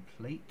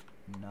incomplete.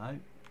 No.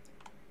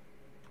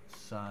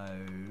 So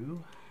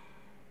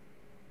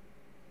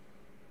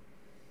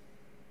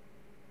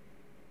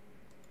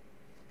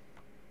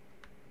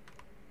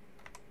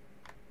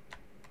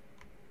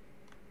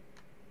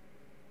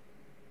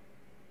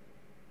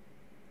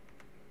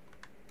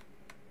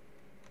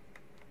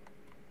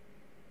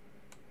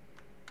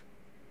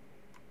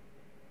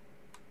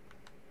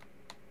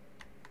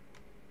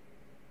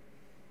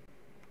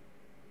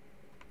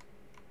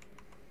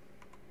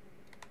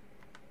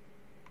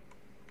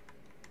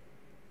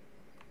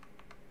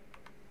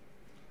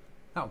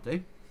that'll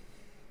do.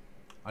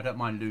 I don't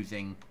mind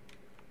losing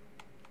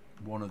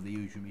one of the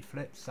usually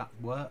flips. That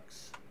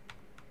works.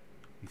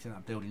 You see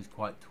that building's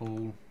quite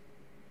tall.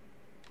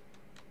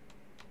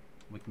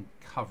 We can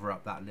cover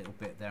up that little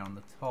bit there on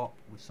the top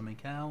with something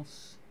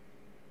else.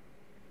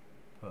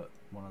 Put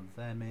one of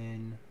them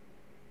in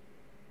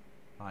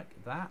like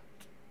that.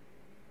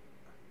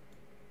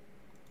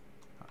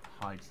 That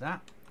hides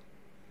that.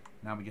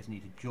 Now we just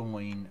need to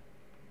join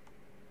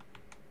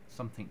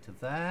something to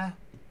there.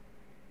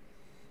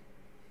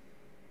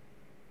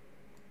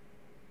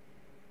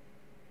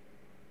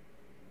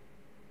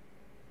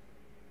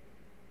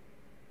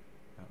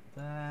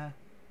 There,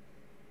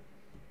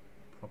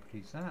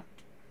 properties that.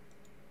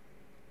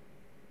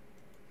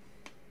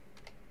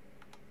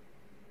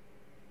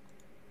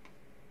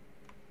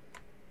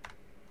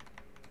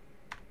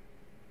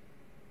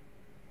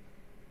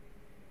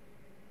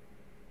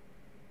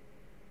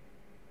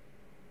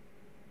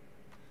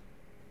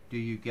 Do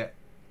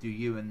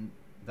you and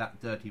that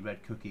dirty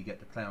red cookie get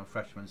to play on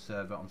Freshman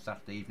server on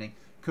Saturday evening?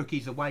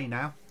 Cookie's away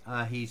now.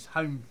 He's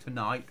home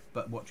tonight,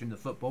 but watching the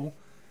football.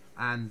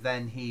 And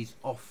then he's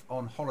off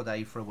on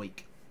holiday for a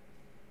week.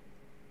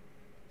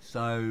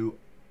 So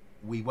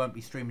we won't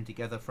be streaming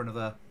together for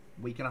another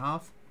week and a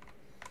half.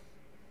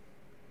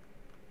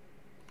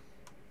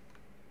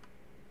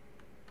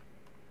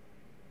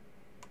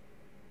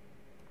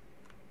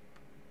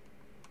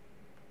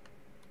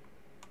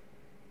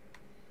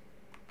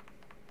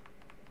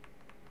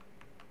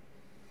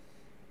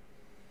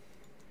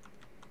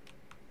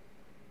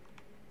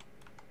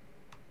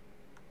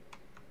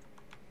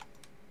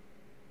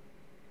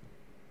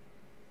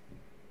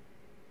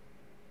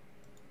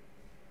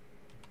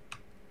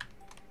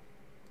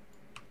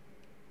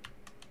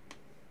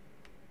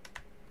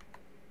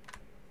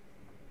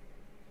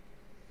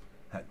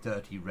 That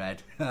dirty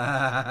red.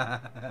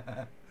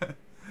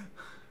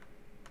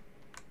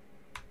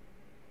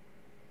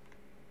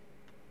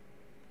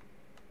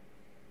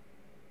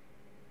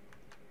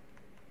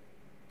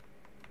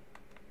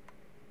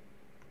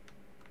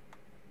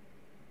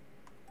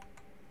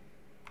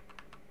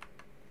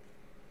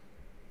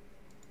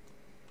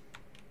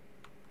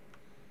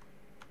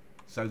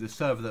 So the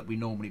server that we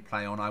normally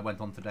play on, I went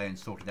on today and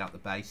sorted out the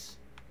base,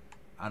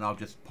 and I'll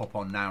just pop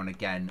on now and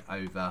again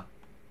over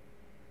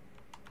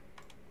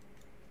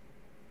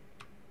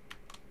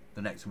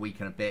the next week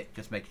and a bit,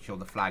 just making sure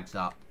the flag's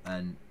up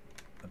and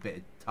a bit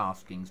of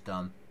tasking's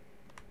done,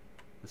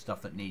 the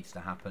stuff that needs to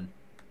happen.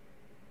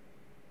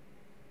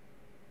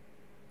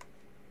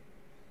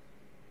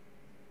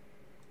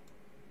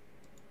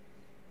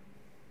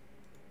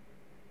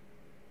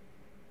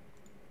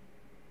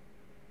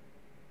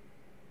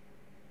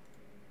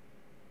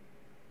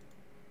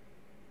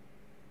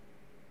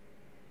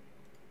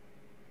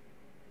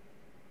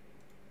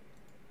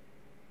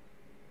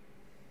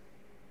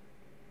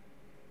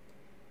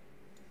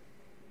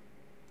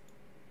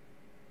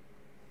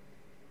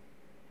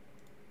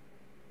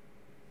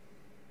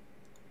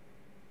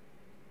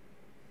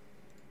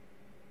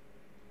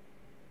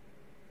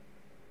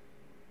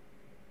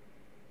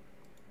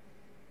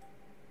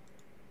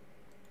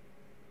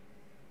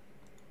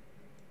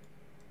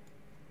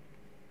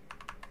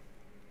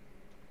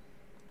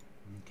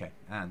 Okay,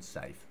 and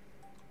save.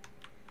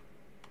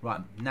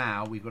 Right,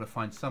 now we've got to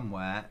find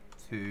somewhere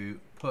to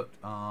put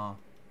our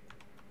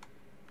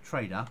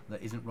trader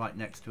that isn't right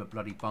next to a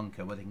bloody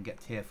bunker where they can get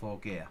tier 4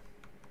 gear.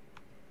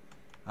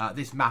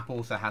 This map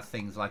also has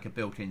things like a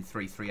built-in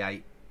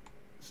 338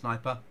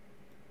 sniper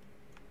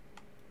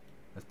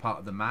as part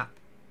of the map.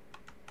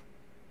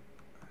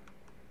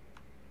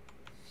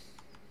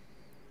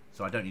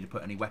 So I don't need to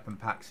put any weapon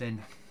packs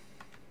in.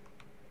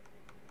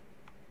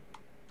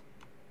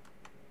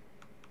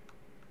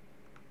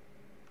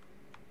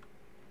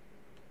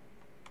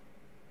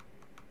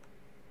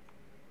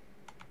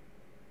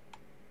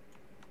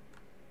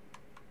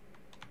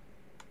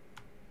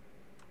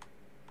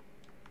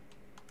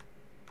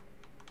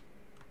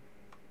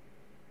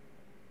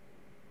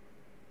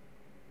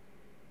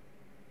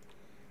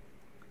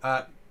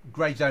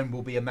 Grey Zone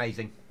will be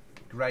amazing.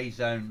 Grey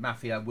Zone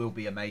Mafia will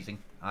be amazing.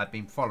 I've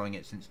been following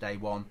it since day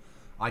one.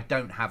 I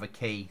don't have a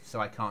key, so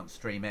I can't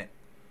stream it.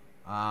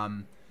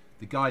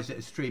 The guys that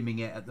are streaming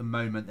it at the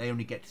moment, they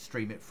only get to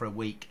stream it for a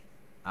week,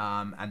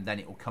 and then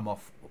it will come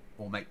off,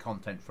 or make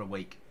content for a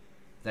week.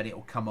 Then it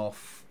will come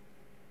off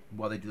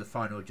while they do the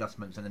final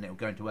adjustments, and then it will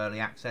go into early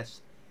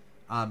access.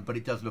 But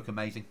it does look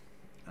amazing.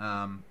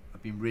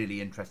 I've been really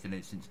interested in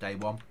it since day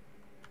one.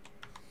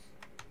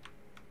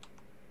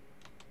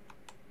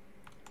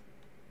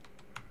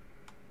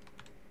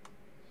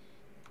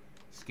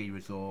 Ski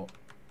resort,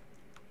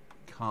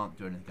 can't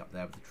do anything up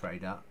there with the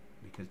trader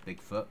because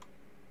Bigfoot.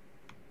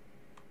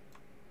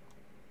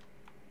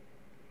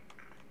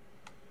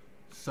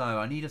 So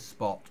I need a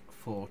spot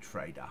for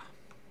trader,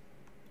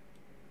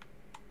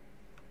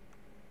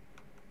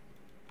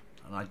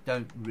 and I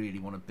don't really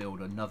want to build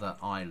another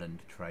island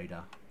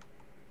trader,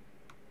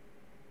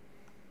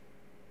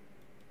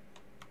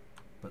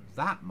 but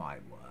that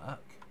might work.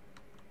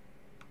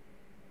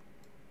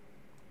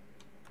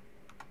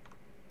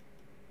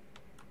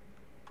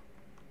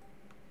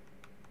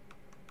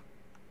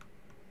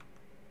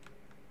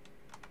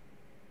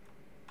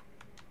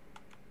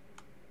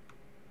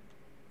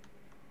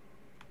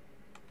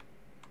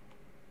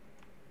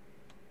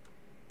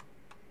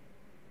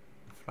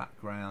 Flat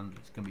ground,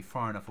 it's going to be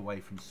far enough away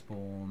from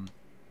spawn.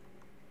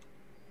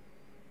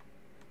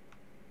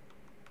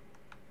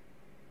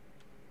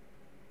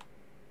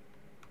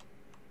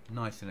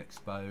 Nice and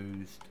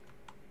exposed.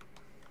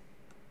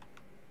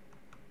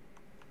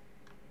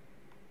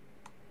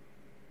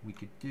 We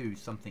could do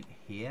something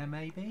here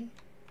maybe.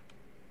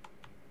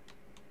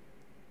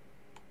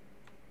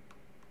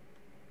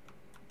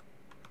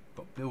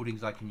 Got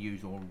buildings I can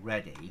use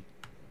already,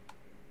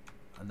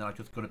 and then I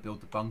just got to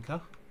build the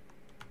bunker.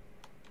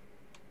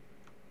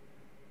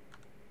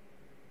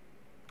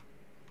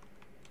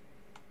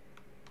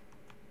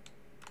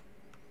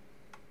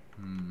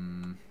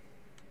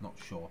 Not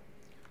sure.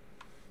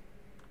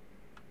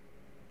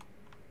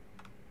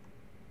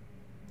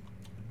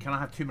 Can I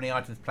have too many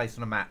items placed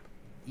on a map?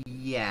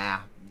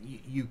 Yeah,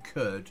 you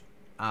could.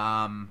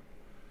 I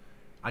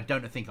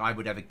don't think I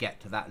would ever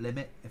get to that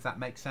limit, if that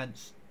makes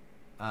sense.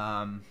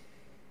 Yeah,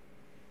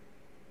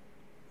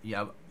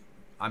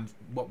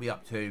 what we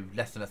up to?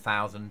 Less than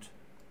 1,000.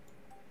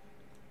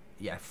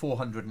 Yeah,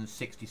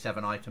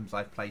 467 items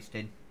I've placed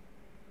in,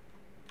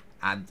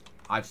 and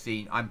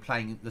I'm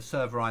playing the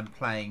server I'm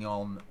playing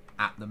on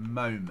at the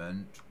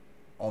moment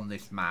on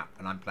this map,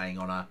 and I'm playing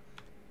on a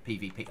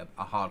PvP,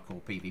 a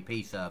hardcore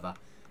PvP server.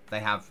 They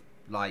have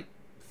like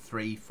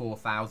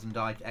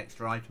 3,000-4,000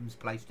 extra items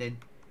placed in,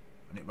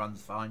 and it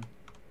runs fine.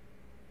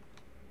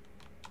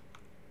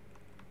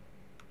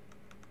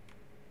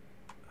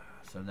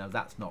 So no,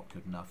 that's not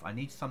good enough. I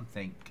need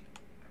something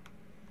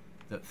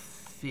that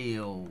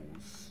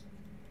feels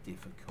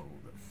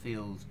difficult, that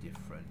feels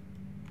different.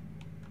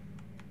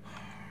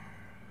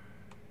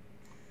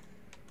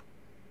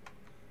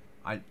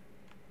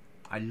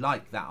 I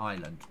like that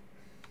island.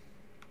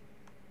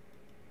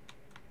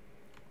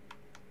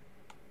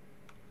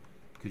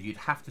 Because you'd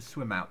have to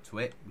swim out to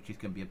it, which is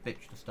going to be a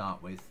bitch to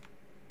start with.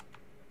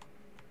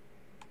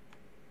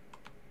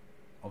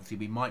 Obviously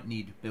we might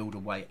need to build a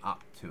way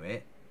up to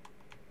it.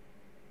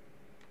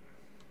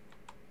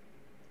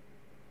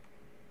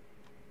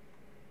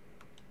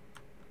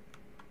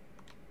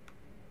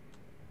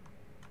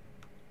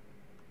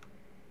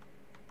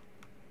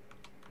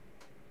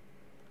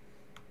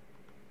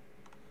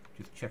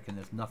 Just checking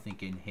there's nothing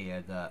in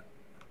here that...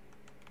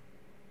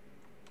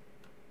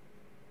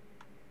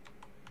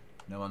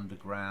 No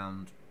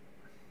underground.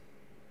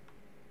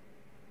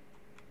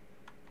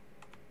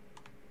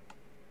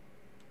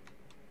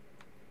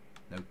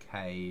 No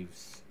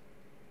caves.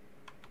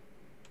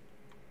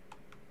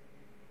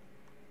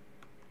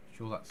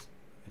 Sure that's...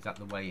 Is that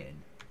the way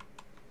in?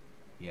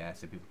 Yeah,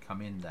 so people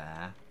come in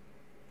there.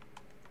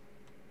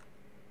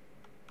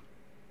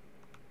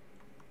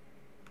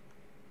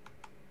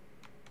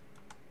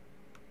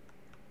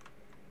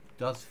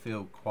 Does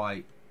feel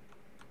quite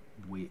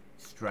weird,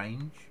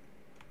 strange.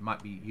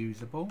 Might be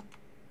usable.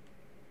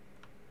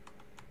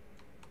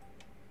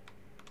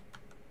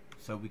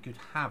 So we could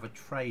have a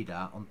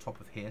trader on top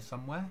of here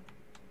somewhere.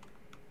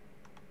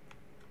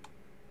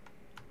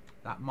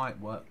 That might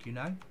work, you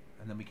know.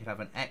 And then we could have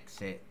an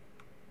exit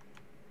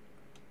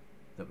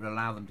that would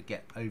allow them to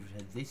get over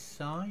to this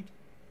side.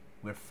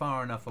 We're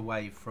far enough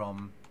away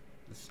from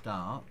the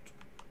start.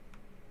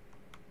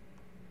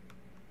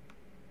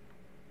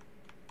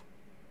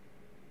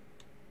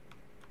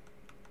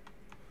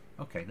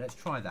 Okay, let's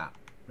try that.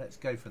 Let's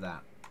go for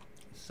that.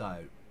 So,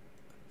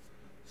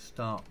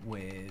 start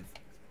with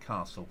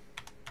castle.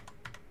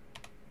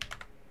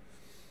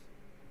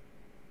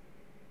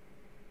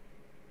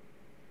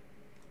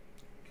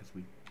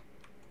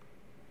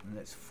 And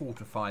let's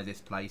fortify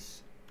this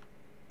place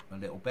a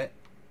little bit.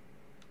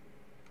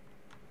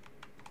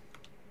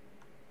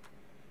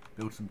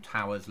 Build some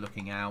towers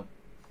looking out.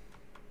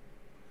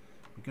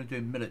 We're going to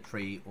do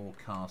military or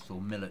castle.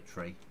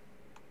 Military.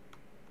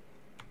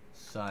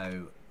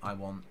 So I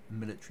want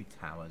military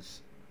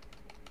towers.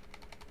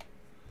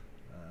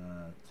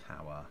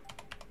 Tower.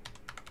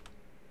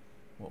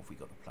 What have we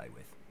got to play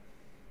with?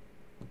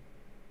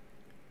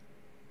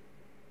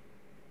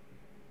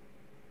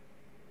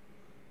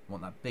 I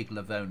want that big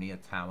Livonia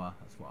tower.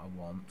 That's what I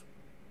want.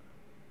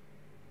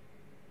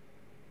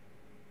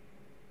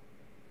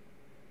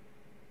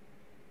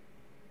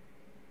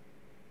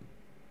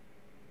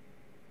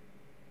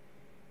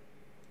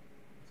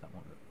 What's that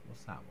one?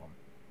 What's that one?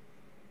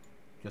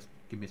 Just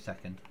give me a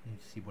second. I need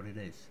to see what it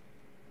is.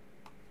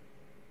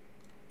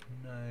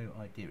 No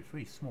idea. It's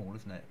really small,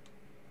 isn't it?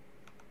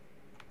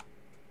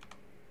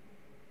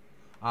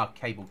 Ah,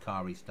 cable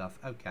car-y stuff.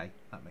 Okay,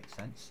 that makes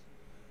sense.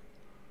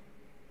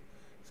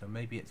 So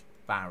maybe it's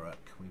barrack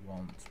we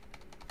want.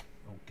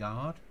 Or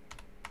guard.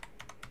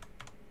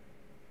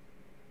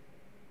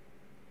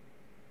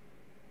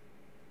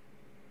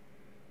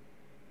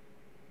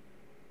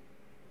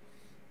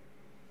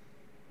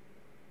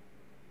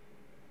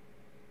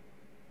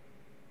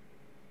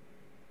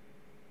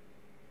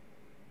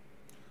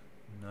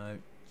 No,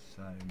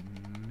 so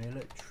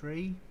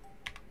military.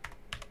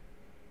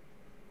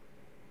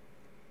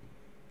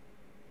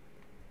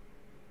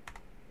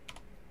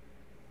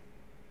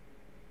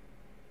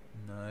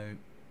 No.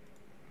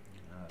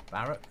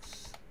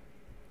 Barracks.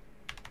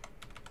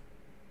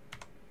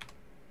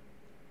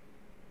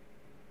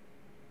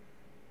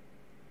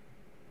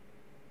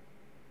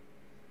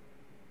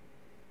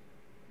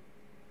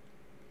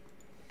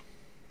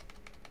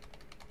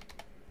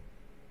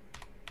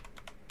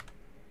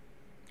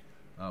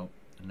 Oh,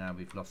 and now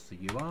we've lost the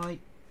UI.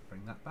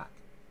 Bring that back.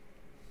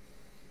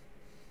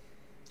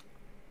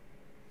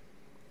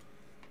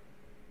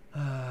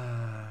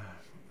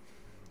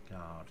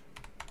 Guard.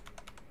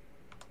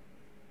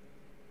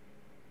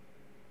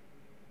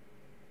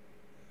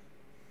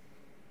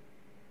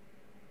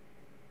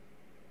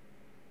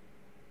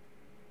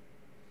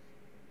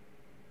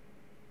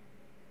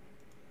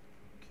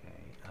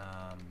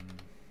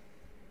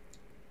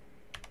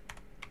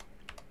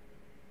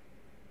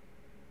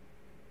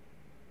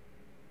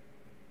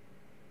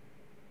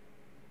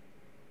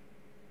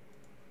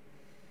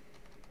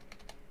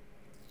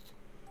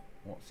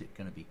 What's it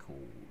going to be called?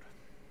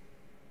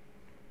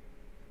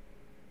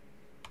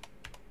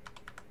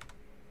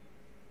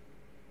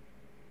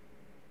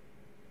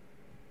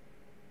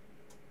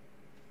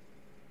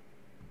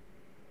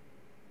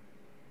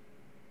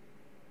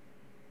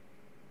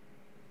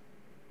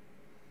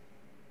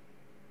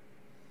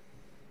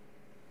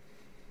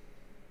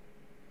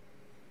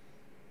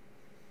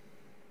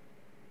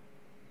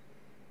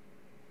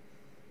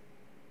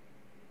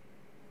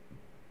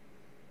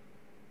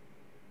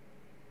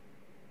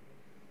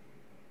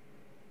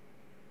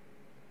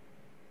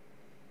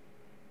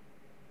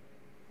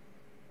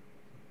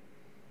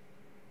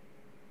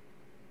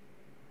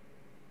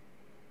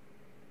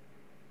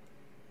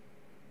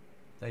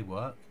 they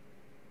work.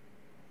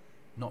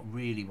 Not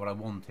really what I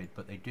wanted,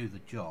 but they do the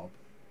job.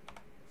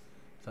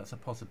 So that's a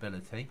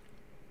possibility.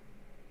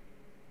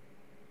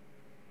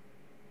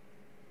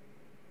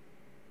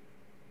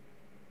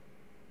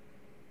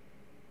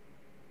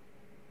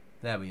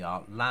 There we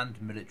are, Land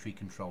Military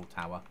Control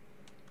Tower.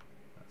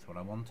 That's what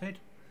I wanted.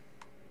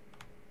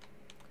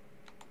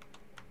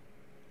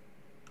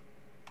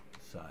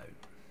 So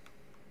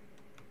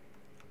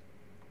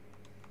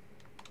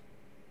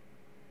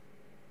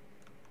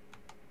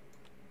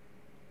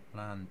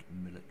Land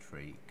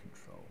Military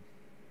Control.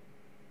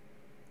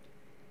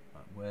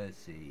 Right, where's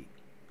the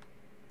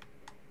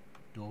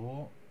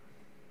door?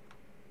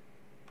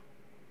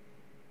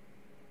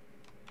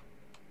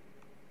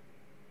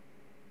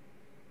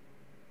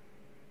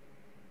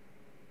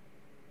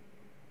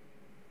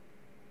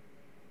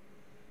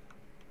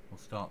 We'll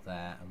start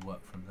there and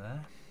work from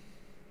there.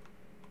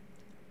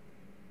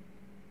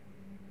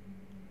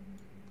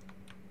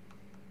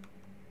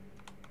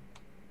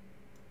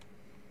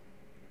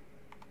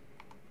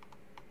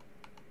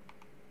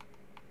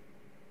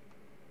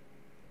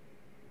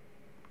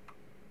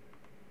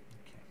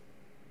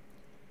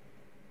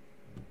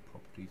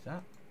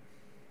 That.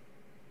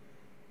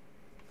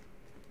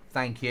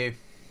 Thank you.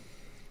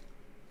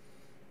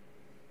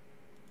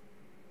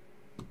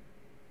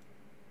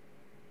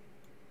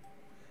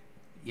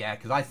 Yeah,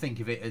 because I think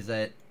of it as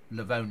a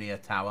Livonia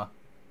tower.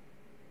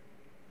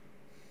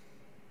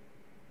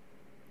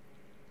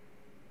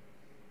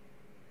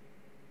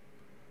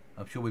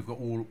 I'm sure we've got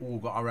all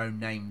got our own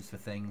names for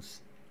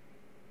things.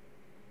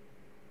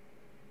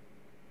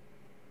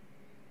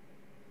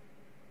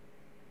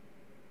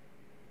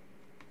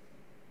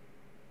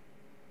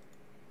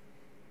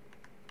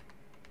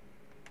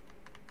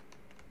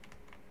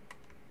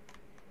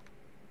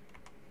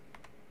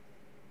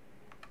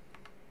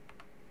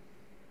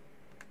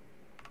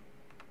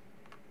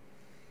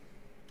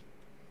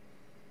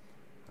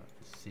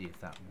 See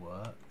if that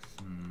works.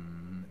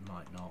 It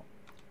might not.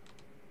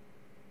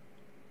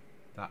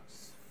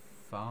 That's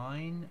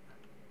fine,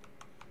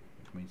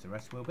 which means the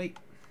rest will be.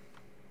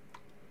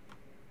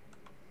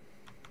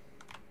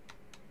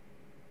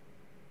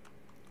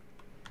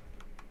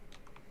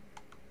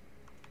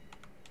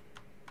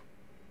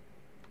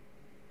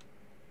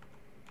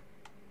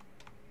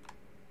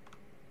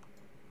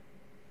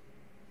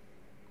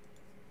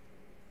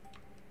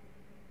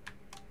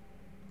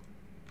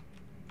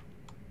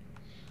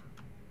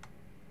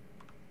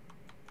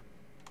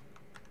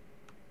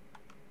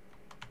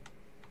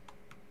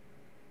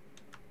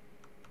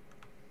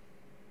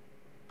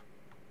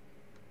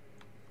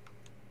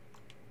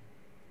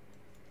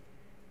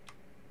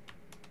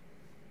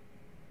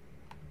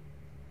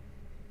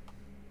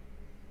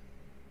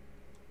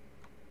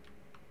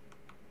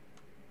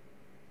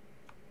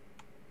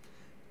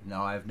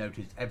 Now I've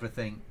noticed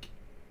everything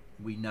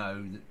we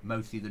know that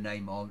mostly the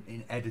name on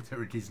in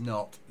editor it is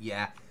not.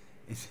 Yeah,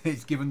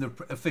 it's given the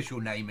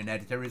official name in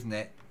editor, isn't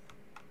it?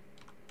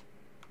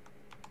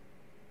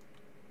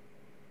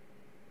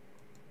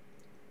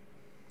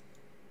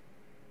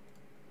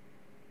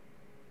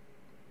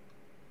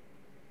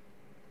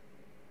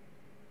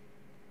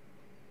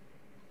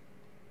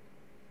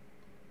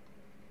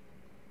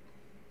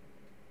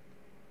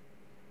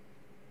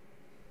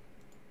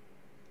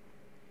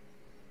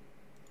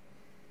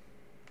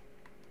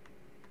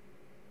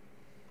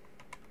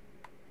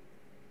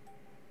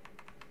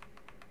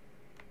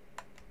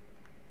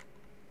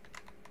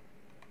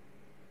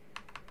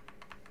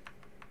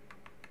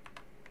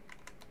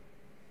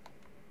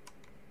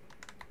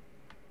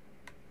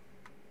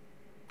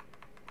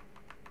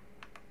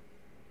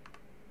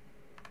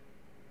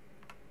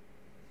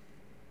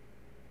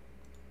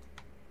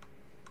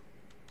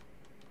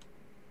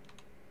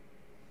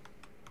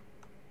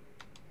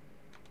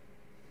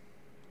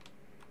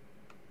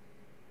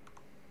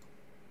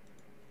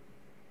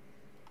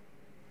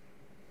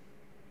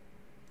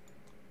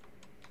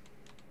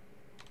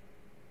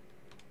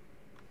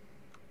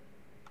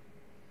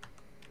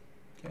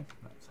 Okay,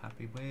 that's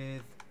happy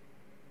with.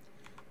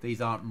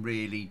 These aren't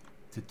really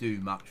to do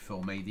much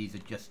for me. These are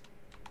just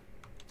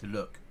to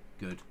look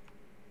good.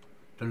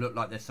 To look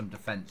like there's some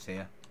defence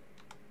here.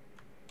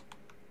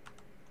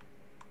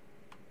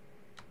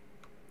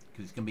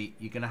 Because it's gonna be,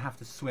 you're gonna have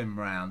to swim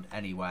round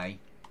anyway.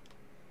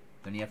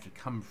 Then you have to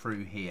come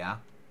through here.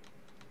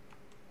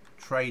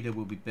 Trader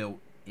will be built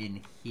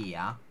in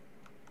here.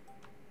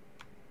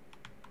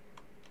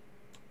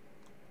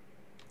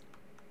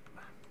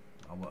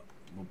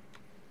 We'll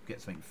get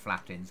something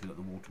flat in so we've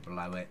got the water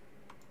below it.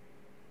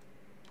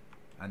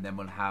 And then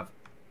we'll have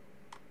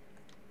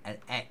an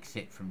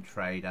exit from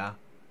Trader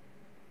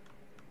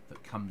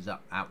that comes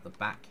up out the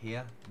back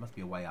here. There must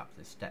be a way up,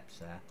 there's steps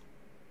there.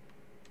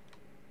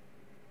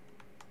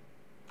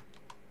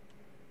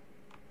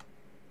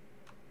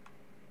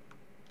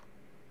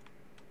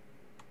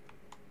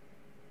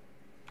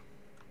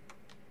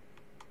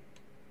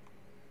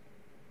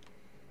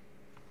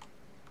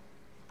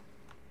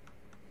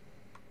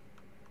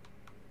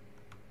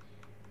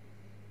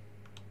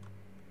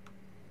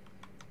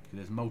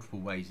 There's multiple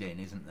ways in,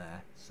 isn't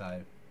there?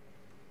 So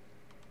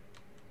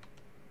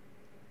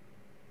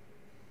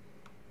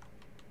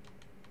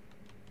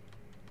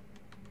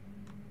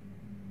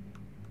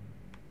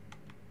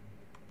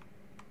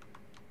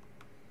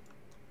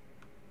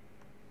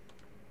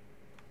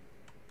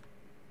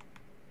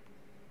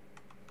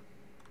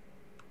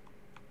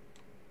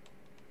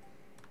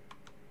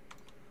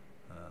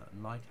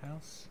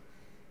lighthouse,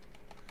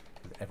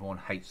 because everyone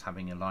hates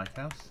having a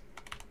lighthouse.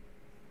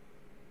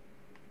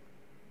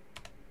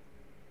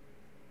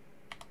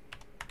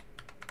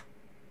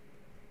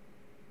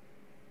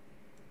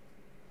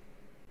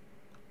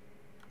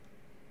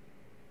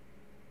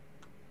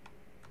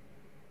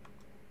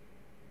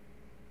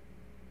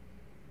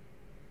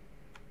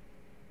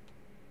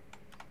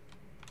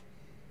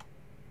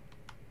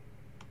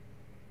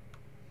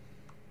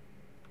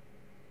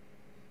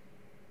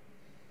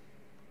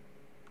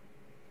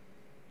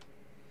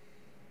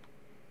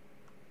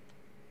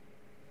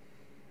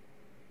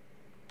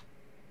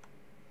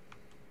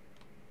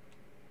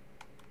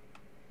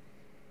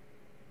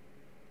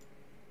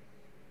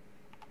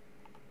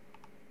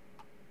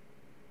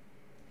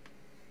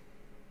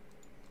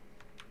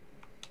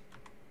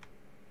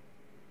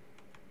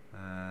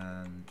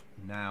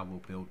 Now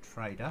we'll build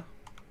trader.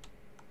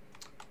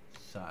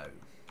 So I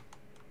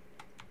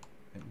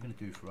think we're going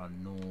to do for our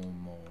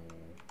normal,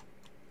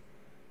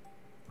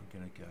 we're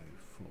going to go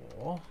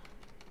for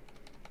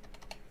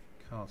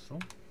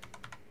castle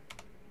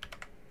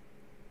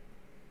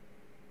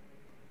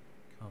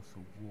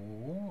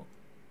wall,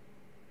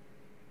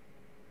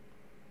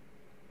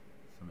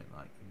 something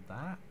like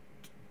that,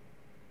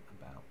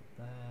 about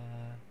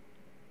there.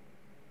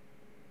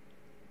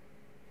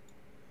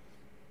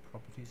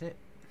 Properties it.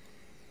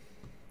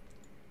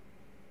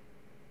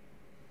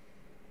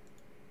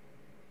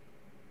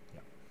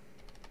 Yep.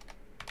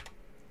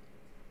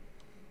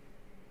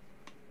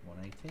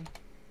 180.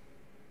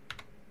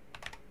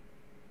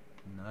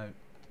 No.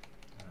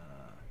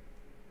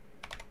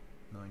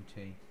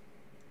 90.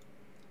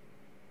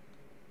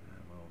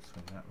 We'll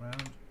swing that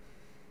round.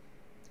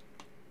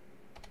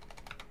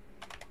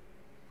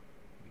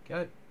 There we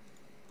go.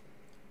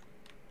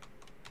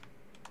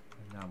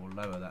 And now we'll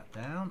lower that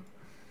down.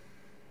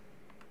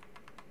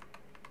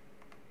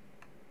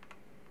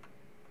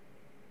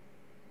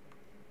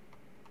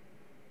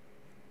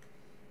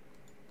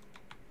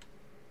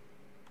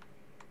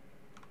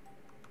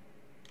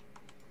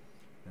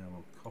 Now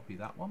we'll copy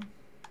that one.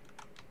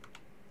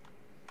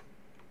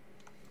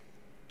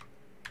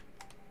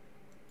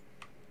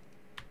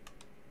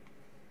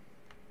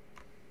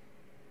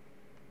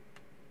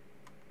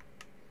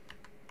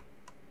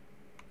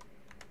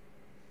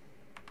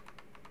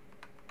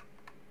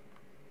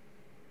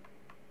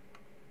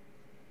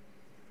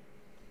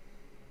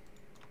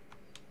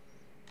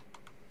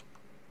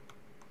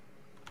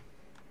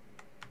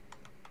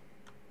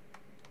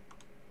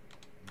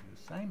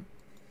 Same.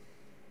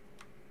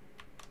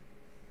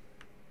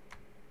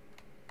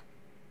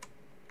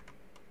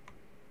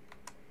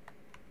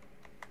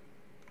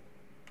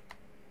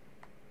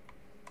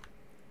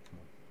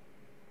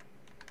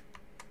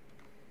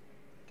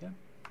 Okay.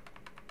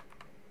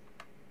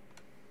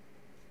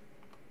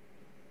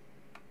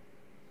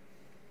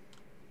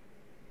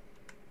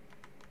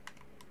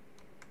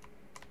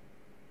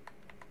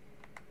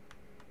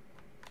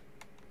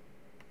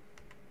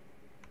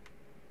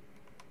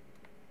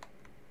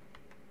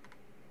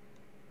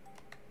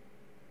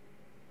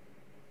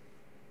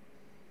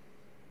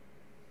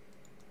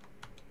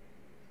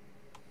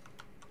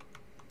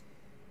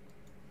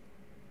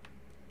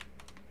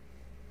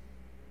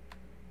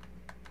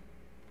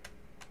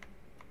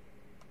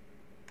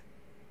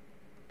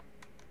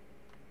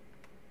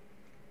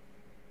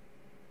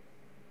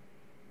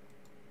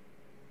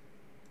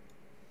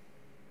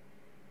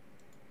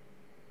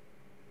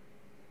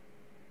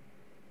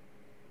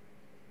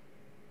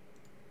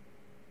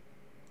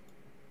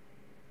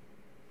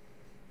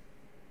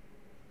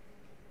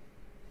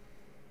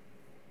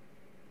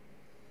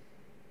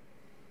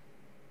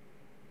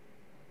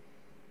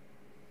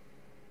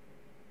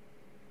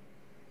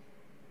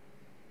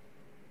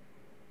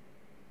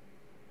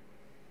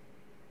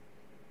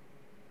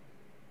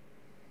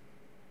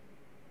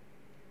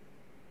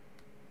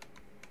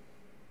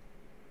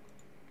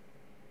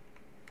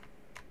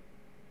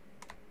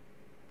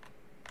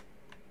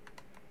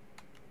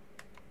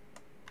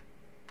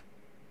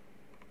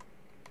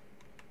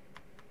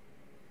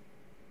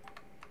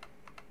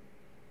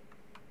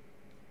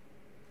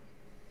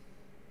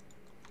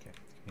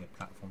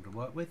 Platform to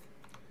work with.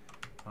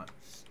 Right,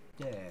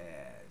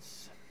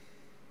 stairs.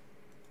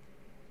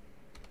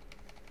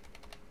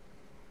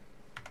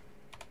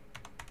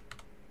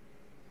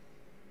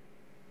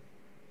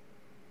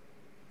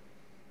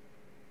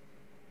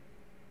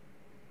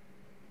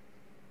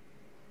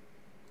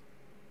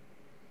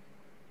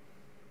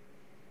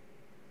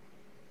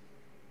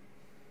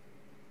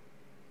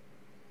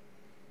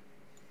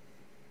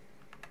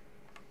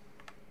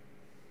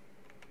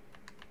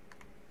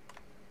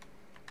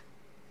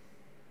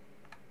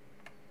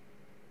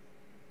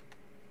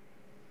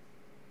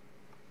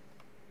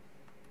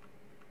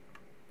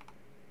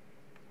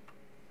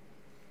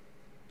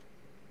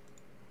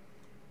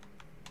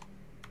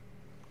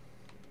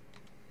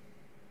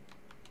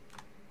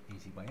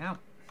 Easy way out.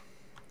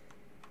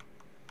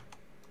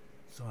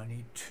 So I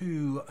need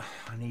two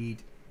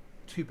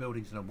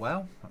buildings and a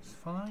well. That's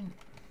fine.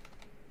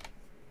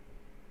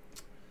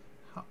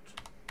 Hut.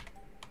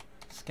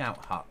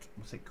 scout hut.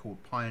 What's it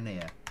called?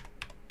 Pioneer.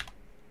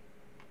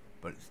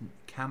 But it's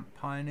Camp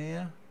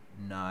Pioneer?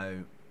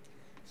 No.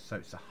 So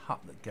it's a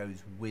hut that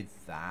goes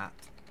with that.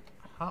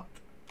 Hut.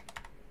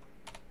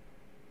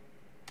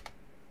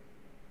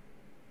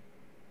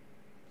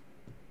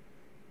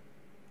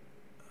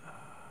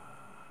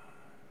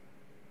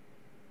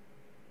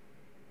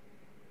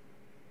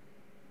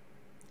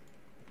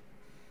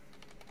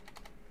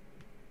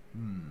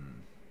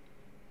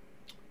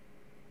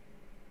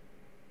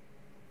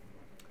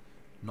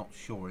 Not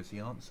sure is the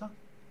answer. At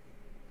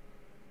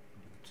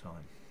the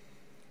time.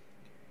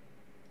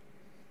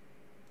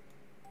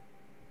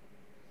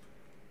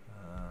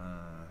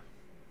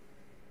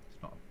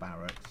 It's not a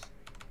barracks.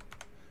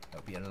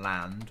 It'll be a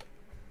land.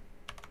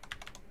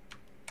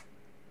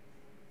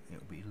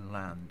 It'll be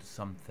land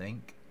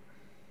something.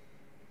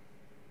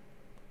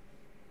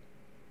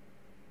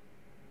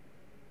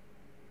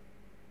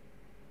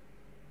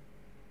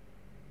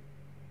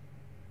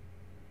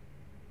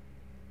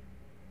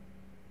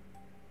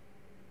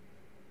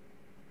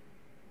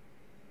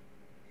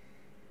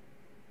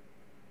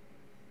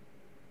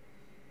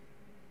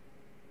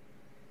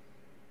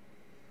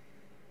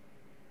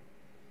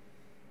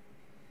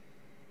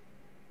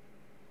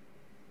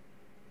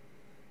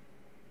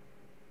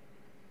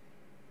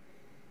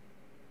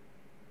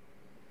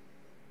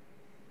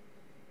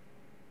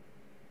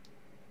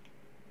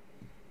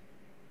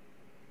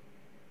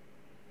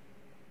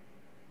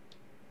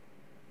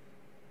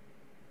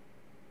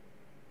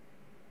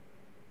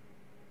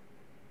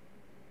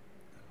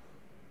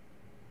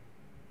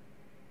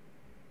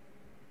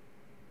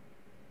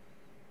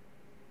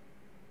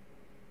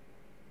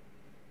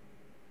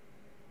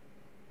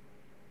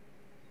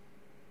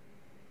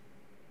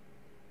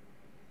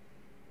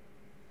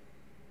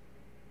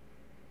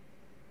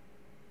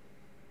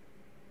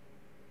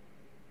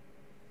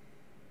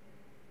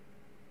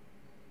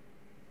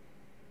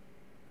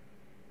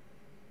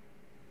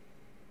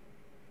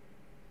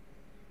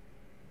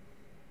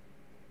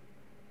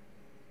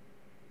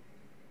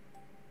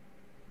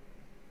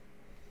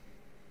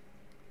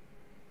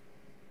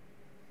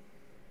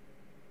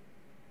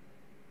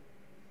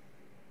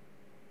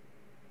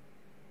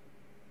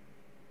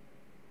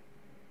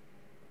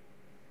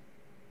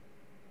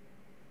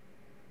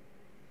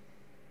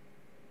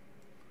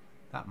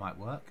 That might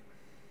work.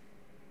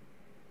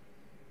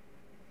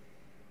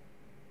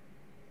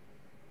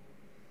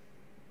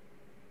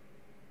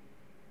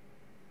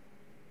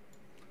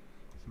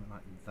 Something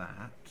like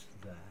that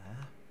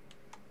there.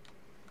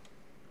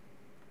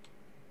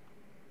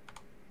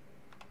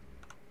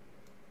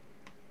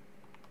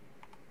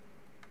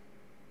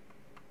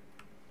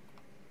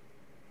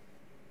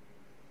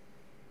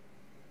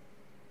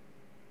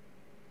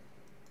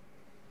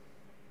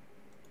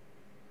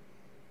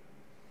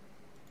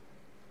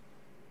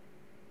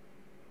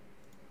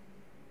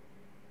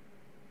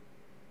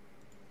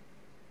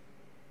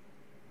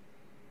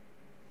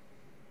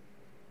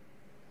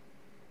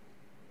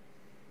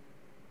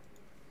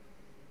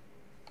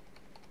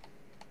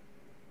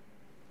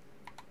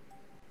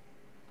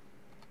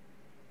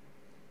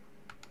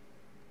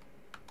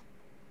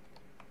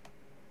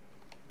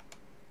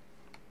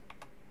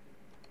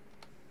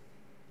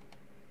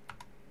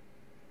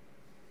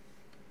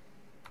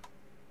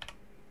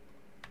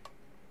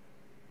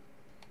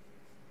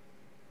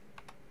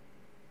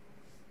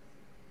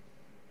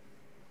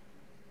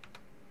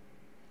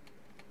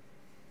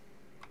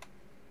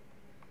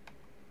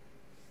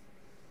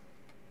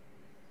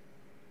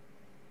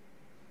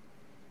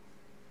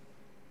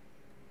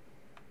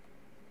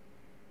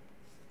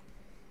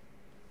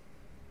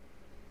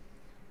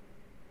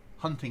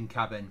 Hunting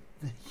cabin.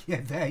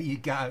 Yeah, there you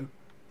go.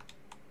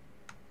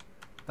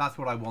 That's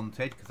what I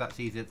wanted, because that's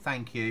easier.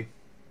 Thank you.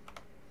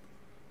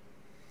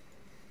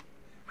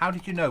 How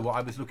did you know what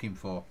I was looking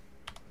for?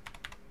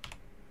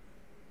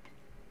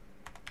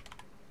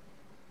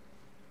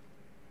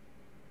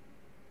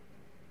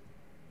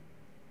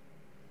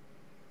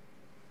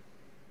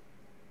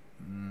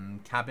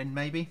 Cabin,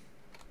 maybe?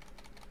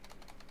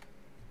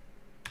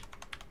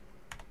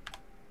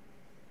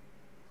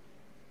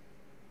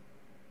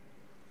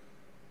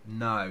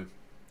 No.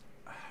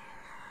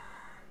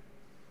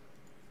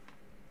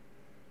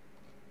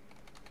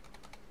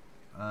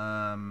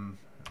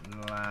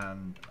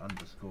 Land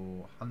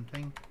underscore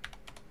hunting.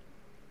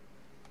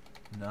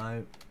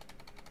 No.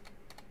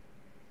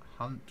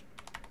 Hunt.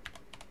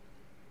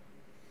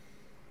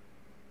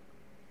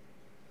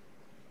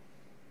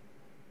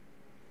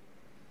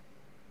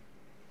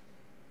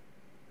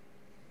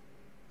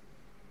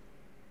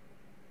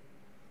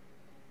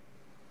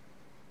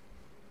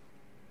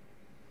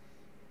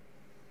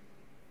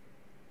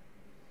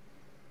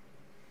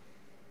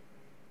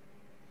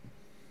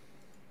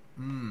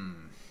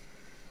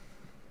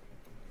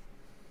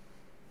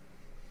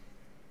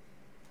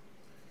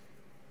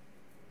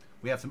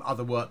 We have some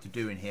other work to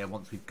do in here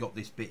once we've got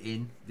this bit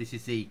in. This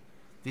is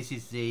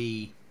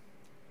the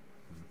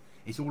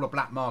it's all a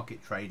black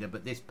market trader,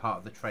 but this part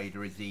of the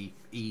trader is the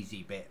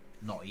easy bit.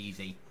 Not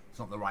easy, it's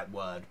not the right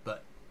word,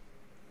 but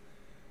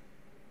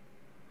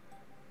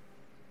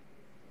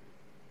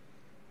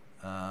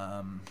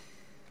Might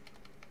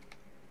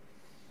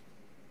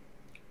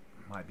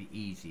be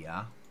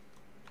easier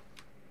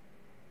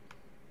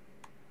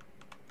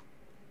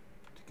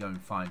to go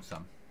and find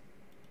some.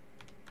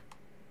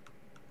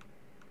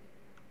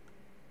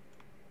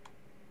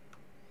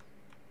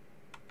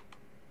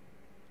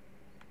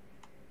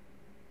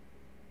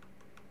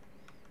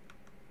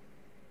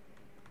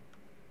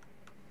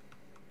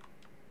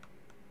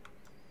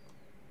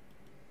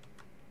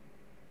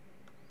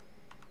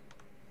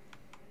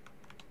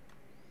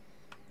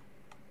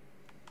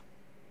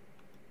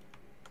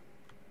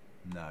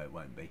 No, it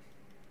won't be.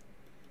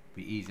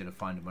 Be easier to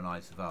find them when I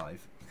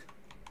survive.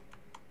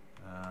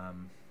 Oh,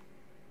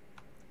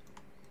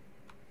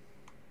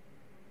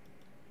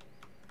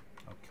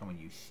 come on,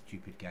 you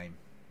stupid game.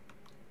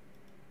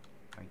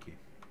 Thank you.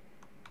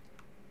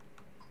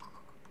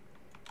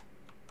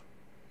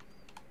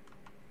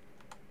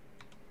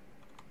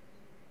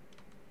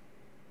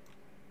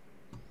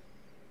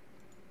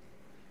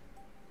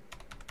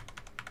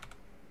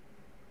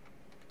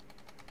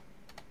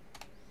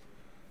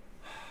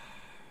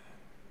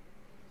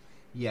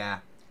 Yeah,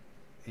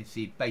 it's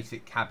the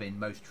basic cabin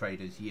most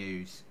traders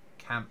use.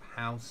 Camp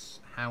house.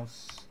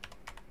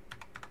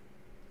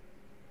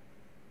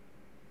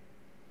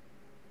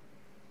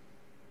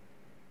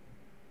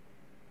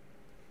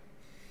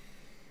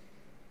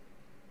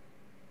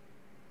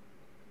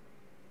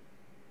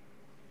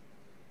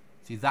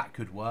 See, that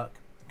could work.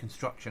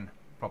 Construction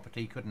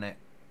property, couldn't it?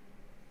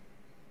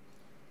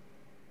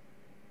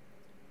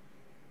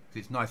 'Cause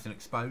it's nice and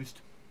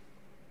exposed.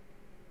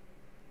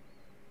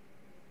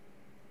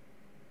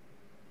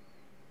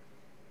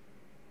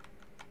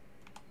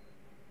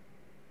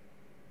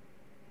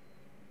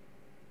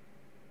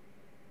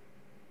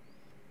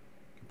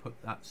 Put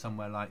that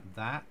somewhere like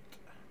that.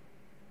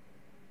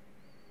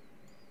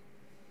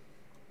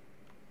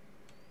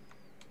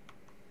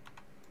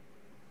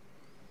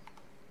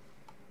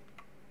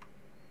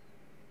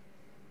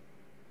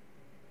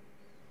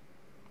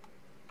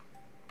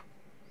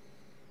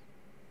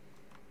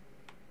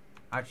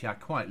 Actually, I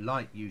quite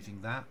like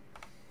using that.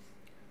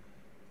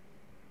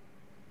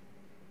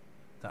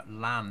 That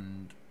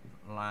land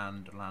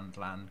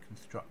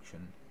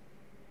construction.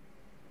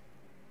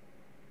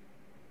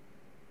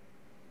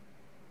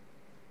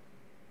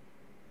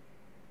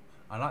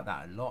 I like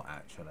that a lot,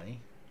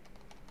 actually.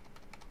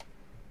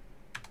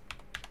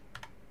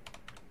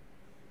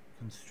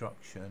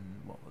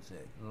 Construction, what was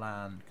it?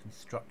 Land,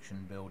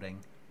 construction,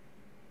 building.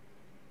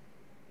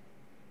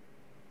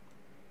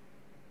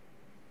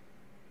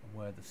 And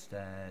where are the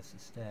stairs? The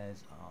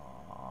stairs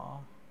are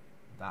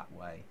that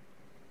way.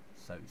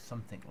 So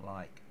something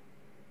like...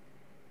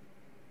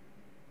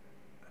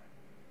 So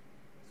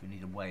we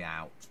need a way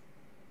out.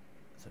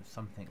 So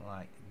something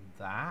like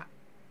that.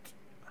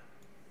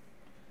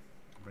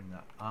 Bring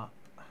that up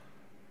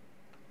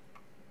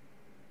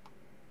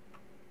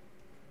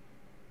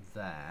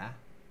there,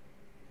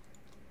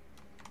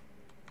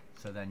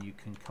 so then you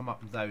can come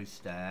up those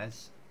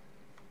stairs.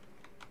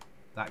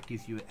 That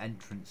gives you an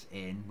entrance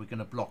in. We're going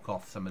to block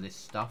off some of this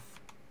stuff.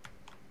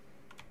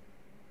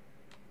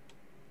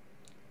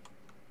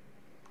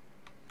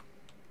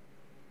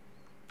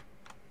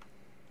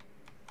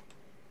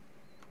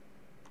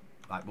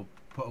 Like we'll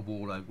put a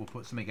wall over, we'll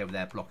put something over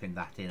there blocking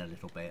that in a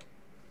little bit.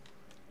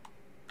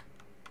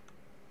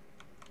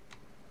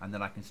 And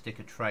then I can stick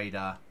a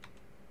trader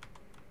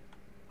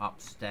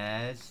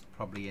upstairs,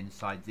 probably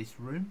inside this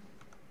room,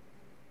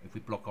 if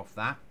we block off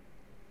that.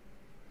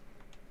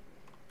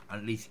 And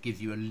at least gives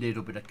you a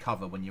little bit of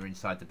cover when you're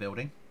inside the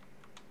building.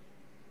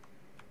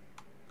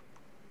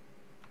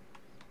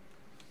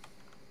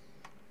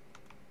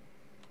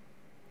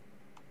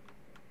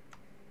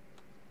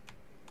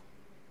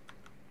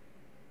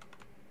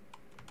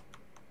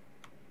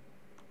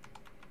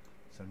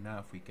 So now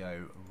if we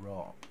go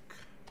rock,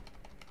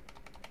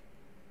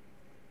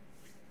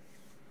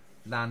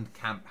 land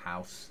camp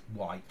house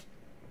white,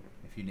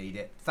 if you need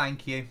it.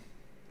 Thank you.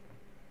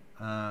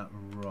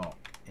 Rock.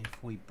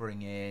 If we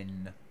bring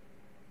in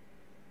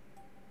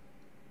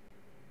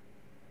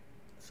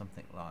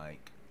something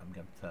like, I'm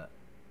going to,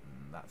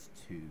 that's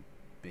too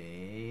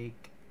big.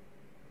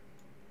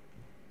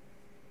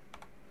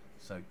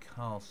 So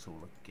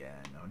castle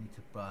again.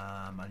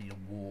 I need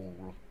a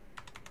wall.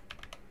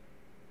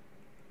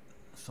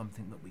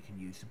 Something that we can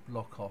use to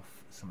block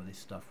off some of this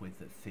stuff with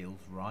that feels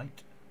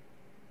right.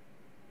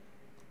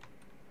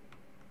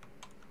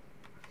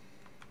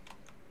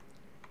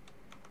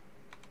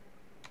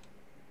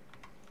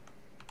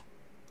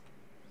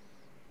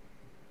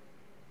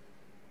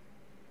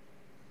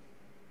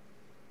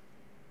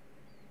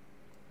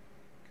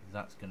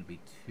 That's going to be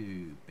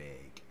too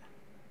big.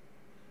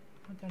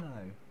 I don't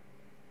know.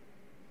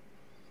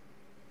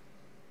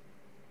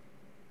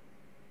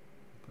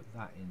 Put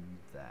that in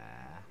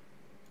there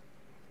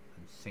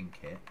and sink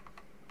it.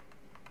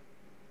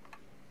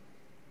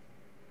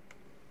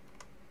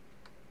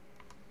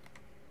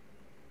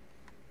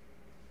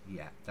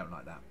 Yeah, don't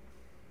like that.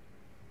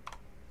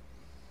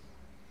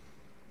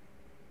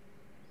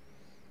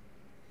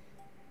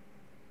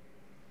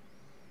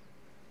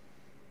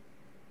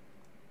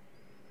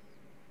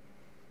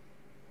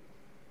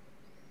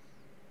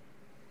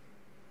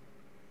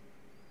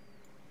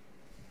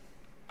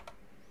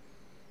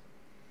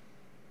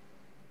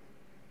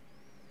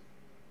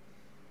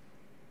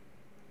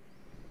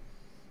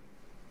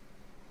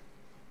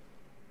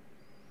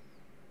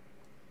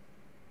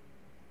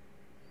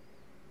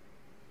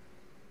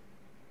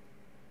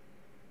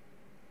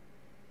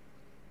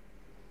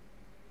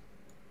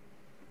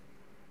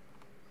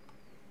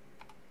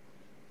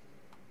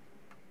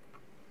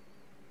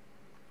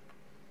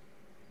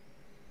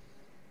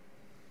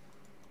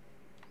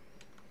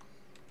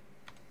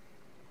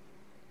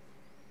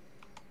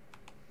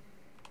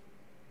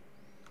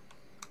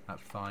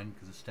 That's fine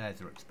because the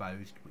stairs are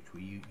exposed, which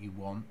you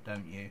want,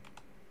 don't you?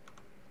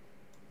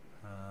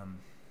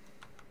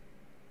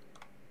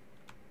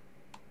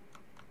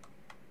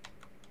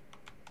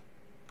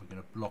 We're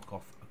going to block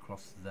off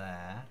across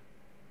there.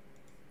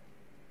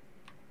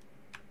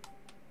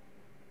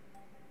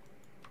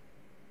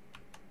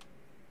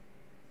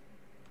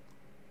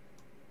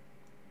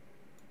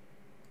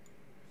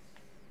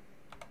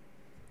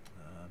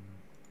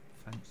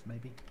 Fence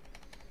maybe.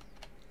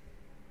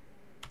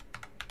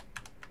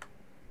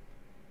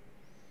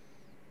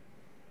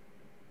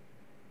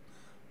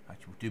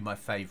 Actually, we'll do my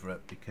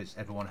favourite because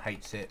everyone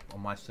hates it on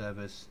my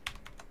servers.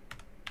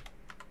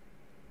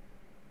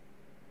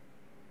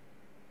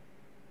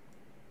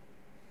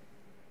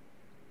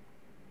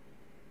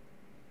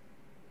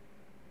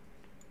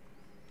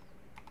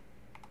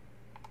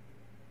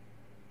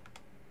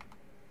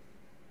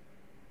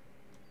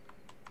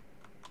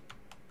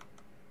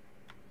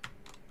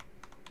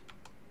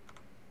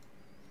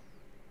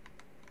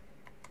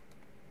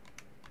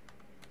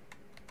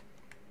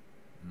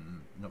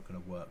 Not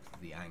going to work for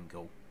the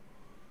angle.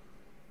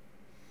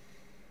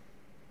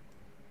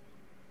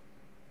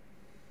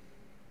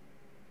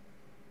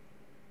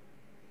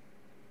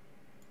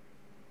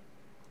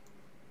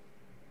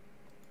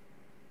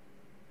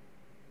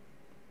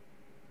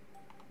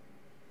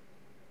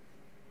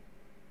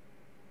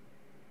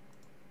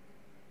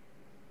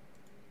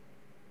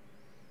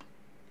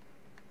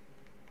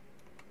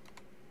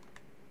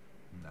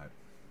 No.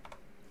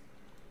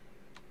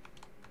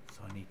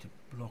 So I need to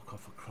block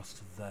off across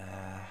to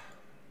there.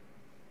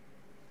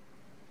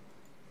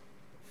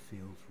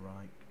 Feels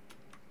right.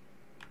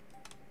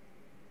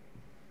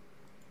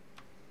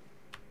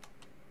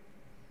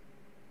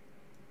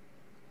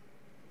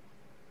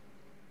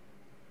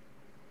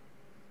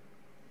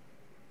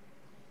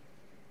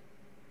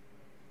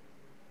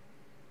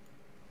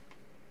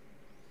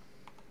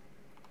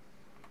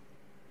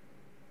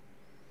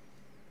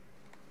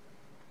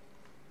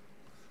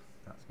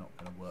 That's not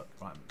going to work.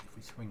 Right, if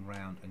we swing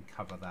round and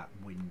cover that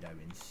window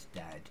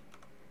instead.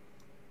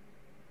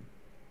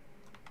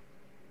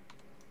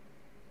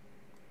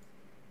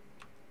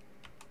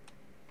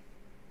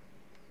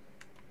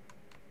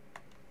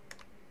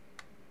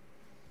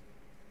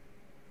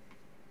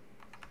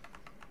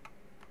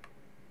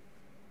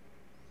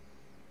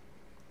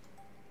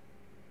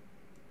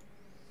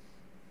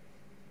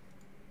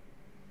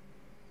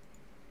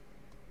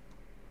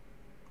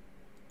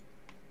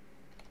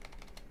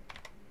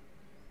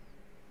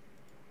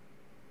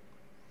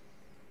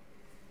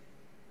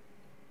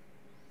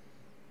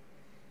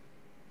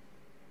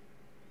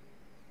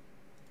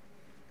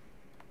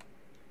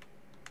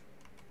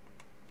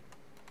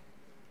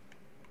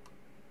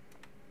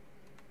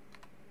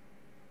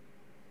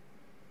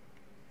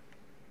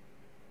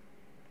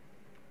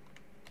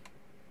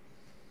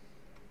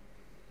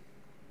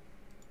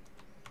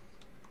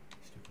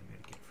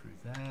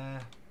 There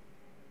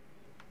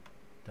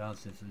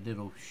does, there's a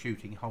little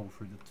shooting hole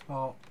through the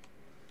top.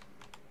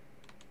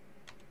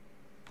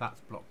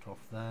 That's blocked off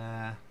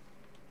there.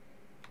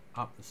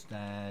 Up the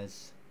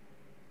stairs,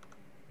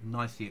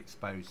 nicely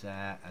exposed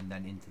there, and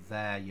then into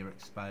there you're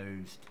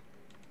exposed,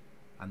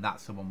 and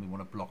that's the one we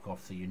want to block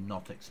off so you're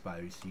not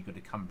exposed. So you've got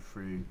to come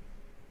through,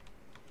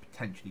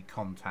 potentially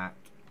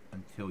contact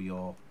until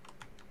you're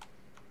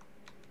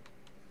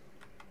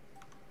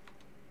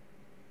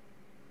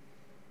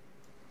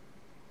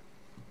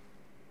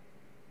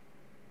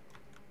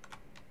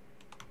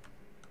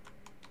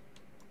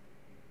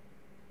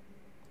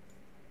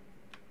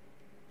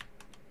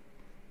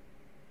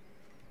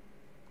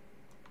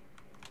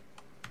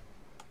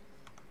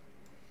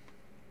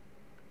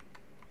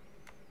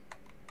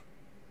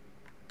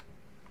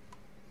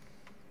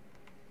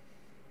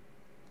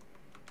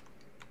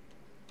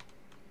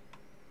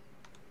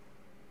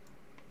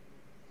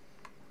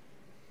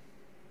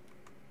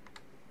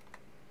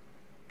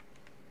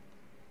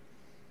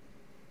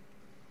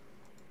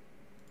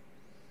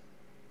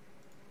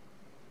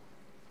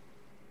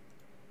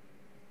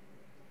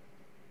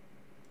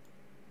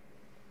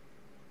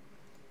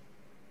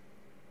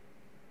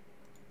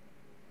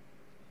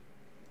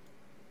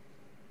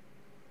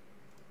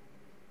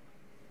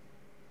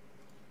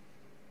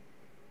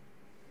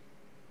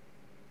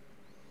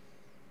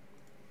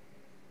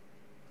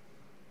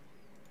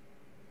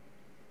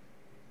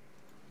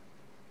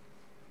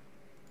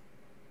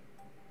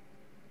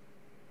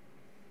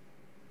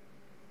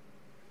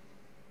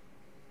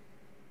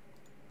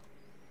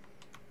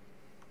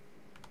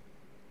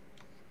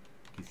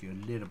gives you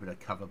a little bit of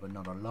cover but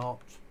not a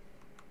lot.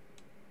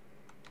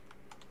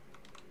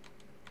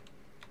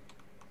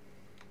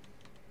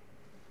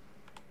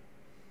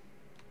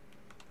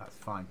 That's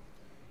fine.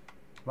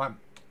 Right,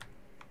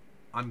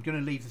 I'm going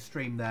to leave the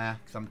stream there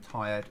because I'm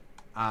tired.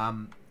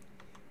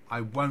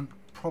 I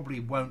probably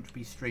won't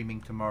be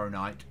streaming tomorrow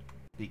night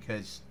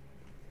because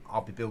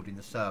I'll be building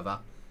the server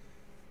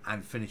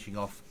and finishing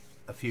off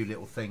a few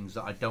little things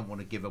that I don't want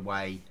to give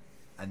away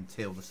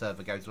until the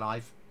server goes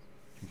live.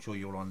 I'm sure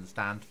you'll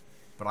understand.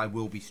 But I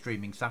will be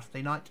streaming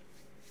Saturday night.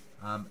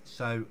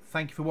 So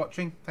thank you for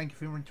watching, thank you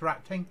for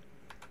interacting,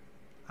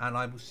 and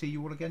I will see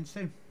you all again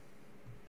soon.